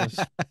 Bob. I got this.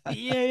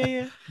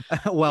 Yeah.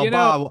 Well,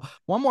 Bob,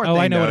 one more thing.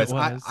 I know though, what is it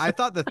was. I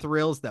thought the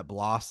thrills that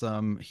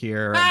blossom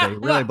here, they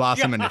really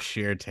blossom into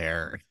sheer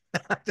terror.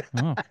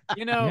 Oh.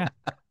 You know,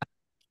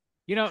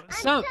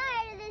 some.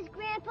 Tired of this,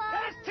 Grandpa.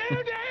 That's too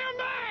damn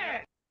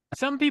bad!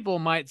 Some people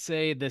might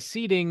say the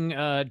seeding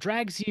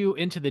drags you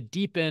into the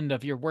deep end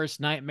of your worst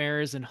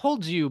nightmares and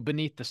holds you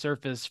beneath the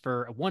surface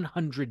for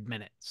 100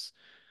 minutes.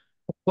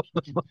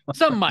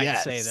 Some might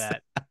say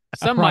that.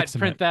 Some might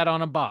print that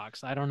on a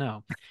box. I don't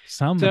know.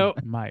 Some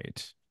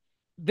might.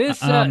 This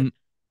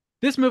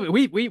this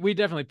movie, we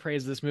definitely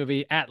praised this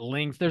movie at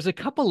length. There's a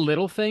couple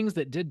little things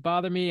that did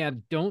bother me. I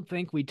don't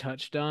think we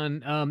touched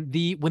on.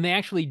 When they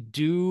actually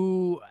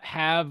do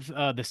have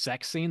the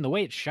sex scene, the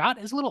way it's shot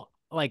is a little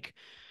like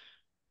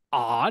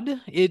odd.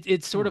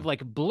 It's sort of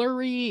like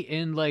blurry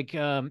and like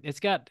it's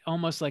got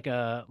almost like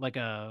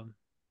a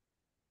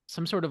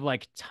some sort of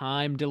like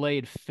time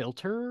delayed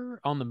filter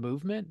on the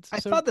movement. I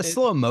thought the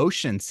slow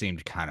motion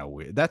seemed kind of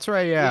weird. That's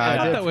right. Yeah, I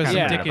thought did that was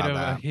kinda indicative forget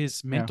about of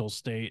his mental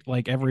state.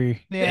 Like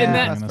every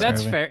and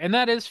that's fair, and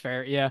that is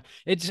fair. Yeah,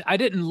 I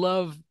didn't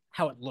love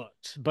how it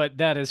looked, but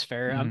that is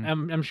fair.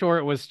 I'm sure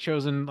it was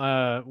chosen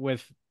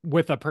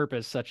with a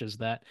purpose such as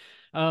that.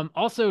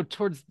 Also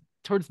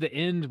towards the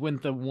end, when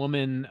the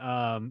woman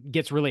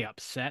gets really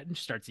upset and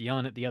starts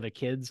yelling at the other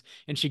kids,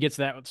 and she gets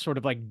that sort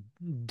of like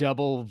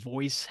double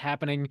voice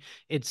happening,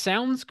 it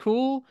sounds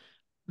cool.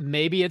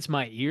 Maybe it's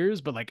my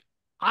ears, but like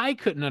I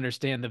couldn't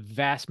understand the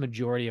vast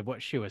majority of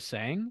what she was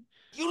saying.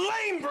 You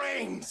lame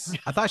brains!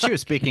 I thought she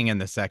was speaking in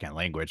the second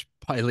language,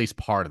 at least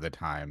part of the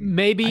time.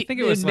 Maybe I think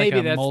it was maybe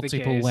like a that's multiple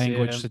the case,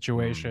 language yeah.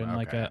 situation,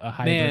 like okay. a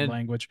hybrid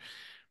language.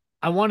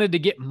 I wanted to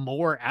get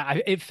more.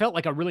 It felt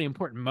like a really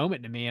important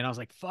moment to me, and I was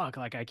like, "Fuck!"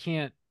 Like I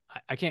can't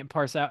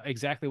parse out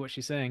exactly what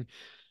she's saying.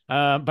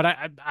 But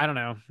I don't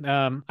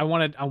know. I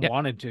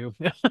wanted to.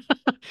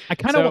 I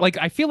kind of like.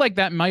 I feel like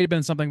that might have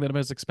been something that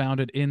was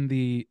expounded in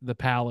the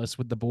palace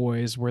with the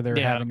boys, where they're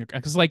having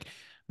because like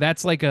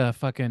That's like a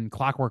fucking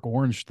Clockwork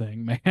Orange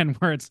thing, man,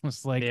 where it's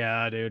just like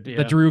Yeah, dude. the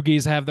Yeah.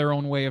 Droogies have their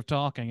own way of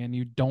talking, and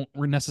you don't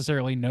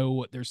necessarily know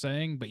what they're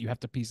saying, but you have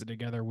to piece it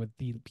together with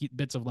the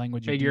bits of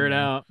language you Figure do it know.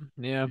 out.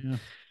 Yeah. Yeah.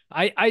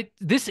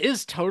 This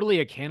is totally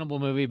a cannibal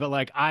movie, but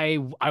like I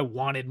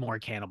wanted more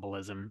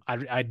cannibalism.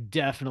 I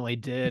definitely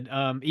did.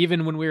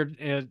 Even when we were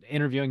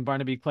interviewing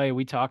Barnaby Clay,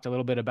 we talked a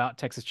little bit about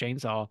Texas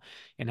Chainsaw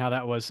and how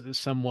that was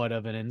somewhat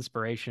of an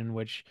inspiration,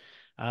 which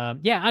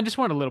yeah, I just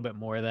want a little bit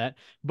more of that.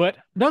 But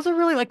those are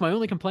really like my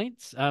only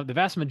complaints. The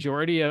vast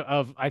majority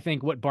of I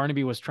think what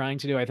Barnaby was trying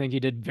to do, I think he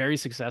did very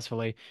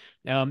successfully.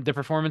 The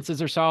performances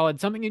are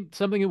solid. Something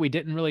that we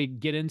didn't really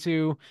get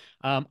into.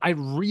 I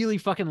really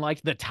fucking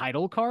liked the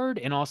title card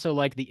and also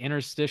like the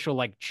interstitial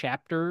like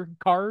chapter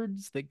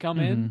cards that come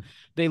in.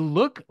 They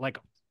look like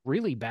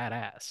really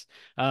badass.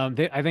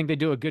 I think they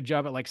do a good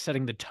job at like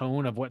setting the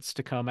tone of what's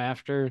to come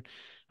after.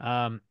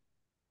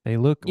 They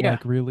look Yeah.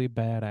 like really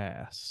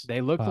badass.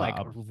 They look like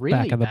Bob. really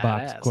Back of the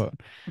box badass. quote.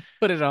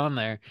 Put it on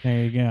there.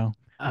 There you go.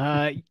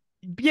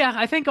 Yeah,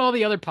 I think all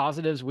the other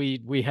positives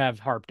we have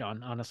harped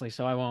on, honestly,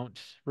 so I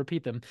won't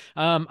repeat them.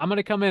 I'm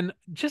gonna come in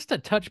just a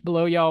touch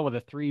below y'all with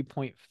a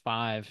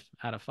 3.5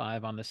 out of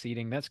 5 on the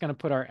seating. That's gonna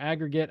put our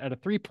aggregate at a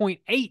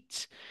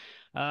 3.8.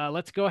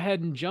 Let's go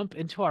ahead and jump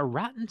into our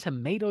Rotten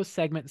Tomatoes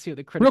segment and see what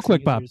the critics Real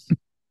quick, and Bob. users...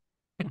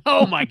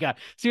 Oh my God.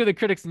 See what the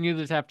critics and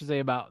users have to say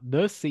about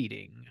the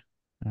seating.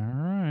 All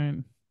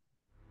right.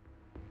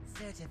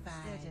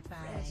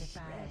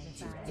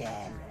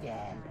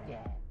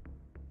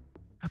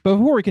 But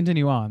before we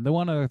continue on, the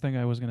one other thing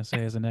I was going to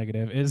say as a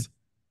negative is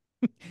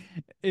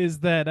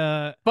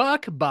that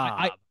fuck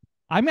Bob.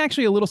 I'm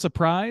actually a little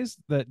surprised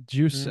that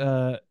Juice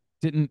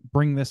didn't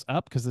bring this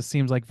up, because this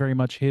seems like very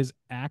much his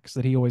axe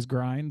that he always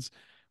grinds,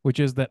 which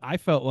is that I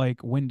felt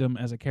like Wyndham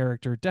as a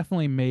character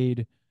definitely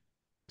made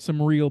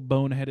some real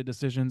boneheaded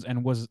decisions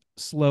and was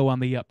slow on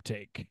the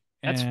uptake.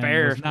 That's and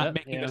fair. was not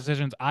making the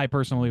decisions I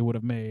personally would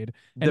have made.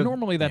 And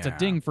normally that's a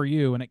ding for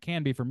you, and it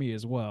can be for me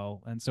as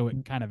well. And so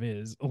it kind of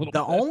is a little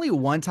The bit. only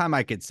one time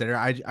I consider,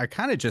 I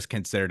kind of just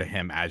considered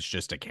him as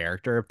just a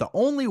character. The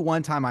only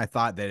one time I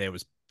thought that it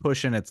was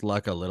pushing its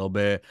luck a little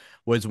bit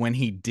was when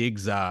he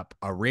digs up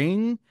a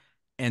ring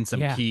and some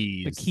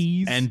keys. The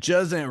keys. And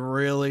doesn't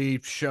really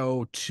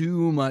show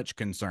too much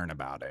concern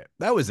about it.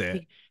 That was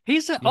it.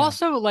 He's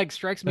also like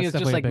strikes me That's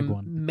as just like definitely a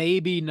big one.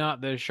 maybe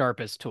not the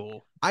sharpest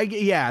tool.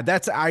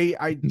 That's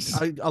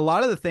a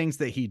lot of the things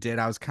that he did,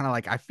 I was kind of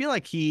like, I feel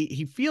like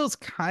he feels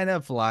kind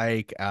of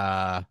like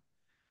a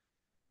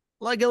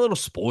little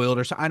spoiled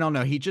or something. I don't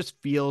know. He just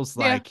feels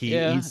like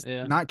he's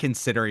not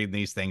considering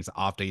these things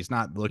often. He's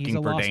not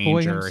looking for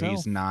danger.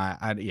 He's not.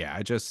 I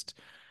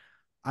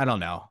don't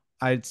know.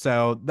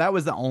 So that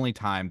was the only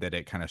time that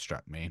it kind of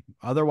struck me.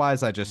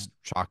 Otherwise, I just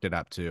chalked it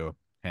up to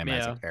him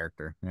as a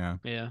character. Yeah.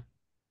 Yeah.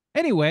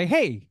 Anyway,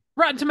 hey,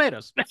 Rotten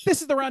Tomatoes.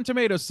 This is the Rotten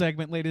Tomatoes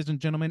segment, ladies and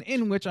gentlemen,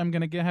 in which I'm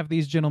going to have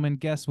these gentlemen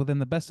guess within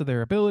the best of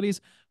their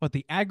abilities what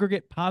the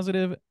aggregate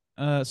positive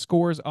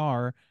scores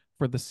are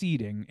for the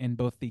seeding in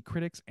both the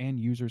critics and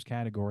users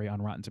category on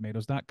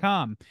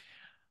RottenTomatoes.com.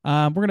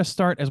 We're going to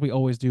start, as we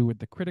always do, with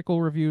the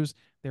critical reviews.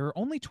 There are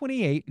only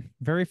 28.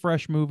 Very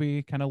fresh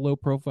movie, kind of low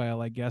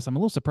profile, I guess. I'm a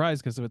little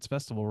surprised because of its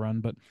festival run,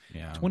 but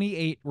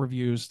 28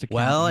 reviews to count.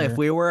 Well, here. if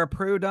we were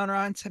approved on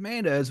Rotten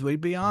Tomatoes, we'd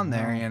be on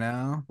there, you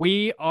know.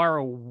 We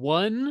are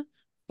 1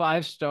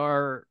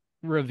 5-star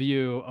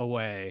review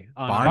away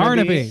on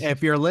Barnaby.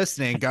 If you're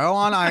listening, go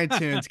on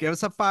iTunes, give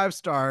us a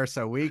 5-star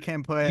so we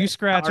can put. You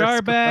scratch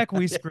our back,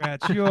 we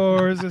scratch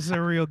yours. It's a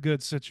real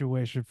good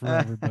situation for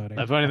everybody.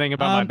 The funny thing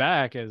about my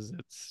back is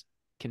it's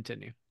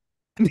continue.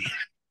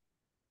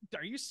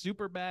 Are you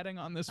super batting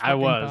on this I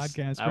was.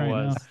 podcast I right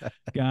was. now?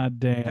 God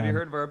damn. Have you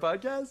heard of our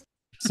podcast?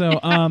 So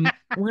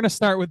we're gonna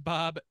start with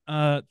Bob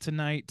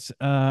tonight.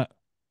 Out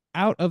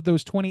of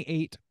those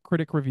 28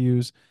 critic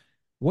reviews,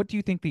 what do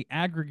you think the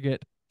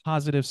aggregate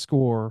positive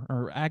score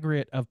or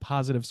aggregate of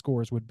positive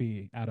scores would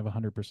be out of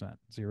 100%,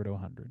 0 to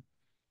 100?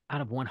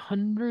 Out of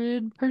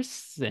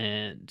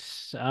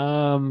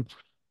 100%.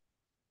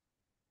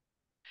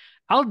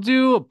 I'll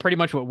do pretty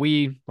much what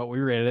we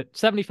rated it.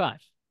 75.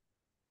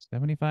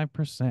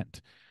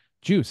 75%.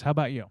 Juice, how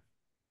about you?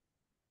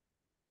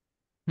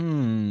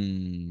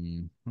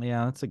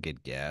 Yeah, that's a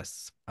good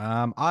guess.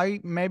 I'll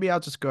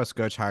just go a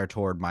scotch higher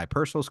toward my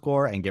personal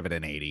score and give it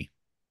an 80.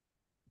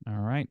 All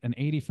right, an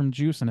 80 from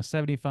Juice and a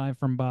 75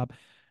 from Bob.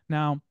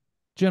 Now,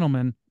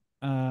 gentlemen,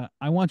 I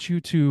want you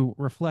to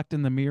reflect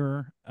in the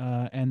mirror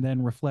and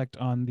then reflect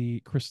on the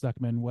Chris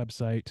Stuckman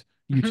website,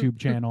 YouTube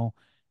channel,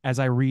 as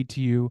I read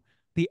to you.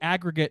 The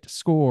aggregate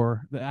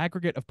score, the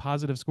aggregate of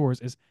positive scores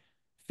is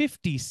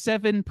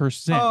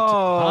 57%.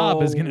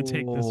 Bob is going to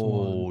take this one.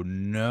 Oh,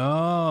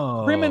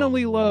 no.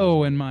 Criminally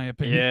low, in my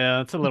opinion. Yeah,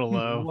 that's a little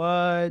low.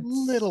 What?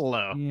 Little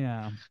low.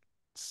 Yeah.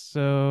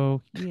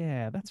 So,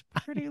 yeah, that's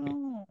pretty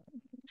low.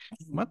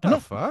 What the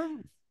fuck?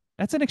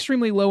 That's an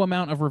extremely low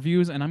amount of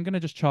reviews, and I'm going to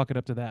just chalk it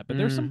up to that. But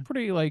there's some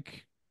pretty,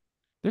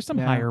 there's some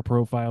higher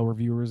profile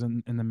reviewers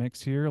in the mix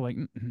here,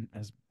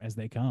 as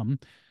they come.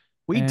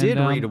 We And, did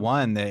read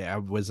one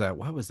that was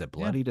what was it,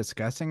 Bloody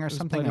Disgusting or was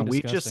something, Bloody and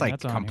we just Disgusting. like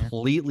That's on here.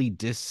 completely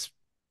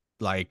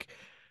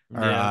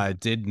Yeah.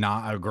 did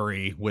not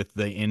agree with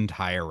the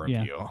entire Yeah.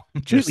 review.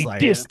 Just Just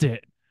like dissed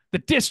it. The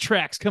diss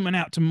track's coming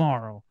out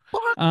tomorrow.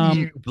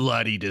 you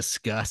bloody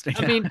disgusting.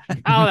 I mean,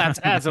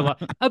 that's a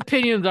lot.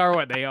 Opinions are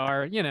what they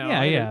are, you know.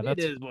 Yeah, it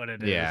that's- is what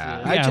it is.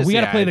 Yeah, Yeah, we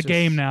got to play I the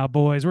game now,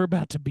 boys. We're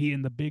about to be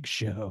in the big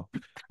show.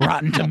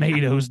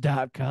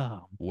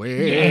 RottenTomatoes.com.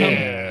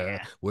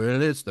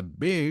 Well, it's the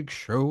big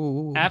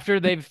show. After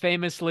they've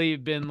famously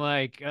been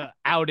like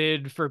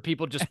outed for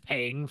people just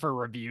paying for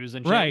reviews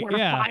and shit. Right, We're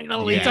yeah.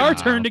 finally It's our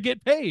turn to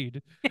get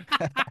paid.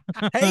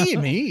 Hey,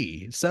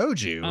 me,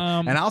 Soju.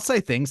 And I'll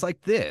say things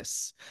like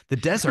this: the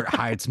desert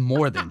hides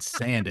more than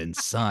sand and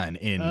sun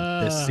in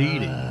the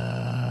seating.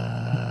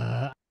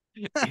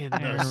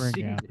 There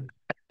we go.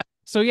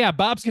 So yeah,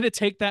 Bob's gonna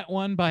take that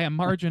one by a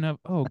margin of,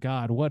 oh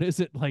God, what is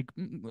it, like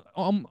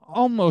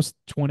almost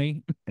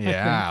 20? I think.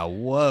 Yeah,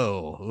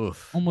 whoa,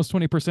 oof. Almost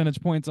 20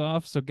 percentage points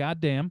off. So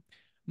goddamn.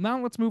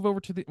 Now let's move over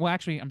to the. Well,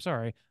 actually, I'm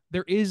sorry.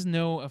 There is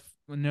no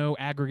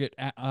aggregate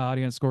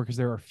audience score because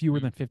there are fewer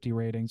than 50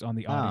 ratings on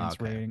the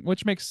audience rating,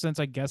 which makes sense,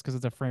 I guess, because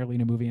it's a fairly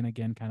new movie and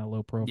again, kind of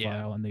low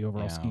profile in the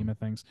overall scheme of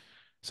things.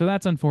 So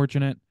that's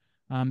unfortunate.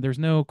 There's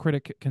no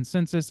critic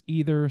consensus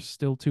either,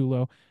 still too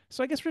low.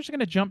 So I guess we're just going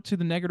to jump to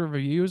the negative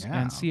reviews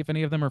and see if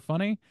any of them are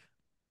funny.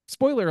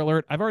 Spoiler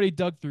alert, I've already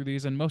dug through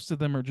these and most of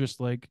them are just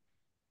like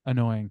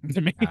annoying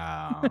to me.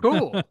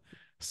 Cool.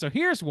 So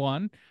here's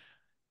one.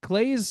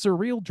 Clay's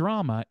surreal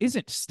drama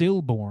isn't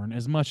stillborn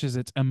as much as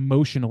it's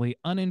emotionally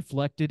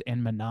uninflected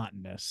and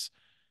monotonous.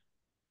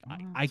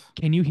 I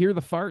can you hear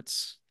the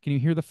farts? Can you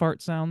hear the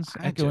fart sounds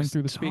echoing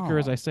through the speaker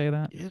as I say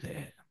that? Get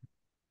it.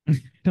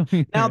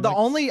 Now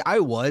I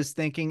was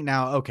thinking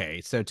now,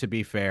 okay, so to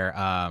be fair,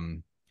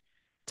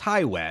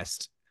 Ty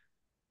West,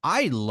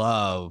 I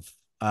love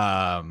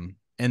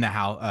in the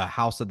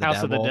House of the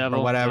Devil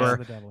or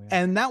whatever.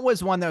 And that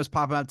was one that was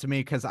popping up to me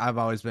because I've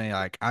always been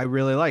like, I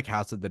really like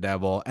House of the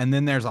Devil. And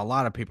then there's a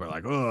lot of people are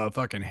like, oh, I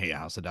fucking hate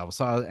House of the Devil.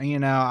 So,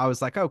 I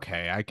was like,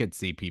 okay, I could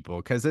see people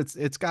because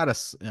it's got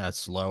a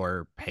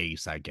slower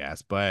pace, I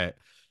guess. But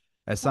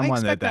as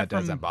someone that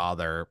doesn't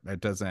bother, it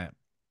doesn't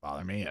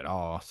bother me at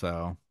all.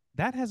 So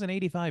that has an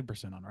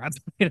 85% on Rotten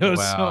Tomatoes.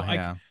 Wow, so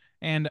yeah.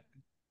 And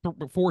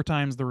 4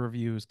 times the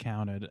reviews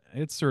counted.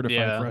 It's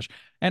certified fresh.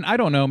 And I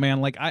don't know, man.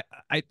 Like I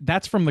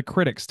that's from the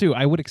critics too.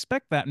 I would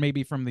expect that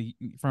maybe from the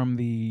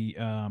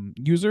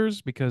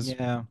users because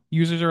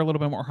users are a little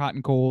bit more hot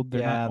and cold.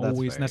 They're not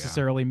always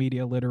necessarily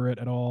media literate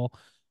at all.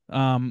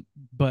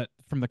 But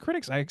from the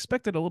critics, I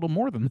expected a little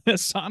more than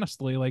this,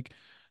 honestly. Like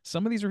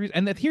some of these reviews,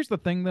 and here's the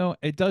thing though,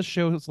 it does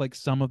show like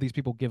some of these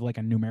people give like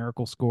a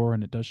numerical score,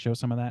 and it does show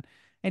some of that.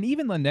 And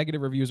even the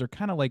negative reviews are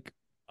kind of like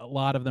a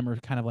lot of them are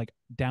kind of like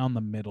down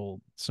the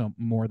middle, so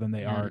more than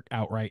they are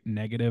outright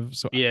negative.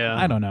 So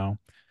I don't know.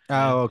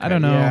 Oh, okay. I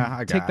don't know.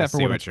 Yeah, Take that for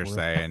what it's you're worth.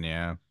 saying.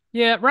 Yeah.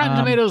 Yeah, Rotten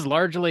Tomatoes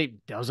largely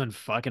doesn't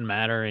fucking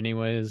matter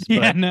anyways. But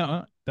Yeah, no,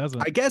 it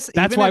doesn't. I guess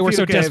that's even why if we're you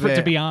so gave desperate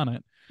to it- be on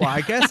it. Well,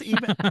 I guess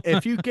even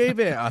if you gave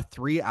it a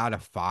 3 out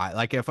of 5,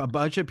 like if a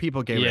bunch of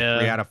people gave it a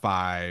 3 out of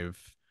 5,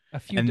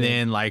 and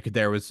then like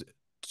there was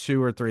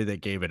 2 or 3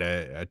 that gave it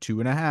a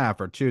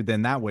 2.5 or 2,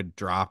 then that would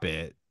drop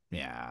it.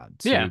 Yeah.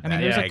 I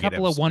mean, there's a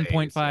couple of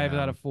 1.5 space,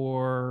 out of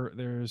 4.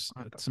 There's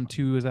some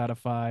 2s out of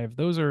 5.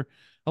 Those are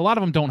a lot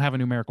of them don't have a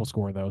numerical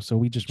score though, so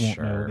we just won't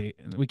know.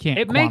 We can't.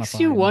 It makes quantify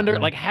you in that wonder, way.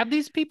 like, have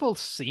these people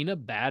seen a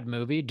bad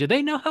movie? Do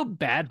they know how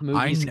bad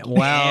movies can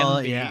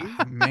well, be? yeah,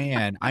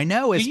 man, I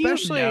know, Do you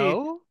especially.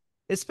 know?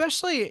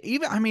 Especially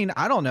even, I mean,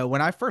 I don't know.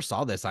 When I first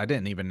saw this, I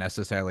didn't even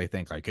necessarily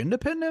think like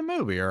independent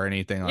movie or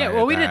anything like that. Yeah,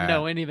 well, we didn't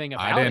know anything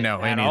about it. I didn't know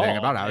at anything all.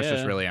 about it. I was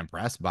just Yeah. really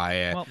impressed by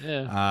it. Well,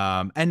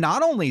 And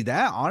not only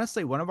that,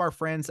 honestly, one of our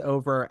friends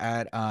over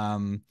at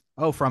from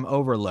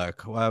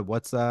Overlook,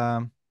 what's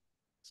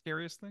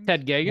Scariest Things?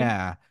 Ted Geoghegan?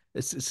 Yeah.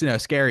 It's,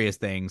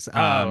 Scariest Things.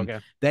 Okay.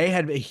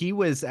 He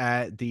was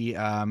at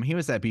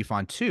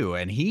BFON 2,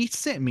 and he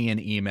sent me an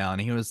email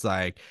and he was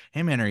like,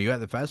 hey man, are you at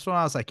the festival?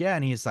 And I was like, yeah.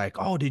 And he's like,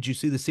 oh, did you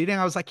see the seating?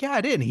 I was like, yeah,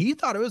 I did. And he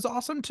thought it was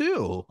awesome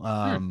too.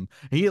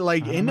 He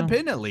like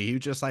independently, he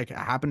just like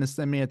happened to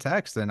send me a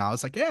text and I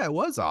was like, yeah, it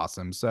was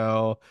awesome.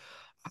 So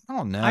I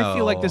don't know. I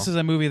feel like this is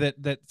a movie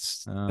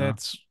that's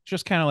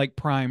just kind of like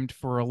primed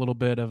for a little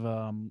bit of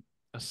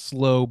a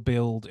slow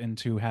build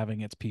into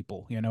having its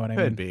people. You know what I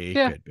mean? Could be.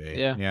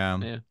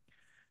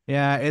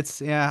 Yeah,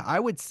 it's I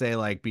would say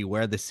like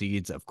beware the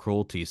seeds of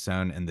cruelty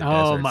sown in the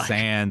desert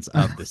sands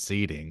of the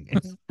seeding.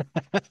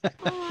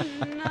 Oh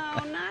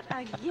no, not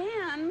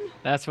again.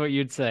 That's what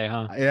you'd say,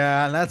 huh?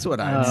 Yeah, that's what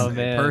I'd say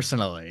man.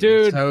 personally.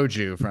 Dude,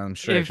 Soju from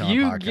Straight if on the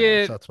you Podcast.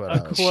 get That's what a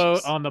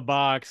quote on the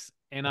box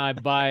and I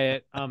buy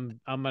it, I'm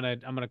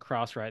gonna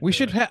cross right. We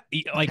should have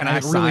like Can I I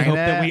really sign hope it?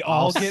 that we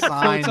all I'll get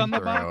sign quotes on the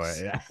through box.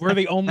 it, yeah. We're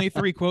the only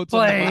 3 quotes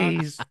on the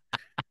box.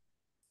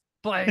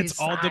 Please It's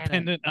all sign it.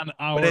 dependent on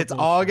our. But it's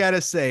all got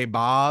to say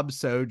Bob,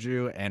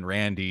 Soju, and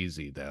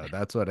Randeezy, though.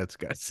 That's what it's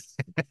got to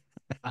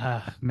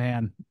say.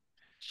 Man.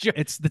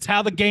 That's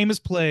how the game is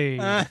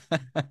played.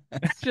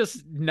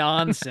 Just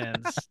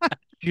nonsense.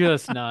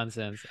 Just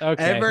nonsense.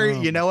 Okay.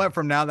 You know what?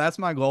 From now, that's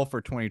my goal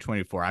for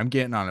 2024. I'm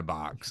getting on a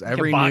box.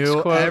 Every box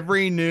new quote.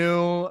 every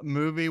new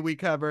movie we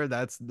cover,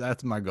 that's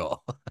my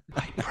goal.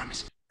 I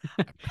promise.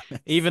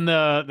 Even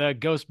the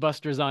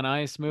Ghostbusters on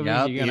Ice movie.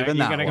 Yep, you're gonna, even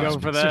you're that gonna go one.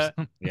 for that.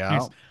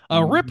 Yeah.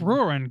 A rip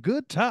roaring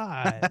good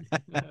time.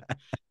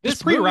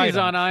 This pre-write movie's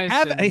 'em. on Ice.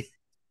 Have and a-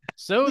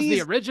 so's the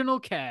please- original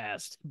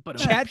cast. But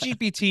Chat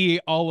GPT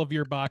all of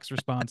your box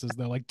responses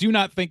though. Like, do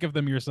not think of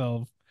them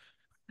yourself.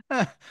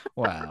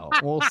 Wow,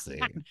 we'll see.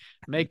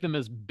 make them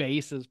as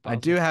base as possible. I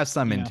do have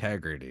some Yeah.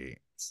 integrity.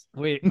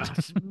 Wait,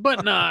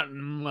 but not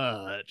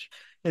much.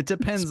 It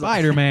depends.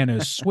 Spider-Man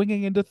is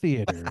swinging into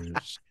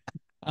theaters.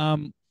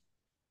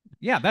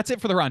 Yeah, that's it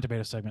for the Rotten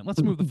Tomatoes segment.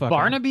 Let's move the fuck on.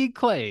 Barnaby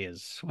Clay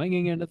is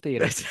swinging into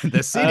theaters.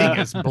 The seating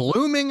is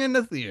blooming in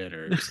the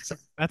theaters.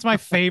 That's my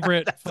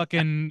favorite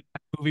fucking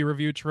movie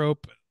review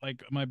trope.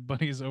 Like my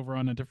buddies over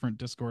on a different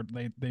Discord,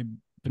 they've been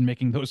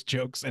making those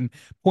jokes and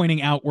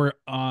pointing out where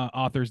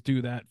authors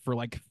do that for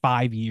like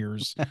 5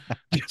 years,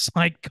 just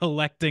like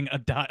collecting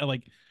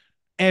like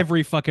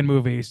every fucking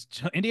movie.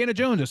 Indiana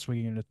Jones is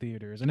swinging into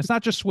theaters, and it's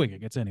not just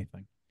swinging; it's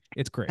anything.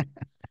 It's great.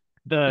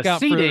 The Look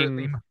out for-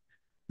 seating,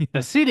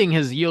 the seating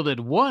has yielded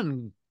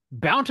one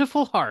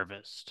bountiful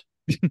harvest.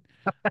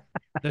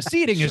 The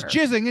seating is Sure.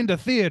 jizzing into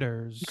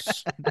theaters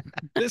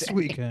this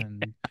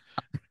weekend.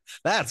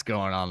 That's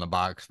going on the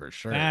box for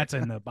sure. That's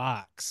in the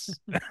box.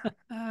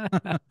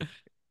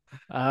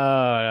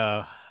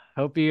 No.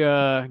 Hope you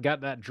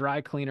got that dry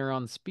cleaner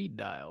on speed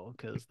dial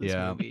because this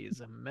Yeah. movie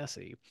is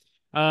messy.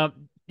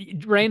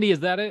 Randy,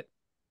 is that it?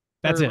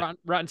 That's For it.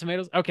 Rotten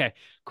Tomatoes. Okay,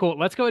 cool.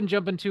 Let's go ahead and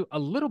jump into a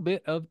little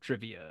bit of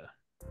trivia.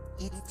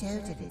 It's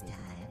totally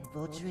time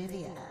for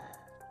trivia.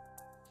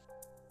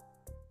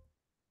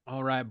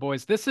 All right,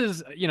 boys. This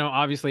is,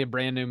 obviously a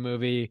brand new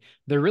movie.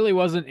 There really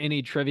wasn't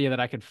any trivia that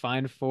I could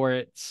find for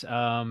it.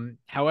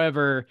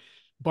 However,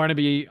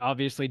 Barnaby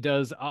obviously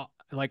does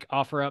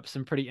offer up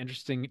some pretty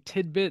interesting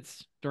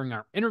tidbits during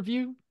our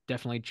interview.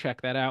 Definitely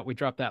check that out. We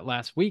dropped that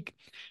last week.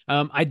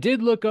 I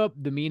did look up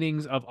the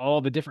meanings of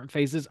all the different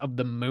phases of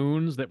the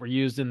moons that were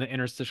used in the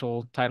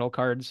interstitial title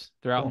cards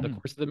throughout the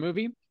course of the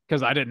movie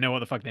because I didn't know what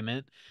the fuck they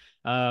meant.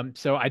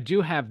 So I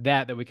do have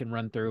that we can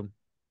run through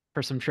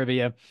for some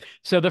trivia.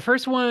 So the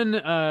first one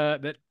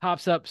that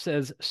pops up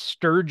says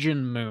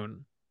Sturgeon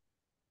Moon.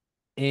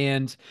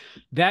 And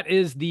that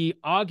is the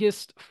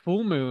August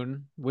full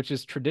moon, which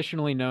is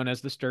traditionally known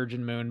as the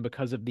Sturgeon Moon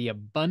because of the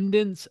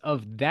abundance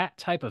of that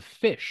type of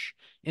fish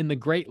in the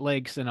Great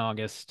Lakes in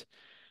August.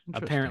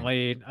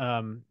 Apparently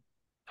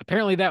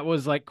that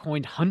was like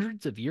coined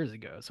hundreds of years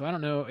ago. So I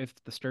don't know if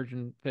the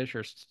sturgeon fish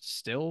are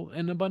still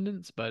in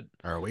abundance, but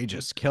or we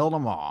just killed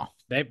them all.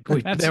 They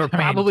were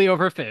probably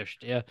overfished.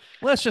 Yeah.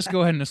 Let's just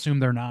go ahead and assume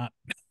they're not.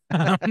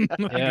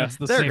 Yeah.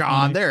 They're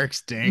gone. They're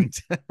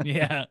extinct.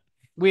 Yeah.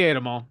 We ate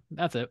them all.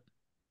 That's it.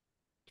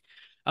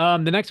 The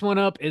next one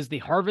up is the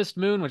Harvest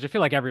Moon, which I feel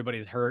like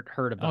everybody's heard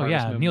of the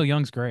Harvest Moon. Neil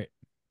Young's great.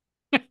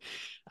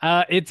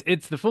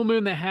 It's the full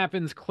moon that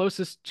happens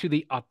closest to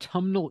the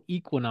autumnal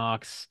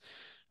equinox,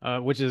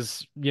 which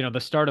is, the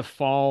start of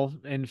fall.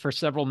 And for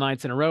several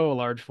nights in a row, a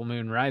large full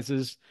moon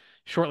rises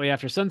shortly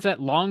after sunset,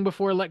 long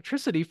before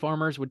electricity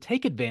farmers would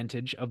take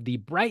advantage of the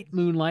bright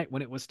moonlight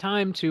when it was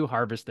time to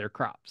harvest their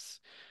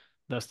crops.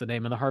 Thus the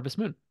name of the Harvest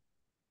Moon.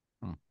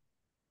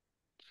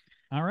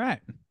 All right.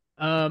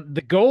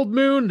 The Gold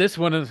Moon. This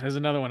one is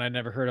another one I'd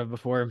never heard of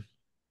before.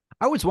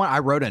 I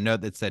wrote a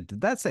note that said,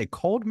 did that say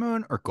cold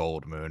moon or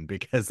gold moon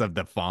because of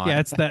the font? Yeah,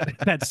 it's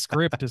that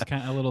script is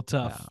kind of a little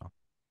tough.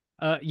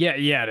 Yeah,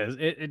 it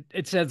is.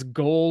 It says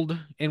gold.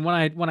 And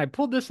when I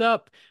pulled this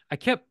up, I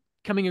kept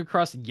coming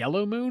across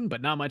Yellow Moon,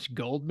 but not much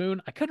Gold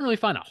Moon. I couldn't really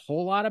find a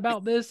whole lot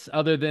about this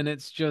other than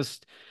it's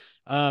just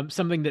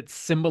something that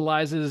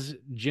symbolizes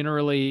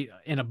generally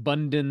an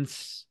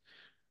abundance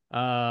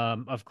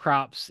of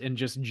crops and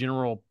just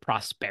general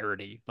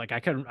prosperity. Like I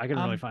couldn't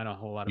really find a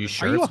whole lot of. Are you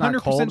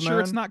 100% sure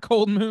it's not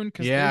Cold Moon?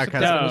 Because there's a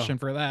definition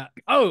for that.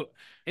 Oh,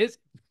 it's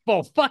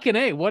fucking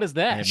A. What is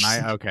that?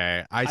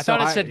 Okay. I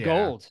thought it said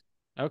gold.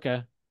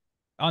 Okay.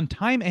 On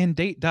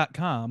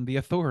timeanddate.com, the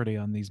authority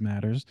on these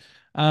matters,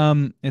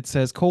 it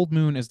says cold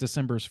moon is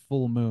December's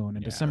full moon.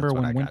 In December,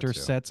 when winter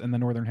sets in the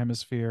northern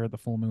hemisphere, the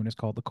full moon is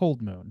called the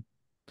cold moon.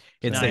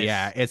 It's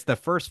it's the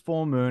first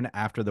full moon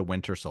after the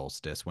winter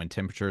solstice when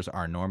temperatures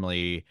are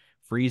normally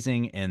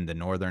freezing in the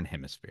northern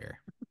hemisphere.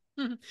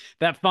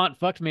 That font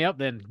fucked me up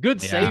then.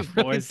 Good save,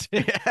 boys.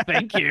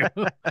 Thank you.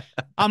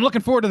 I'm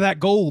looking forward to that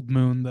gold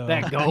moon, though.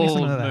 That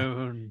gold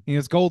moon.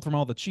 It's gold from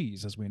all the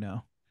cheese, as we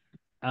know.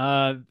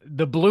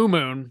 The Blue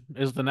Moon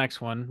is the next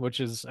one,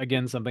 which is,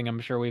 again, something I'm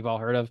sure we've all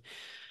heard of.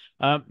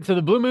 So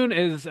the Blue Moon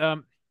is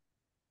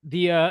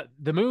the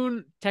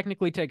moon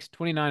technically takes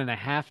 29 and a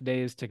half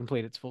days to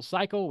complete its full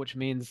cycle, which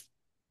means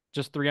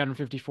just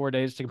 354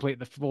 days to complete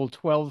the full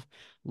 12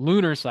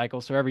 lunar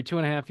cycle. So every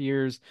 2.5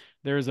 years,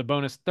 there is a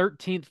bonus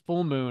 13th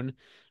full moon,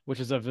 which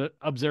is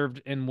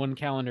observed in one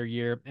calendar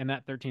year. And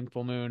that 13th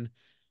full moon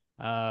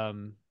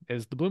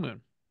is the Blue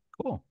Moon.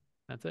 Cool.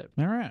 That's it.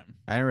 All right.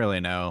 I didn't really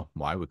know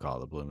why we call it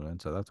the blue moon,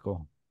 so that's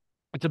cool.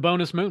 It's a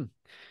bonus moon.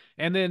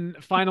 And then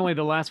finally,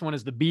 the last one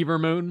is the beaver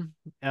moon,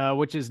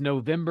 which is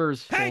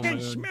November's full I can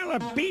moon. smell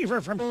a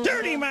beaver from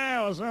 30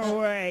 miles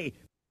away.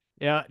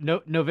 Yeah,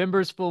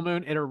 November's full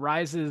moon. It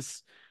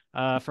arises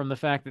from the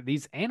fact that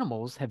these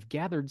animals have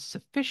gathered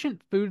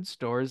sufficient food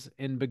stores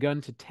and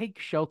begun to take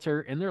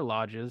shelter in their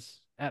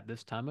lodges at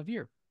this time of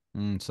year.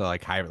 So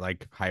like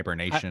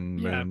hibernation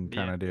moon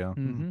kind of deal.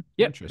 Mm-hmm.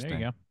 Yep. Interesting. There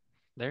you go.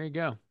 There you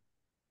go.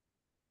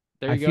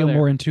 I feel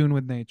more in tune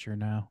with nature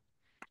now.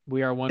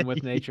 We are one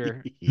with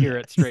nature here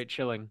at Straight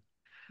Chilling.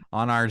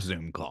 On our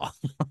Zoom call.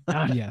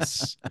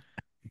 Yes.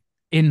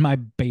 In my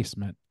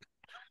basement.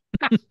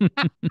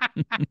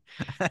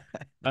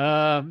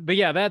 But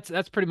yeah,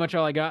 that's pretty much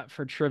all I got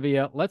for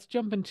trivia. Let's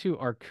jump into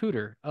our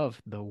cooter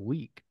of the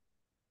week.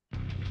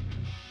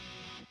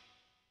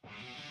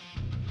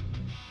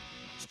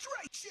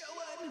 Straight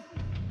chillin'.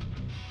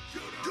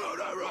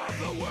 Cooter of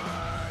the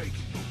week.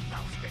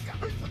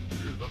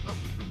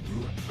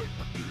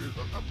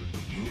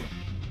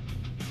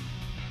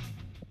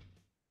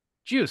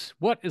 Juice,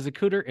 what is a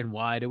cooter and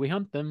why do we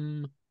hunt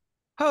them?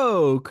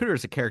 Ho, Cooter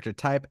is a character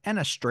type and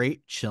a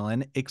straight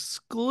chillin'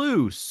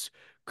 excluse.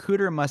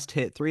 Cooter must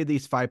hit 3 of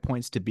these 5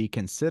 points to be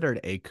considered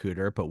a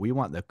cooter, but we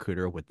want the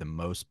cooter with the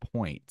most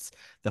points.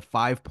 The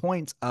 5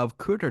 points of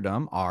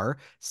cooterdom are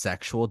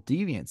sexual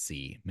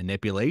deviancy,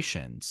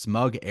 manipulation,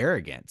 smug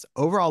arrogance,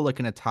 overall look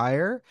and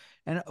attire,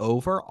 and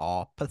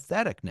overall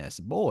patheticness.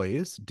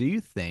 Boys, do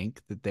you think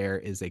that there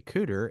is a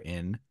cooter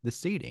in the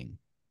seating?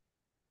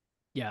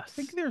 Yes. I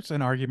think there's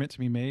an argument to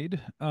be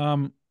made.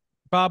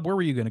 Bob, where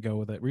were you going to go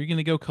with it? Were you going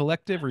to go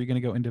collective or were you going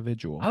to go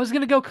individual? I was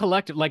going to go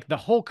collective, like the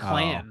whole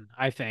clan,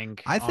 I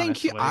think. I think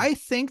honestly. I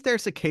think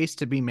there's a case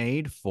to be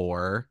made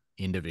for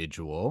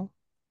individual.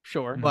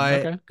 Sure.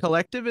 But Okay.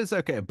 collective is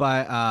okay.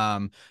 But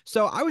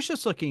so I was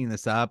just looking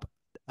this up.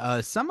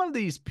 Some of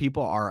these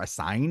people are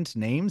assigned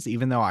names,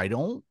 even though I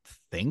don't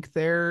think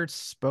they're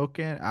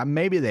spoken.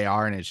 Maybe they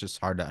are, and it's just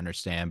hard to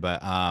understand.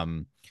 But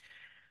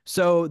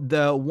so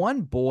the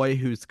one boy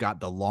who's got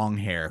the long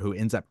hair who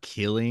ends up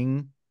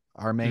killing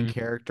our main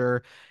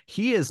character,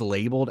 he is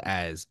labeled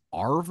as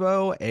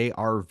Arvo,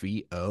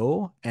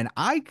 ARVO, and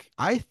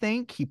I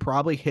think he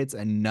probably hits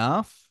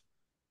enough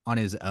on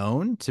his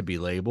own to be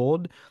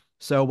labeled.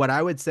 So what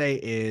I would say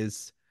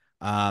is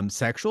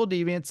sexual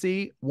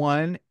deviancy,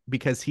 1,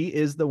 because he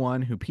is the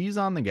one who pees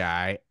on the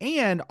guy,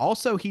 and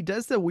also he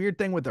does the weird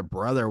thing with the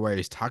brother where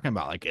he's talking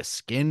about like his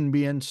skin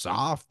being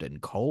soft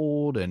and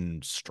cold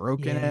and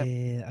stroking it.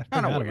 Yeah, I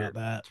Kinda forgot weird.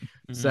 about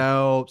that.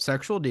 So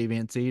sexual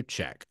deviancy,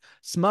 check.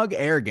 Smug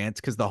arrogance,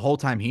 because the whole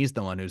time he's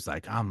the one who's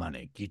like, I'm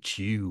gonna get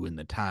you when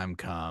the time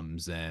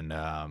comes, and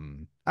I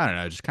don't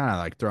know, just kind of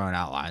like throwing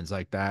out lines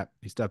like that.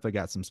 He's definitely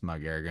got some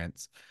smug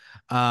arrogance.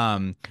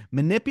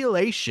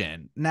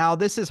 Manipulation. Now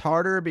this is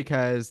harder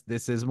because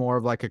this is more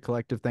of like a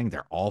collective thing.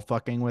 They're all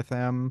fucking with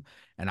him,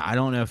 and I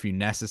don't know if you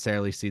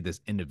necessarily see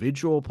this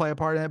individual play a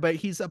part in it, but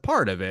he's a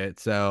part of it.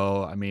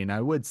 So I mean,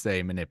 I would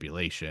say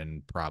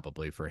manipulation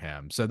probably for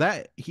him. So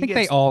that I think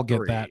they all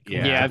get that.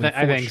 Yeah,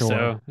 I think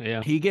so.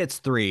 Yeah. He gets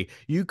 3.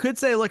 You could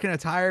say look and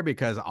attire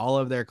because all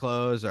of their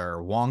clothes are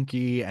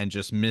wonky and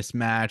just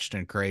mismatched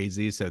and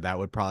crazy. So that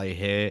would probably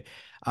hit.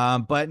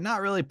 But not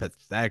really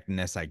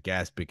patheticness, I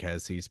guess,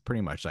 because he's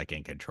pretty much like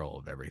in control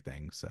of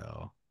everything.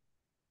 So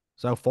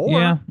 4.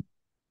 Yeah.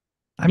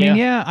 I mean,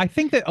 yeah, I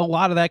think that a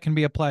lot of that can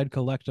be applied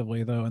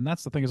collectively, though. And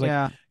that's the thing is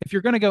like, if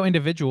you're going to go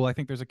individual, I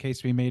think there's a case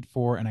to be made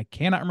for, and I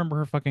cannot remember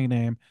her fucking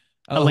name.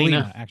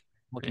 Alina. Actually,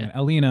 looking at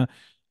Alina,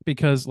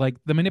 because like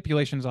the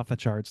manipulation is off the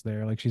charts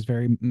there. Like she's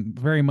very,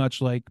 very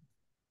much like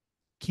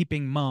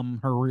keeping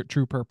mum her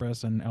true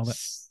purpose and all that.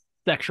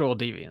 Sexual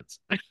deviance.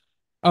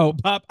 Oh,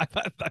 Bob, I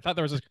thought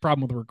there was a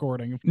problem with the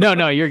recording.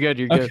 No, you're good.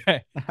 You're good.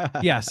 Okay.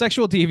 Yeah,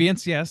 sexual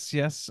deviance.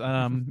 Yes.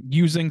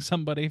 Using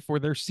somebody for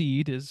their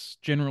seed is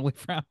generally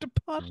frowned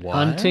upon. What?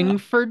 Hunting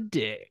for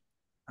dick.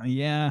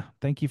 Yeah.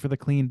 Thank you for the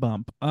clean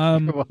bump.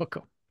 You're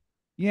welcome.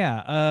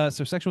 Yeah.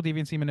 So sexual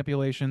deviancy,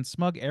 manipulation,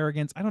 smug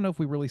arrogance. I don't know if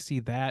we really see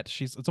that.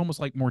 It's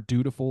almost like more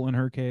dutiful in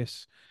her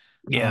case.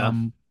 Yeah.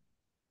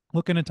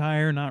 Look and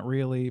attire, not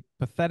really.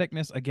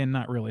 Patheticness, again,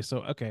 not really. So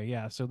okay,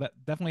 yeah. So that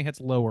definitely hits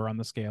lower on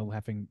the scale,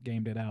 having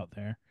gamed it out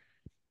there.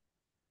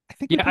 I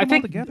think we put them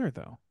all together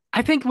though.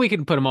 I think we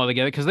can put them all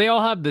together because they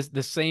all have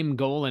the same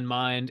goal in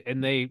mind,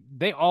 and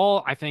they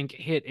all, I think,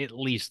 hit at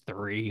least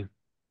 3.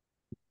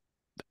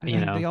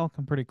 They all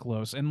come pretty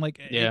close, and like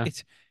Yeah.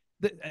 it's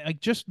like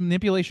just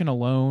manipulation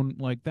alone,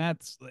 like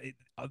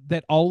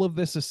that all of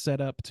this is set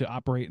up to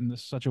operate in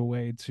such a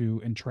way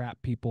to entrap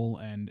people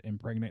and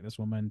impregnate this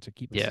woman to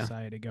keep the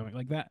society going.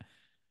 Like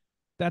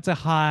that's a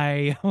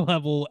high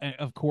level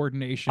of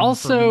coordination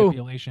for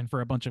manipulation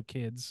for a bunch of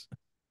kids.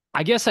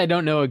 I guess I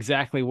don't know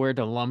exactly where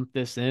to lump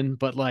this in,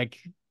 but like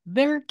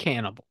they're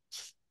cannibals.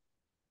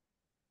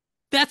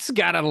 That's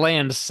got to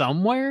land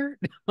somewhere.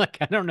 Like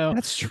I don't know.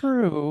 That's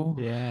true.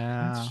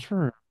 Yeah, that's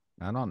true.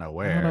 I don't know I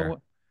where. don't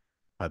know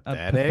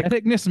Pathetic?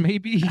 Patheticness,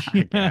 maybe.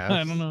 I guess.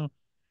 I don't know.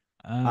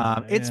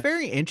 It's Yeah.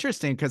 very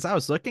interesting because I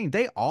was looking,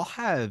 they all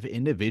have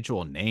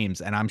individual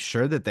names, and I'm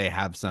sure that they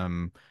have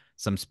some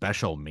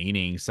special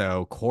meaning.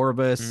 So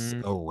Corvus,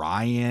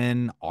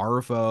 Orion,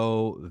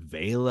 Arvo,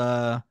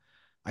 Vela.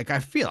 Like I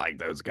feel like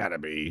those gotta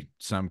be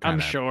some I'm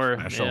kind of sure.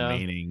 special Yeah.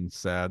 meaning.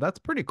 So that's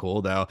pretty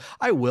cool though.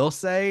 I will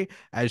say,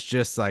 as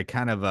just like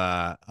kind of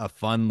a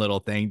fun little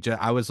thing,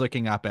 I was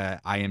looking up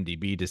at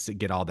IMDb to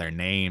get all their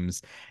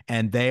names,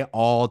 and they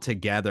all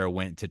together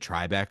went to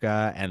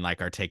Tribeca and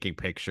like are taking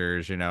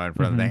pictures, in front of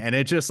the Mhm. thing. And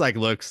it just like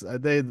looks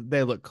they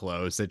look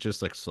close. It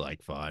just looks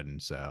like fun.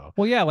 So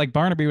Well, yeah, like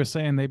Barnaby was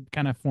saying, they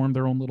kind of formed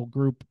their own little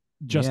group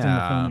just in the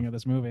Yeah. filming of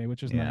this movie,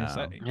 which is nice.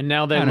 Yeah. And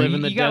now they I don't know, live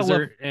in the you gotta love-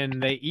 desert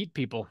and they eat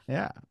people.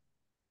 yeah.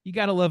 You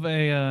gotta love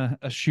a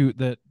shoot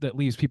that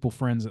leaves people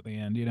friends at the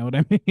end. You know what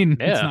I mean?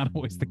 It's Yeah. not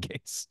always the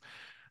case.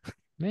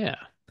 Yeah.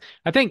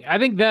 I think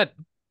that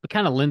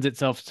kind of lends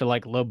itself to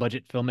like low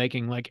budget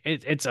filmmaking. Like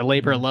it's a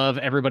labor of love.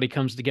 Everybody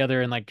comes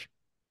together and like,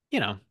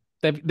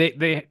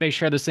 they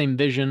share the same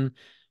vision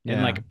and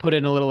Yeah. like put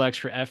in a little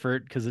extra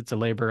effort because it's a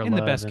labor of In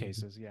love. the best and-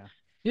 cases, yeah.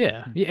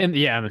 Yeah. Yeah, and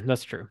yeah,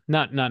 that's true.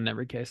 Not in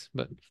every case,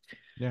 but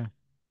Yeah.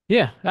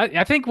 yeah.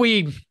 I think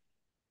we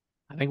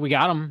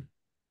got them.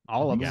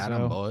 All of We them.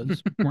 got 'em,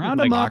 boys. Round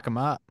Like, them Lock up, them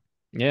up.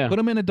 Yeah. put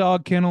them in a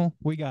dog kennel.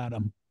 We got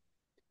them.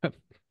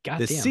 God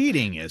The damn.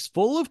 seating is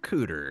full of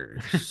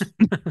cooters.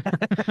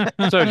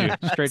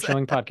 Soju, Straight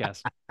Chilling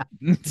Podcast.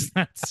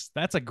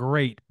 That's a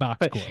great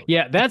box quote.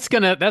 Yeah, that's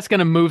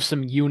gonna move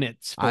some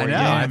units for I you. know.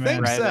 Yeah, I man.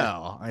 think Right.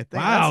 so. I think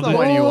Wow, that's the the-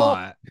 one you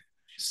want.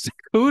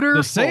 Cooter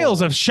The sales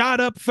full. have shot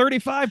up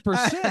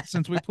 35%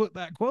 since we put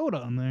that quote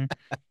on there.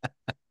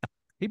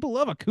 People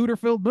love a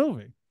cooter-filled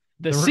movie.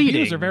 The reviews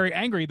seating are very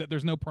angry that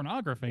there's no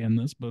pornography in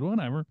this, but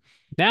whatever.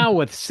 now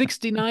with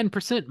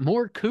 69%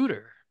 more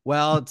cooter.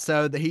 Well,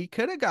 so he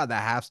could have got the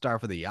half star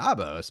for the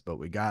Yabos, but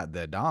we got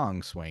the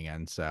dong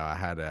swinging, so I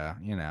had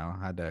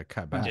to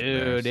cut back.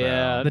 Dude, there,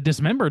 yeah. The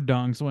dismembered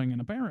dong swinging,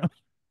 apparently.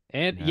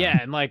 And Yeah.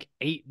 and like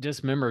 8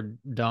 dismembered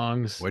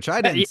dongs. which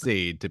I didn't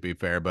see, to be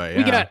fair, but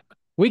yeah.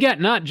 We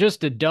got not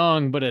just a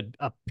dong, but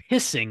a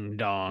pissing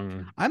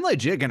dong. I'm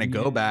legit gonna Yeah.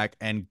 go back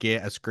and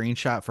get a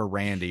screenshot for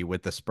Randy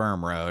with the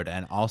sperm road,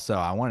 and also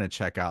I want to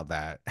check out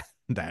that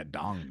that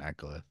dong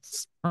necklace.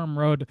 Sperm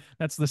Road.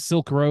 That's the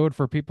Silk Road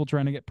for people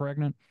trying to get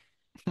pregnant.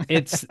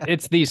 It's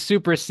the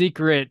super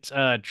secret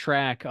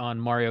track on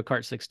Mario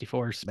Kart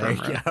 64 There Sperm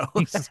you Road. go.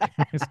 Jesus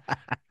Christ.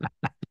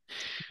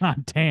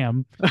 God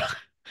damn.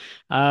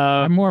 Uh,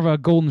 I'm more of a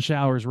Golden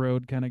Showers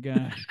Road kind of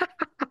guy.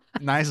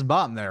 Nice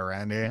bump there,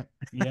 Randy.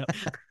 Yep.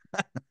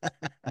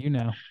 You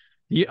know.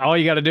 all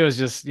you got to do is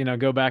just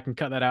go back and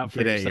cut that out for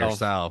Get it yourself.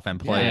 yourself and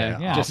play Yeah,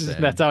 it. yeah. Just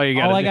often. that's all you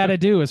got. All I gotta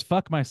do is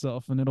fuck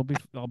myself and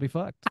I'll be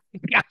fucked.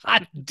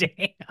 God damn.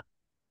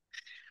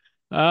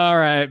 All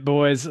right,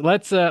 boys.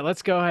 Let's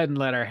go ahead and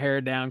let our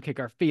hair down, kick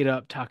our feet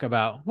up, talk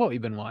about what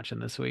we've been watching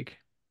this week.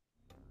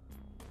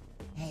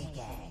 Hey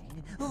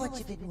gang, what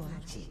you been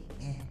watching?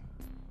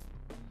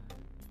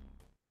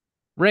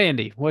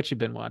 Randy, what you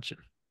been watching?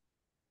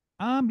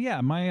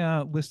 Yeah,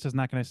 my list is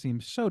not going to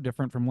seem so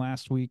different from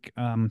last week.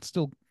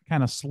 Still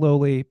kind of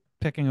slowly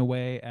picking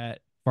away at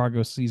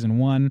Fargo season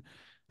 1.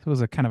 It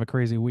was a kind of a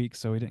crazy week,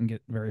 so we didn't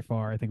get very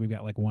far. I think we've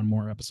got like one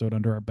more episode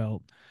under our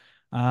belt.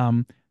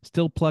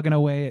 Still plugging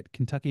away at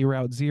Kentucky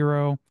Route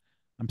Zero.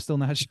 I'm still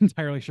not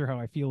entirely sure how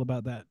I feel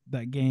about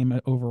that game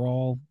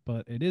overall,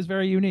 but it is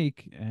very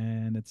unique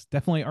and it's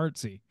definitely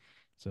artsy.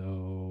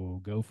 So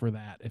go for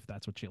that if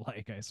that's what you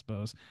like, I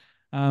suppose.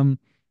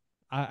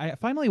 I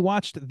finally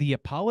watched The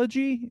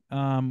Apology.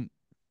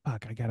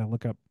 Fuck, I gotta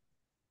look up.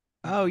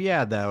 Oh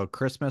yeah, the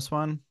Christmas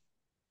one.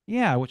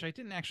 Yeah, which I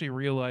didn't actually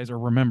realize or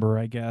remember,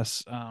 I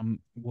guess,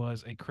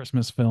 was a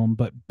Christmas film,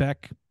 but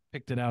Beck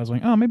picked it out. I was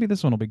like, oh, maybe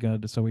this one will be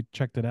good. So we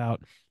checked it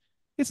out.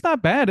 It's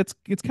not bad.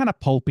 It's kind of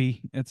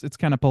pulpy. It's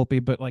kind of pulpy,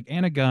 but like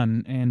Anna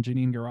Gunn and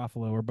Janine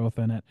Garofalo are both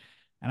in it.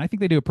 And I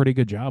think they do a pretty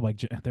good job. Like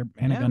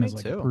Anna Gunn me is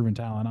like a too. proven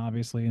talent,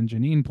 obviously, and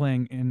Janine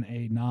playing in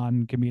a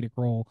non-comedic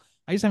role.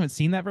 I just haven't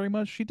seen that very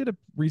much. She did a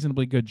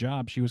reasonably good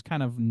job. She was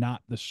kind of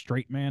not the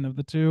straight man of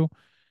the two.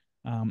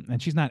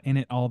 And she's not in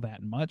it all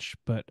that much,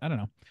 but I don't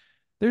know.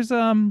 There's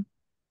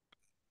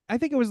I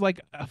think it was like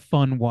a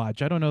fun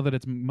watch. I don't know that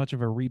it's much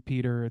of a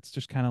repeater. It's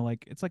just kind of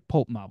like it's like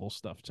pulp novel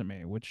stuff to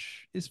me,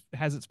 which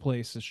has its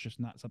place. It's just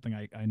not something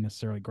I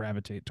necessarily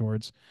gravitate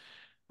towards.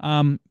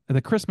 The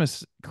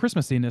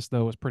Christmassiness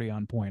though was pretty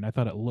on point. I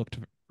thought it looked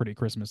pretty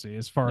Christmassy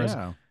as far as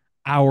Yeah.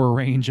 our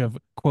range of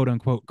quote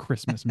unquote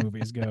Christmas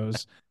movies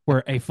goes,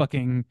 where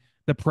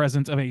the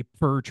presence of a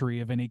fir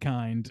tree of any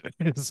kind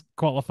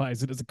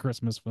qualifies it as a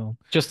Christmas film.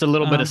 Just a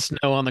little bit Um, of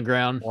snow on the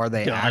ground. Or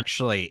they Done.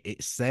 actually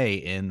say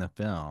in the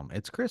film,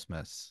 it's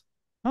Christmas.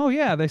 Oh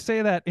yeah, they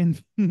say that in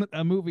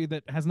a movie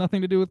that has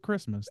nothing to do with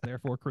Christmas,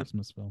 therefore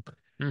Christmas film.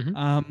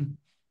 Mhm.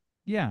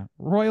 Yeah,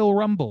 Royal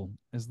Rumble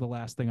is the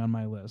last thing on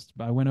my list.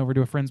 I went over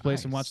to a friend's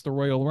place and Nice. watched the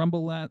Royal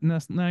Rumble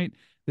last night.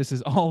 This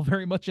is all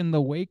very much in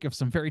the wake of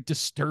some very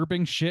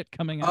disturbing shit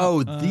coming out.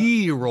 Oh,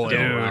 the Royal Dude,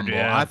 Rumble.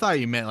 yeah. I thought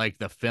you meant like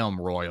the film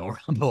Royal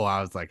Rumble.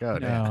 I was like, oh,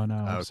 damn. No,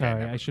 Okay, sorry.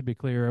 never I should be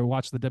clear. I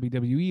watched the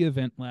WWE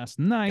event last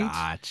night.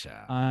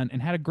 Gotcha.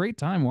 And had a great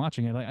time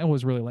watching it. Like, I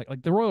was really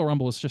like the Royal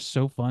Rumble is just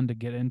so fun to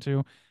get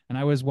into. And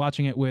I was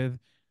watching it with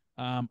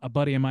a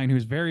buddy of mine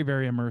who's very,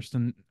 very immersed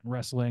in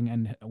wrestling,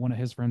 and one of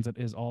his friends that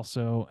is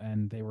also,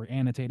 and they were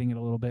annotating it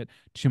a little bit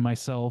to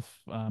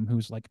myself,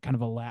 who's like kind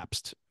of a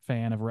lapsed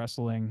fan of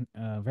wrestling,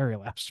 very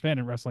lapsed fan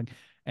of wrestling,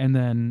 and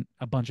then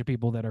a bunch of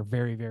people that are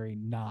very, very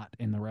not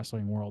in the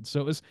wrestling world. So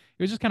it was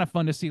just kind of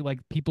fun to see like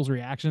people's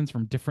reactions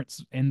from different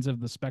ends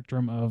of the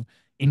spectrum of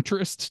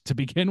interest to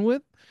begin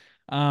with.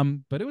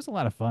 But it was a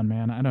lot of fun,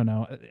 man. I don't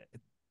know.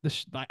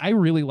 I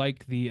really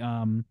like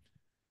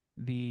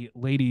the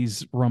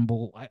ladies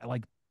rumble. I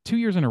like 2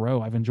 years in a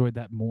row I've enjoyed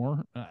that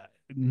more.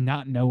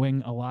 Not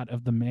knowing a lot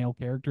of the male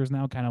characters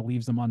now kind of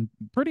leaves them on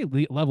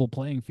pretty level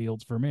playing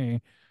fields for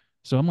me.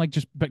 So I'm like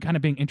just but kind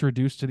of being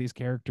introduced to these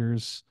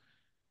characters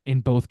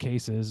in both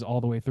cases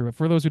all the way through it.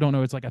 For those who don't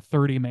know, it's like a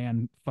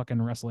 30-man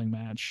fucking wrestling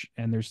match,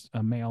 and there's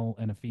a male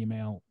and a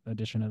female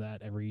edition of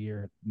that every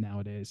year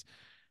nowadays.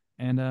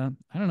 And I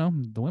don't know,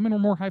 the women were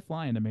more high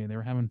flying to me. They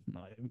were having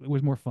it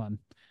was more fun.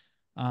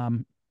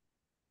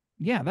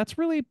 Yeah, that's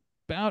really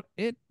about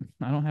it.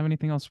 I don't have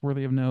anything else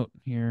worthy of note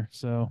here.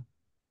 So,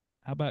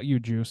 how about you,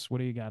 Juice? What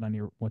do you got on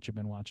your what you've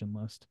been watching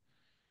list?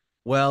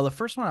 Well, the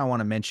first one I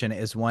want to mention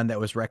is one that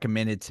was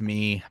recommended to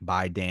me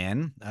by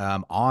Dan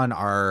on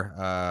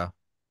our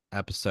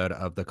episode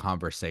of The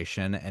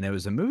Conversation. And it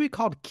was a movie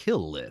called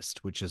Kill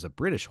List, which is a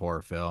British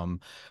horror film,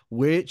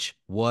 which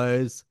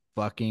was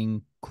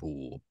fucking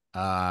cool.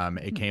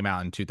 It came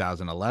out in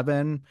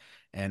 2011.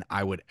 And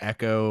I would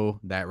echo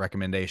that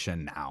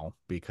recommendation now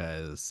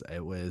because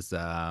it was,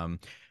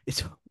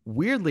 it's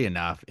weirdly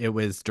enough, it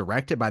was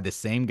directed by the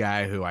same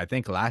guy who I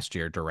think last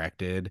year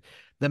directed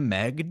The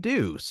Meg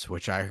Deuce,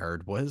 which I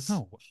heard was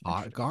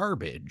hot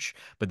garbage.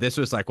 But this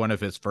was like one of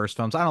his first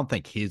films. I don't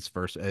think his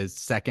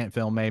second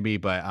film maybe,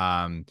 but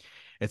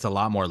it's a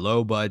lot more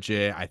low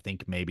budget. I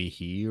think maybe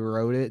he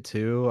wrote it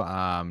too.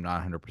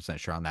 Not 100%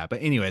 sure on that.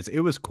 But anyways,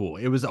 it was cool.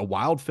 It was a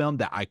wild film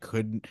that I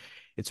couldn't.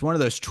 It's one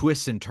of those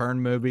twists and turn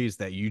movies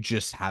that you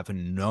just have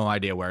no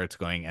idea where it's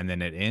going. And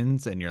then it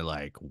ends and you're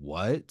like,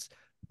 what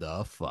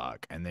the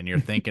fuck? And then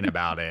you're thinking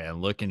about it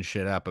and looking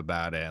shit up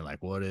about it and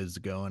like, what is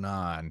going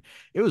on?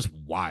 It was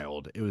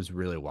wild. It was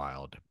really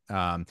wild.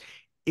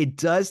 It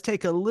does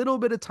take a little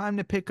bit of time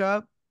to pick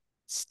up.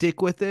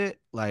 Stick with it.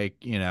 Like,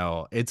 it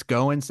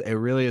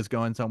really is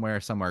going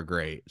somewhere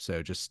great.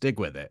 So just stick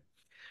with it.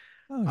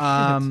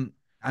 Oh, shit.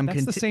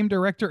 That's the same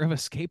director of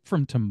Escape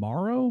from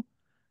Tomorrow?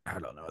 I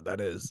don't know what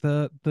that is.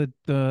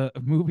 The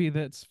movie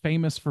that's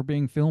famous for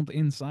being filmed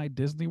inside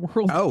Disney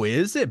World. Oh,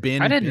 is it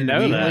Ben? I didn't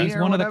know that. He's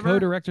one of the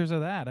co-directors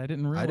of that. I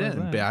didn't realize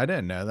I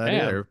didn't know that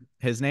either.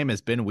 His name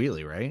is Ben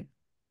Wheatley, right?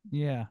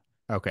 Yeah.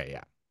 Okay,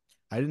 yeah.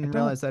 I didn't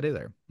realize that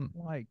either.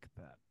 Like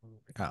that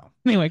movie. Oh.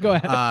 Anyway, go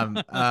ahead.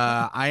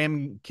 I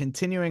am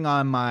continuing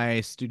on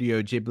my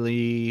Studio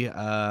Ghibli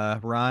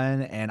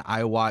run, and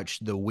I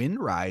watched The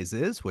Wind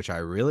Rises, which I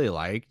really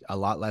liked. A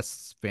lot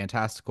less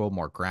fantastical,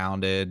 more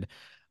grounded.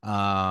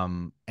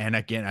 And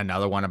again,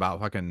 another one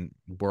about fucking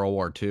World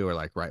War II or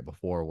like right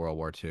before World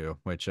War II,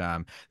 which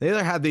they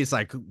either have these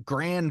like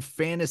grand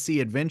fantasy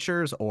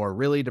adventures or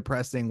really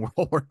depressing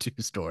World War II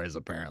stories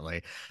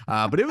apparently.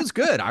 But it was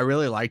good. I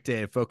really liked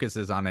it. It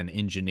focuses on an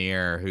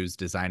engineer who's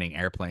designing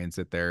airplanes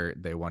that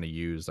they want to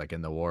use like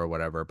in the war or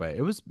whatever, but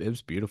it was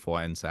beautiful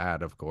and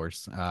sad, of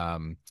course.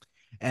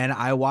 And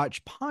I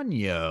watched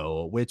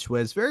Ponyo, which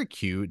was very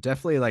cute.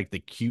 Definitely like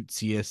the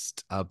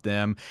cutesiest of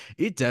them.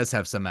 It does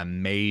have some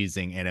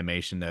amazing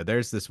animation though.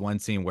 There's this one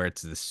scene where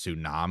it's the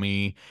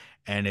tsunami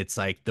and it's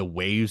like the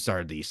waves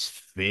are these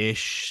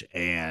fish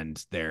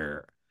and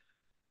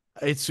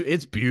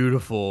it's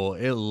beautiful.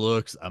 It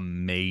looks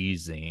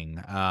amazing.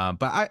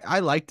 But I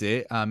liked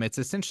it. It's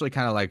essentially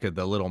kind of like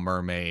the Little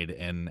Mermaid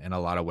in a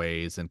lot of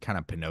ways and kind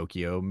of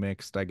Pinocchio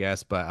mixed, I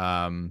guess.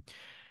 But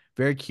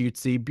very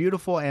cutesy,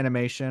 beautiful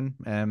animation,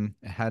 and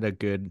had a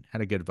good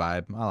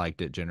vibe. I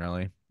liked it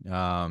generally.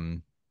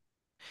 And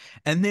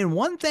then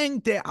one thing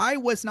that I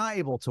was not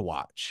able to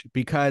watch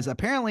because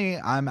apparently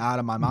I'm out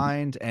of my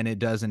mind and it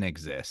doesn't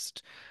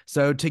exist.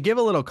 So to give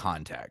a little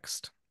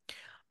context,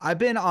 I've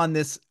been on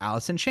this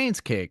Alice in Chains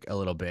kick a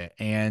little bit,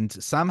 and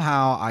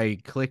somehow I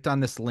clicked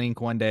on this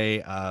link one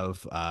day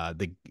of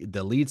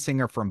the lead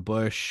singer from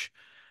Bush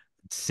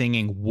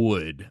singing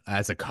Wood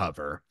as a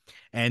cover.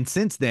 And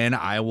since then,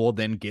 I will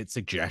then get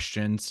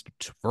suggestions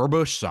for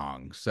Bush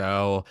songs.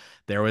 So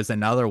there was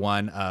another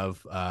one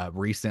of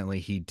recently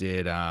he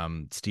did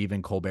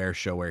Stephen Colbert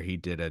show where he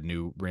did a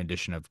new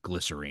rendition of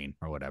Glycerine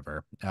or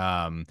whatever.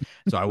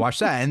 So I watched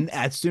that. And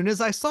as soon as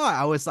I saw it,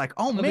 I was like,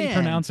 oh, man. They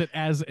pronounce it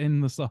as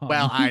in the song.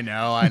 Well, I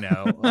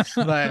know.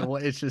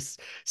 But it's just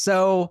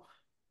so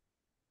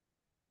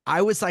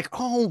I was like,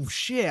 oh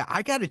shit,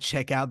 I gotta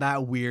check out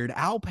that Weird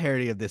Al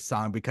parody of this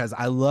song because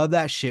I love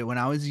that shit when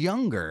I was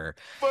younger.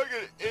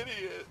 Fucking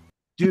idiot.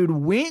 Dude,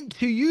 went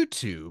to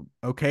YouTube,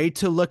 okay,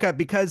 to look up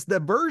because the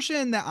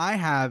version that I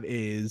have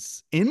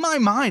is in my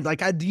mind,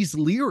 like these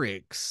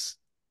lyrics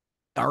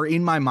are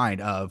in my mind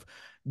of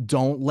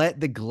don't let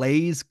the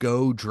glaze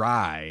go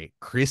dry,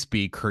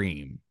 Krispy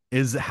Kreme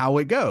is how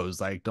it goes.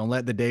 Like, don't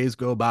let the days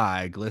go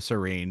by,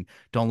 glycerine.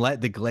 Don't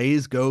let the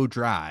glaze go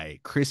dry,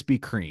 Krispy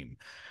Kreme.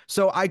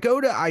 So I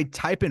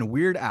type in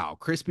Weird Al,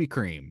 Krispy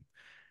Kreme,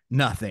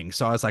 nothing.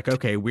 So I was like,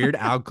 okay, Weird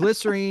Al,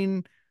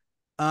 glycerine,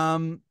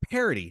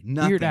 parody,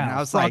 nothing. Weird Al, and I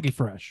was Froggy like,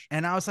 Fresh.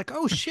 And I was like,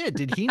 oh shit,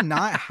 did he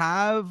not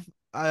have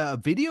a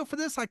video for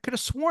this? I could have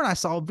sworn I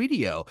saw a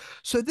video.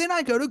 So then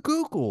I go to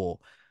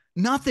Google,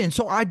 nothing.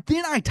 So I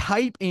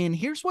type in,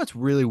 here's what's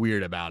really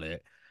weird about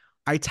it.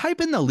 I type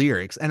in the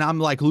lyrics and I'm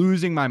like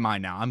losing my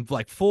mind now. I'm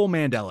like full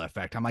Mandela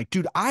effect. I'm like,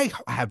 dude, I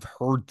have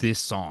heard this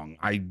song.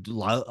 I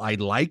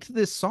liked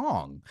this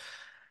song.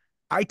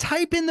 I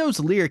type in those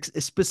lyrics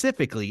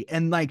specifically,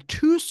 and like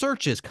 2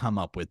 searches come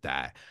up with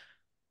that,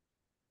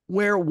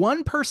 where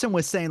one person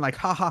was saying like,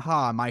 ha ha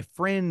ha, my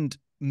friend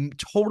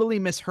totally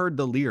misheard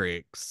the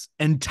lyrics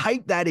and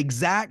typed that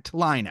exact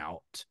line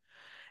out.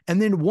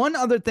 And then one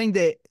other thing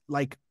that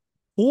like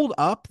pulled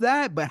up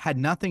that but had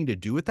nothing to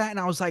do with that. And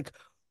I was like,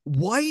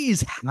 what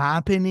is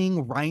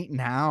happening right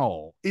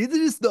now? It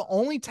is the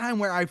only time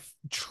where I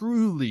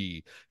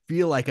truly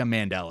feel like a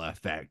Mandela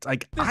effect.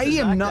 Like I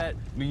am not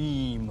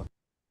meme.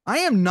 I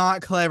am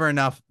not clever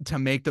enough to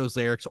make those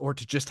lyrics or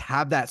to just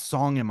have that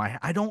song in my head.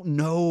 I don't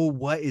know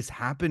what is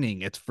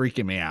happening. It's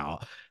freaking me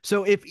out.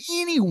 So if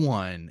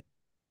anyone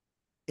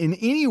in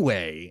any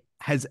way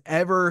has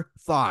ever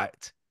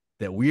thought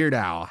that Weird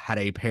Al had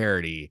a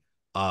parody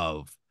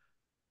of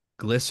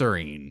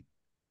Glycerine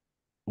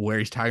where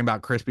he's talking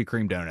about Krispy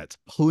Kreme donuts,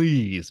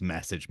 please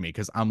message me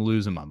because I'm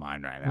losing my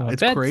mind right now. Well,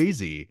 it's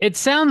crazy. It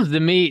sounds to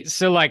me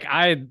so like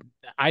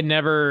I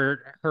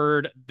never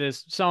heard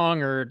this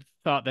song or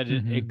thought that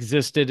it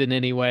existed in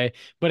any way,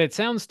 but it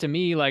sounds to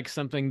me like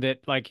something that,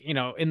 like, you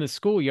know, in the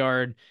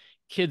schoolyard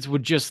kids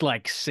would just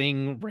like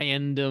sing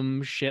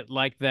random shit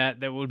like that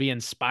would be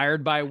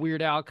inspired by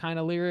Weird Al kind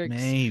of lyrics.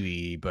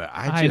 Maybe, but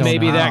I don't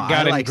maybe know. that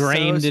got I, like,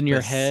 ingrained so in your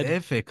head.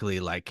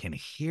 Specifically, like, can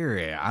hear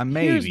it. Here's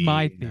Maybe.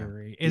 my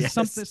theory: is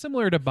something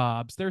similar to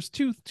Bob's. There's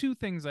two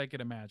things I could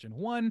imagine.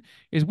 One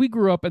is we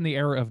grew up in the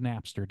era of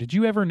Napster. Did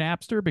you ever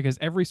Napster? Because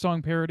every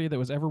song parody that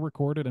was ever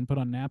recorded and put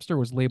on Napster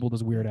was labeled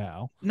as Weird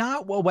Al.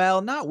 Not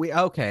not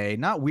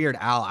Weird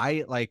Al.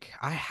 I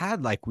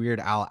had like Weird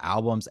Al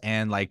albums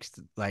and like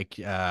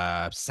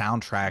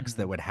soundtracks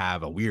that would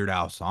have a Weird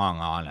Al song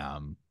on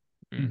them.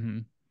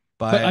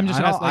 But I'm just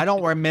I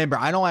don't remember.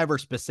 I don't ever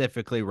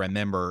specifically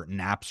remember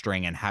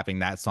Napstering and having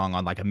that song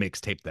on like a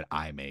mixtape that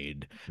I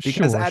made,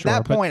 because at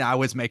that point I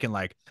was making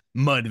like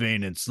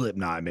Mudvayne and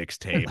Slipknot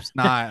mixtapes,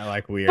 not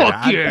like Weird.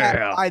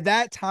 At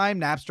that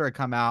time Napster had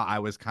come out, I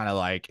was kind of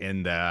like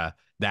in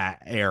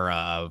that era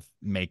of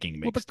making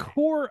mixtapes.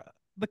 Well,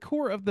 the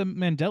core of the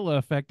Mandela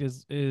effect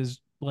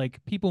is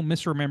like people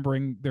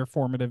misremembering their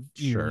formative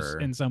years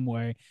in some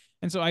way,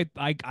 and so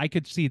I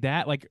could see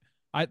that. Like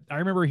I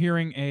remember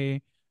hearing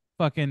a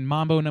fucking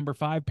Mambo No.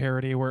 5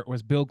 parody where it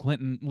was Bill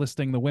Clinton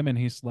listing the women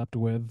he slept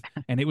with,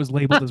 and it was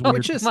labeled as weird.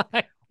 Which is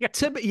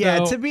to be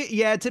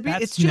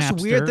it's just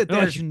Napster. weird that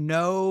there's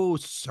no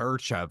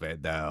search of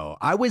it though.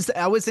 I was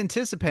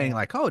anticipating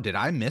like, oh, did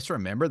I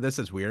misremember this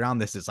is Weird Al?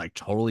 This is like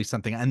totally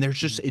something, and there's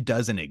just it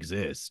doesn't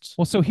exist.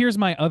 Well, so here's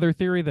my other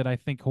theory that I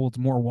think holds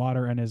more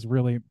water and is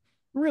really,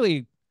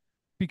 really,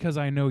 because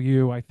I know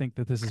you, I think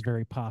that this is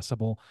very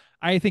possible.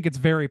 I think it's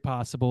very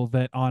possible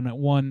that on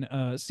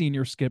one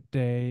senior skip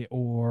day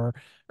or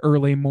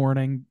early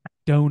morning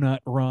donut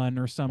run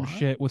or some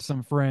shit with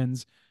some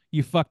friends,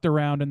 you fucked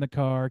around in the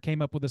car,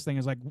 came up with this thing.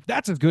 Is like,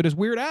 that's as good as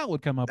Weird Al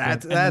would come up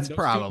with. That's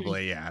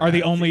probably are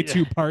the only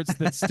two parts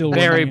that still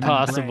very remain in the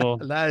possible.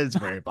 brain. That is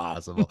very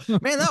possible.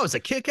 Man, that was a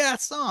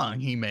kick-ass song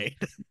he made.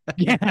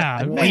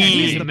 Yeah, man,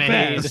 he's the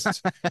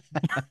best.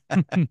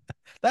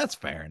 That's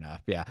fair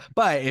enough. Yeah.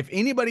 But if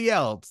anybody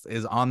else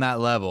is on that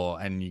level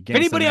and you get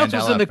anybody else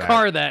was in the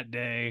car that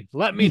day,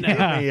 let me know.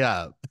 Hit me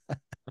up.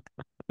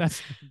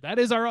 That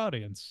is our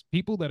audience.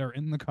 People that are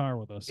in the car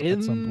with us.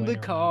 In the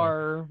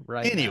car,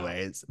 right?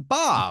 Anyways,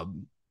 Bob,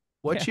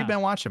 what you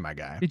been watching, my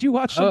guy? Did you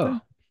watch something?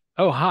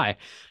 Oh, hi.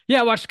 Yeah,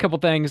 I watched a couple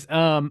things.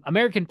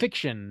 American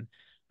Fiction.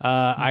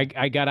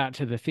 I got out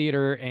to the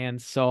theater and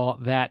saw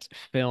that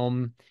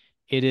film.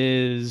 It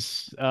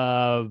is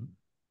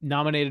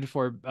nominated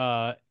for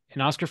an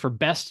Oscar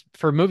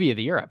for movie of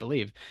the year, I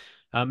believe.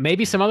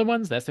 Maybe some other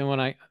ones. That's the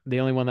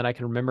only one that I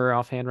can remember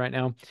offhand right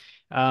now.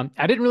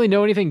 I didn't really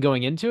know anything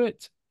going into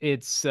it.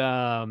 It's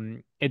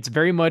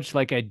very much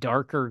like a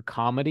darker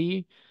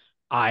comedy.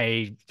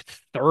 I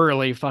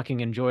thoroughly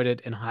fucking enjoyed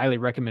it and highly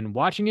recommend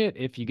watching it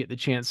if you get the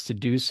chance to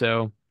do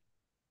so.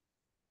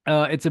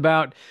 It's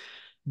about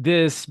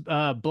this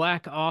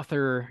black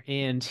author,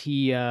 and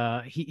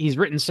he's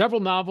written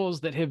several novels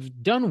that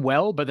have done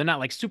well, but they're not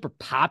like super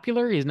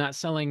popular. He's not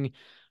selling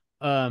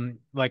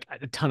like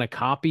a ton of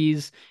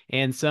copies,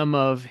 and some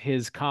of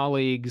his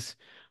colleagues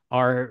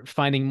are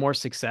finding more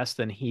success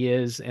than he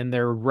is, and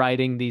they're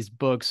writing these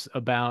books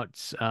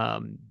about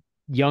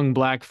young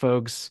Black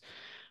folks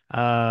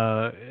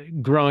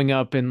growing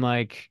up in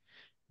like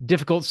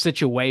difficult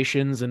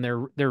situations, and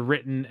they're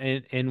written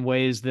in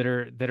ways that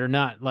are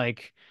not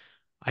like,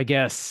 I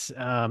guess,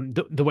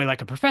 the way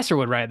like a professor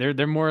would write.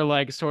 They're more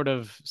like sort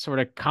of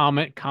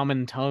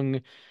common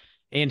tongue,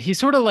 and he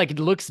sort of like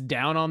looks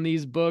down on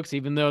these books,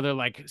 even though they're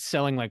like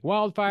selling like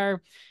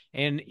wildfire,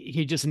 and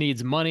he just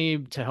needs money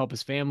to help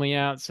his family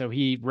out. So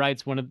he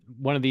writes one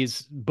of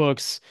these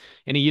books,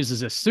 and he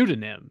uses a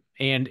pseudonym,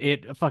 and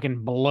it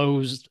fucking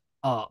blows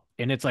up.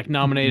 And it's like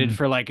nominated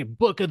for like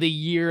book of the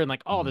year and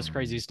like all this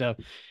crazy stuff.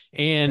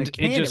 And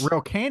it just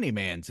real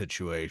Candyman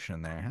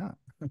situation there,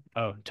 huh?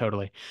 Oh,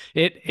 totally.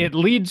 It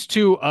leads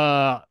to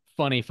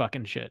funny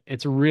fucking shit.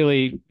 It's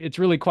really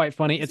quite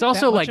funny. It's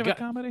also like a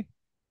comedy.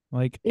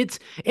 Like it's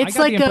I got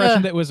like the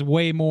impression that it was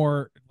way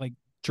more like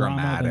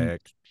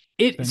dramatic.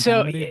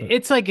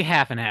 It's like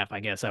half and half,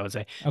 I guess I would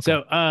say. Okay.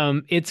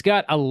 So it's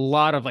got a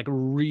lot of like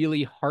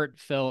really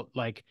heartfelt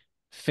like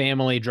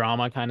family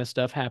drama kind of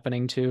stuff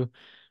happening too.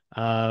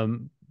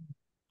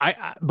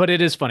 But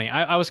it is funny.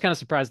 I was kind of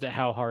surprised at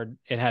how hard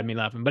it had me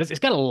laughing, but it's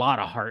got a lot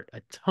of heart,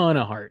 a ton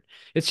of heart.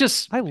 It's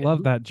just, I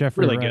love that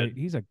Jeffrey really Wright. good.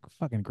 He's a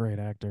fucking great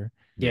actor.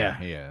 Yeah,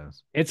 he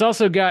is. It's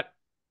also got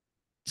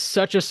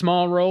such a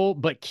small role,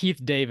 but Keith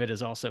David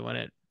is also in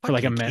it for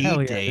like a minute.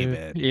 Keith yeah,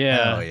 David.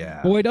 Yeah. Hell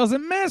yeah. Boy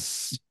doesn't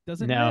miss.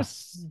 Doesn't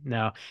miss.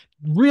 No.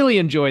 Really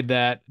enjoyed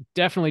that.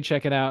 Definitely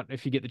check it out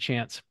if you get the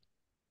chance.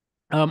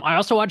 I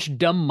also watched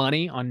Dumb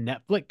Money on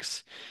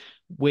Netflix,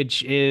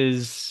 which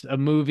is a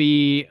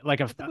movie like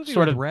a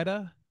sort of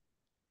Retta.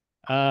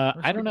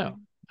 I don't know.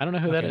 I don't know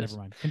who that is.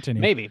 Never mind.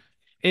 Continue. Maybe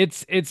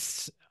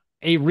it's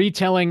a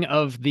retelling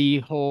of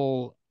the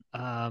whole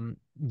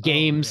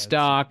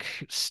GameStop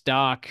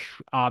stock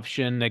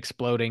option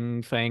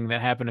exploding thing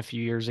that happened a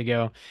few years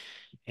ago.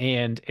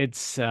 And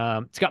it's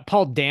got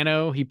Paul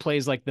Dano. He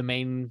plays like the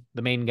main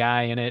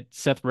guy in it.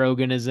 Seth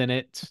Rogen is in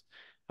it.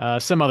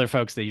 Some other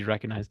folks that you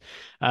recognize.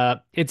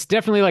 It's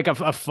definitely like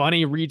a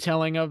funny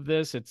retelling of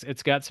this.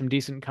 It's got some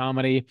decent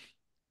comedy.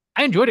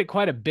 I enjoyed it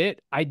quite a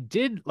bit. I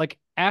did like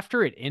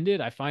after it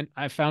ended, I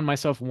found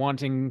myself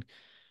wanting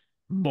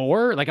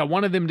more. Like I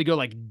wanted them to go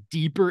like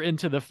deeper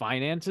into the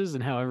finances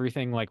and how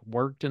everything like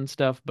worked and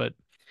stuff. But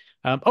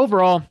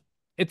overall,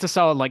 it's a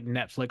solid like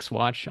Netflix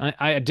watch.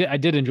 I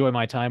did enjoy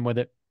my time with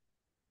it.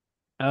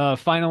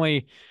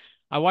 Finally,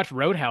 I watched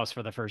Roadhouse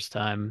for the first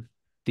time.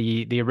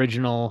 The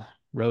original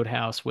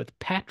Roadhouse with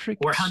Patrick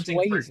We're hunting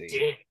for Swayze.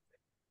 dick.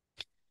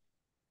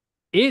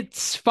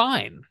 It's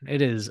fine.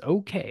 It is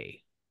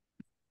okay.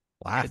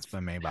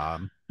 Blasphemy,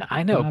 Bob.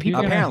 I know. Bob,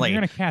 People Apparently, you're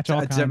gonna catch all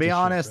kinds to be of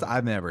honest, shit,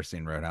 I've never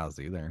seen Roadhouse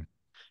either.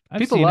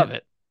 people love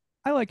it.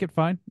 I like it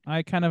fine.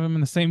 I kind of am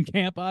in the same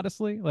camp,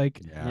 honestly.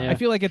 Like, Yeah. I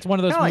feel like it's one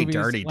of those Kinda like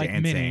movies, Dirty like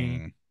Dancing.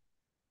 Mini.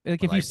 Like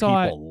but, if you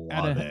saw it people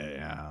at love a, it,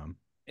 yeah.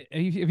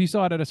 if you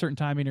saw it at a certain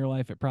time in your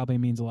life, it probably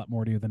means a lot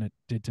more to you than it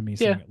did to me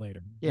seeing it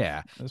later.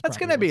 Yeah. That's That's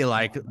probably gonna be what's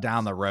like going on.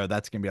 down the road.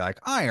 That's gonna be like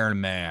Iron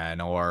Man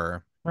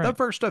or the Right.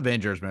 first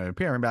Avengers movie.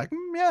 People are gonna be like,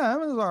 yeah, it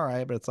was all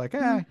right, but it's like,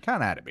 kind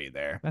of had to be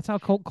there. That's how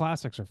cult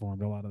classics are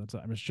formed a lot of the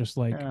time. It's just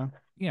like,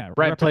 yeah,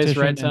 Right place, right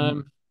repetition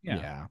and-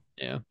 time.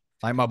 Yeah.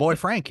 Like my boy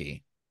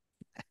Frankie.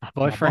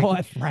 Boy, My Frank.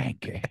 boy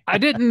Frankie. I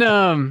didn't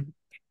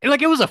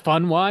like it was a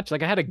fun watch.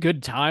 Like I had a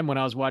good time when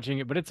I was watching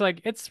it, but it's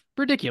like it's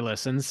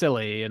ridiculous and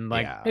silly and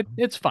like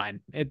it's fine.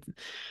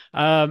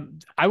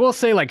 I will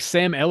say like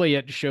Sam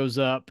Elliott shows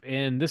up,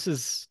 and this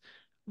is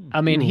I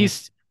mean, Ooh.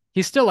 he's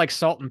still like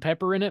salt and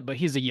pepper in it, but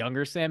he's a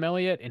younger Sam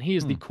Elliott, and he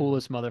is the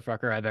coolest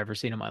motherfucker I've ever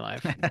seen in my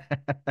life.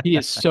 He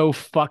is so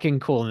fucking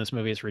cool in this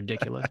movie. It's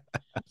ridiculous.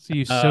 So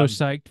you so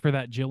psyched for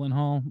that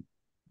Gyllenhaal?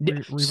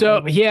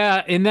 So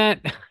yeah, in that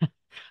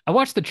I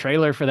watched the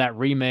trailer for that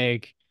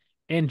remake,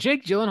 and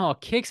Jake Gyllenhaal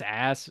kicks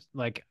ass.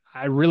 Like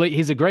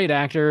he's a great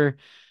actor,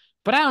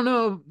 but I don't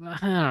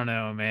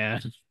know,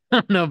 man. I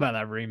don't know about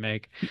that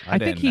remake. I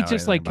think he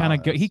just like kind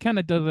of he kind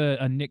of does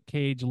a Nick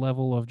Cage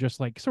level of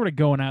just like sort of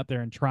going out there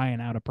and trying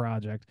out a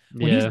project.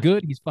 When he's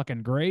good, he's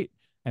fucking great.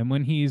 And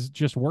when he's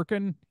just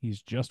working,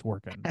 he's just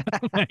working.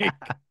 Like,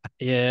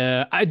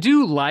 yeah, I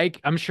do like,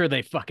 I'm sure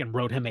they fucking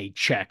wrote him a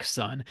check,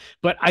 son.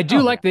 But I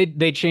do like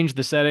they changed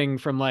the setting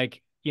from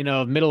like,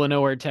 middle of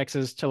nowhere,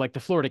 Texas to like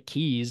the Florida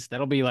Keys.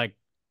 That'll be like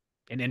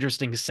an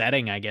interesting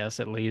setting, I guess,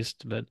 at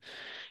least. But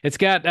it's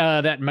got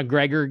that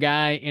McGregor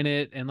guy in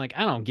it. And like,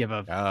 I don't give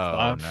a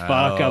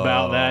fuck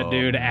about that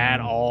dude at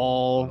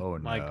all. Oh,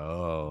 like,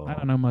 no. I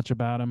don't know much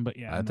about him, but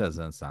yeah. That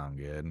doesn't sound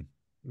good.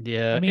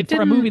 Yeah. I mean,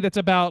 for a movie that's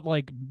about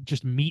like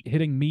just meat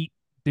hitting meat,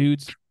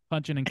 dudes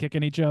punching and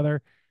kicking each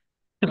other.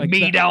 Like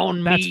meat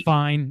on that's meat.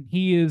 fine.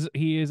 He is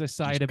a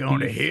side of going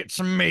to beef. hit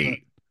some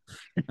meat.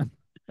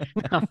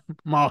 I'm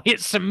gonna hit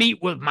some meat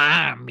with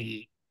my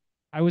meat.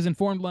 I was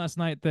informed last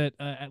night that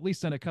at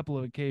least on a couple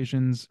of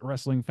occasions,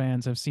 wrestling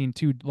fans have seen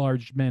two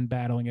large men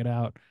battling it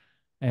out.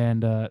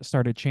 and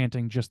started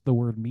chanting just the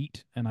word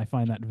meat, and I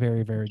find that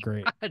very, very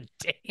great. God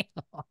damn.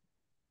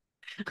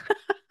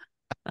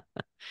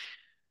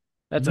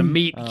 That's a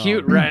meat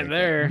cute right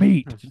there.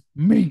 Meat,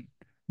 meat,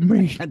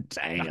 meat.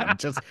 Damn,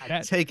 just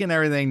taking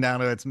everything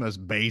down to its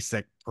most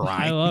basic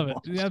I primal. love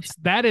it.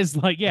 That is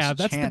like, yeah, Just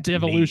that's the chant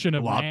devolution meat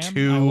of while man. I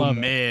two love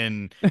it.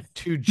 men,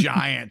 two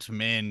giant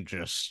men,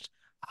 just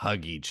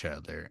hug each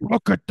other.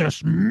 Look at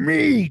this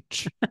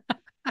meat.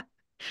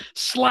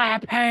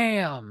 Slap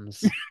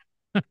hams.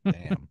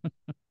 Damn.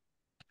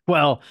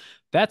 Well,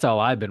 that's all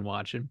I've been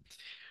watching.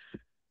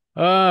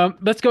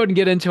 Let's go ahead and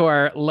get into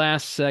our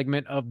last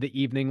segment of the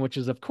evening, which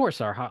is, of course,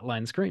 our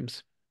Hotline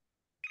Screams.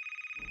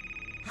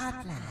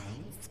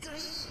 Hotline Scream.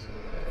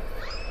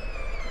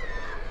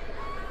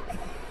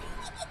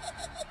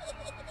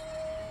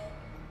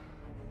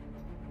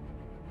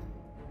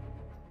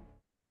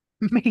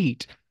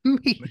 Meat.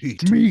 Meat,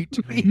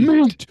 meat,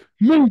 meat.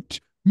 Here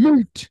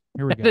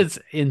we That go. is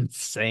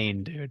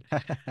insane, dude.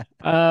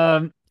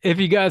 If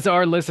you guys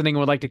are listening and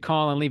would like to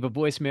call and leave a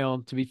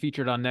voicemail to be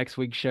featured on next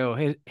week's show,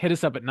 hit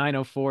us up at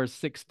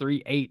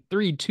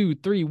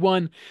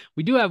 904-638-3231.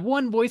 We do have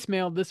one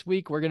voicemail this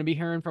week. We're going to be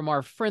hearing from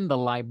our friend, the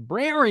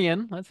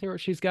librarian. Let's hear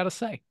what she's got to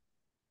say.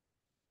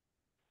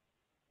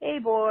 Hey,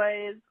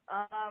 boys.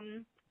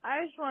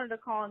 I just wanted to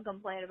call and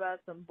complain about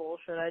some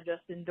bullshit I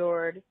just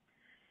endured.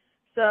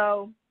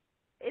 So,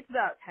 it's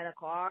about 10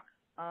 o'clock.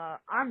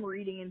 I'm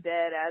reading in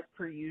bed as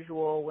per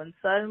usual when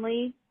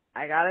suddenly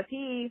I gotta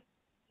pee.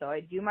 So I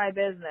do my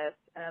business,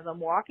 and as I'm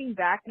walking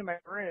back into my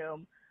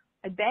room,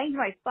 I banged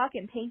my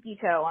fucking pinky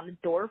toe on the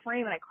door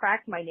frame and I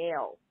cracked my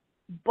nail.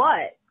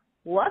 But,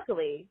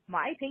 luckily,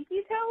 my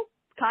pinky toe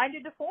kind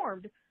of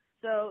deformed,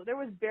 so there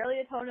was barely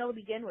a toenail to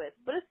begin with,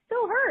 but it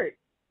still hurt.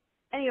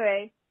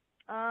 Anyway,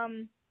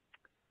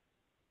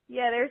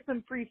 yeah, there's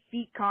some free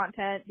feet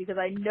content because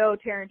I know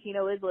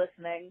Tarantino is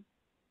listening.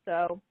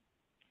 So,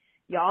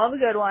 y'all have a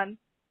good one.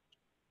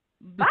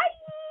 Bye!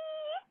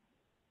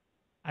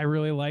 I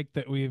really like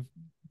that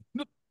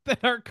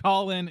that our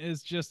call-in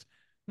is just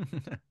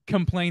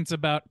complaints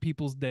about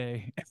people's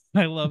day.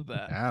 I love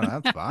that. Yeah,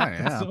 that's fine.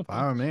 Yeah, So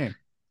fine with me.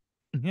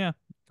 Yeah,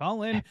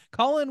 call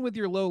in with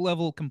your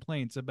low-level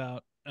complaints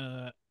about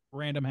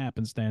random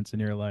happenstance in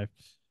your life.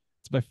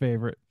 It's my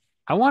favorite.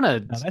 I want to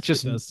That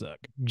just shit does suck.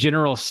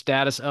 general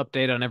status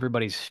update on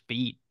everybody's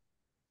feet.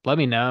 Let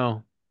me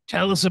know.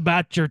 Tell us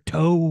about your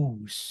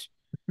toes.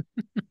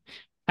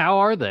 How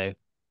are they?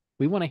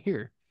 We want to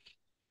hear.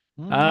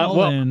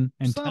 Call in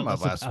and some tell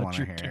of us us about wanna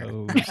your hear.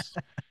 toes.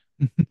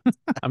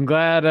 I'm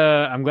glad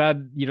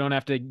you don't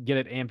have to get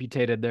it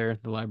amputated there,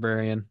 the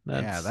librarian.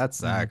 Yeah, that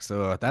sucks.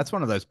 So that's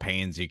one of those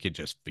pains you could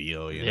just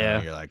feel, you know,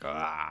 Yeah. you're like,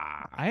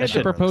 ah. I had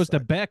to propose to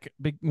Beck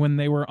when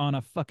they were on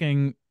a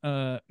fucking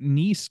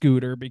knee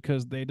scooter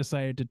because they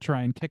decided to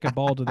try and kick a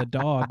ball to the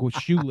dog with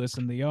shoeless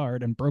in the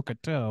yard and broke a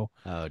toe.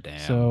 Oh, damn.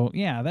 So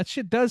yeah, that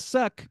shit does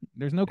suck.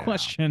 There's no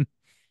question.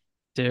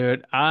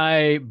 Dude,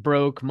 I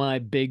broke my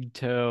big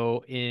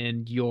toe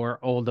in your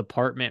old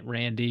apartment,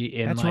 Randy,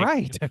 in That's like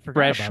right. I forgot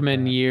about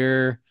freshman that.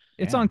 year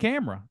It's on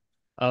camera.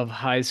 of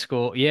high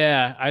school.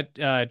 Yeah,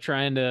 I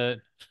trying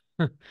to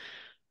this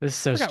is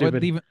so Forgot what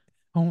stupid. even-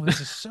 Oh,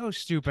 this is so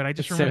stupid. I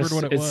just It's remembered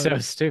what it was. It's so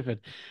stupid.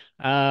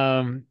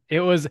 It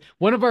was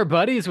one of our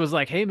buddies was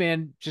like, "Hey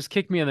man, just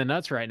kick me in the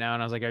nuts right now,"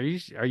 and I was like, "Are you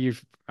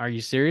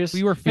serious?"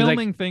 We were He was like,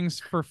 filming things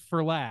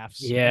for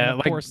laughs. Yeah, and of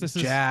like course this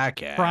is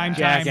Jackass. prime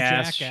time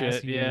Jackass jackass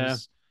shit, yeah.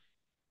 years.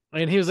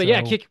 And he was like,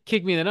 "Yeah, So-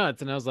 kick me in the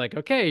nuts," and I was like,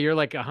 "Okay, you're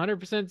like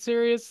 100%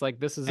 serious? Like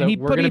this is And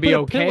we're gonna he be put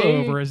okay." a pillow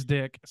over his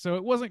dick, so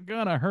it wasn't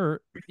gonna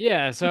hurt.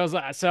 Yeah, so I was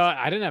like, so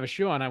I didn't have a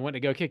shoe on. I went to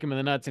go kick him in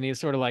the nuts, and he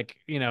sort of like,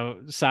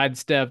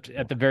 sidestepped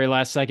at the very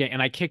last second,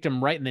 and I kicked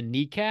him right in the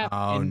kneecap,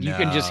 Oh, and you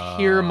can just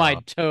hear my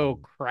no. toe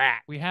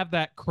crack. We have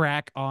that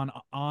crack on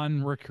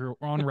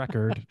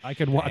record. I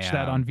could watch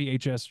that Damn. on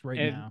VHS right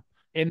And- now.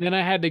 And then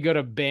I had to go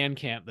to band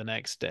camp the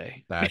next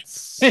day.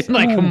 That's And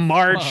like Oh,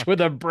 march fuck.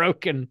 with a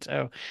broken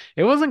toe.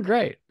 It wasn't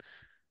great.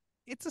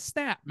 It's a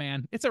snap,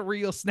 man. It's a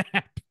real snap.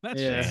 That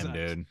shit Yeah. damn, sucks.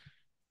 dude.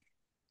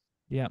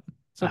 Yep.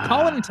 So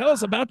call in and tell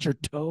us about your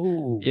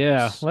toes.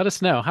 Yeah, let us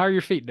know. How are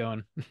your feet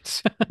doing?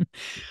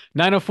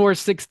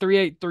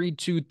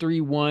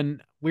 904-638-3231.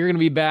 We're going to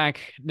be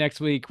back next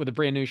week with a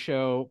brand new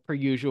show, per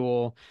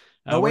usual.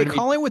 Oh, we're wait, gonna be-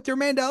 call in with your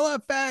Mandela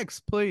effects,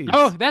 please.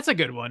 Oh, that's a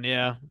good one.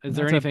 Yeah. Is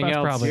there anything that's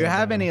else? probably Do you a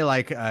have better any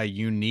like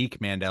unique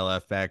Mandela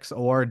effects,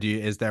 or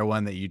is there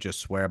one that you just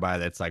swear by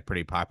that's like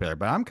pretty popular?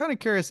 But I'm kind of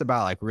curious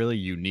about like really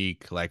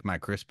unique, like my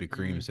Krispy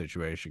Kreme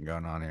situation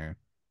going on here.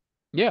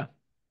 Yeah.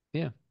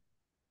 Yeah.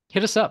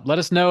 Hit us up. Let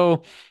us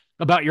know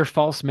about your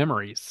false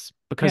memories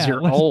because Yeah,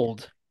 you're let's-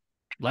 old.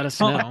 Let us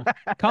know.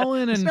 Call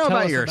in Let's and know tell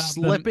about us your about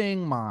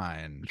slipping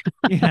mind.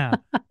 Yeah.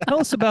 Tell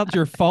us about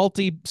your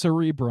faulty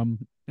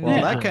cerebrum. Well,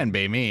 Yeah. that can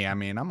be me. I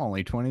mean, I'm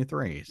only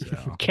 23,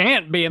 so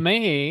Can't be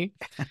me.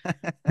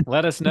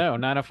 Let us know.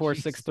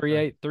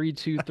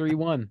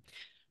 904-638-3231.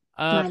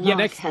 My Yeah,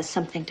 life has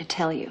something to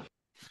tell you.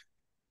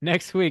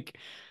 next week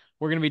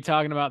we're going to be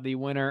talking about the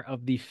winner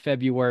of the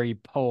February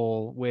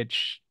poll,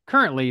 which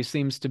currently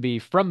seems to be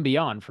From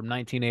Beyond from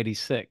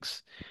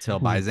 1986. Till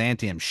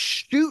Byzantium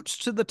shoots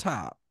to the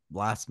top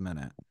last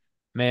minute.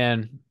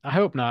 Man, I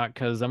hope not,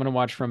 because I'm gonna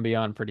watch From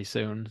Beyond pretty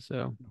soon.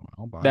 So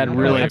That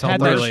really, I've had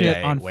that shit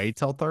Thursday. on. Wait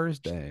till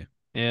Thursday.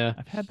 Yeah,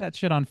 I've had that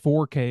shit on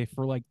 4K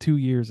for like 2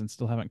 years and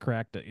still han't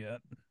cracked it yet.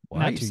 Well,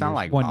 Not you 2 sound years,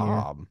 like 1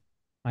 Bob. year.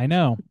 I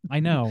know.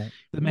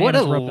 The man what a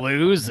has rubbed it-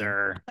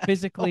 loser!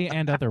 physically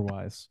and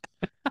otherwise.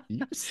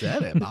 You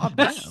said it, Bob.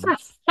 Damn.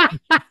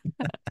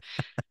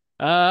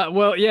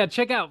 Well, yeah,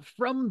 check out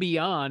From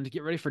Beyond.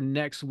 Get ready for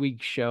next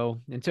week's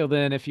show. Until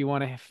then, if you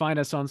want to find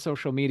us on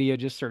social media,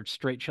 just search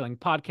Straight Chilling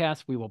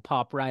Podcast. We will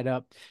pop right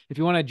up. If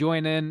you want to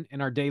join in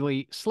our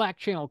daily Slack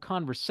channel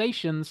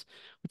conversations,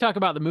 we talk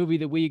about the movie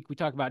of the week. We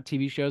talk about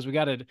TV shows. We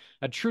got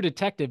a True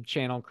Detective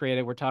channel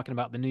created. We're talking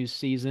about the new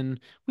season.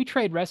 We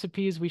trade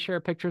recipes. We share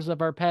pictures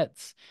of our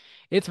pets.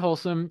 It's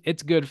wholesome.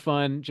 It's good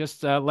fun.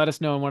 Just let us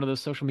know in one of those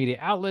social media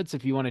outlets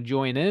if you want to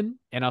join in,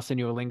 and I'll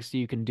send you a link so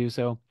you can do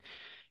so.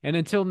 And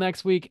until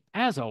next week,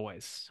 as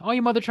always, all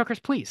you mother truckers,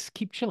 please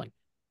keep chilling.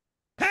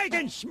 I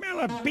can smell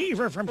a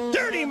beaver from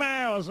 30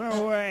 miles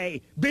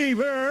away.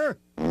 Beaver!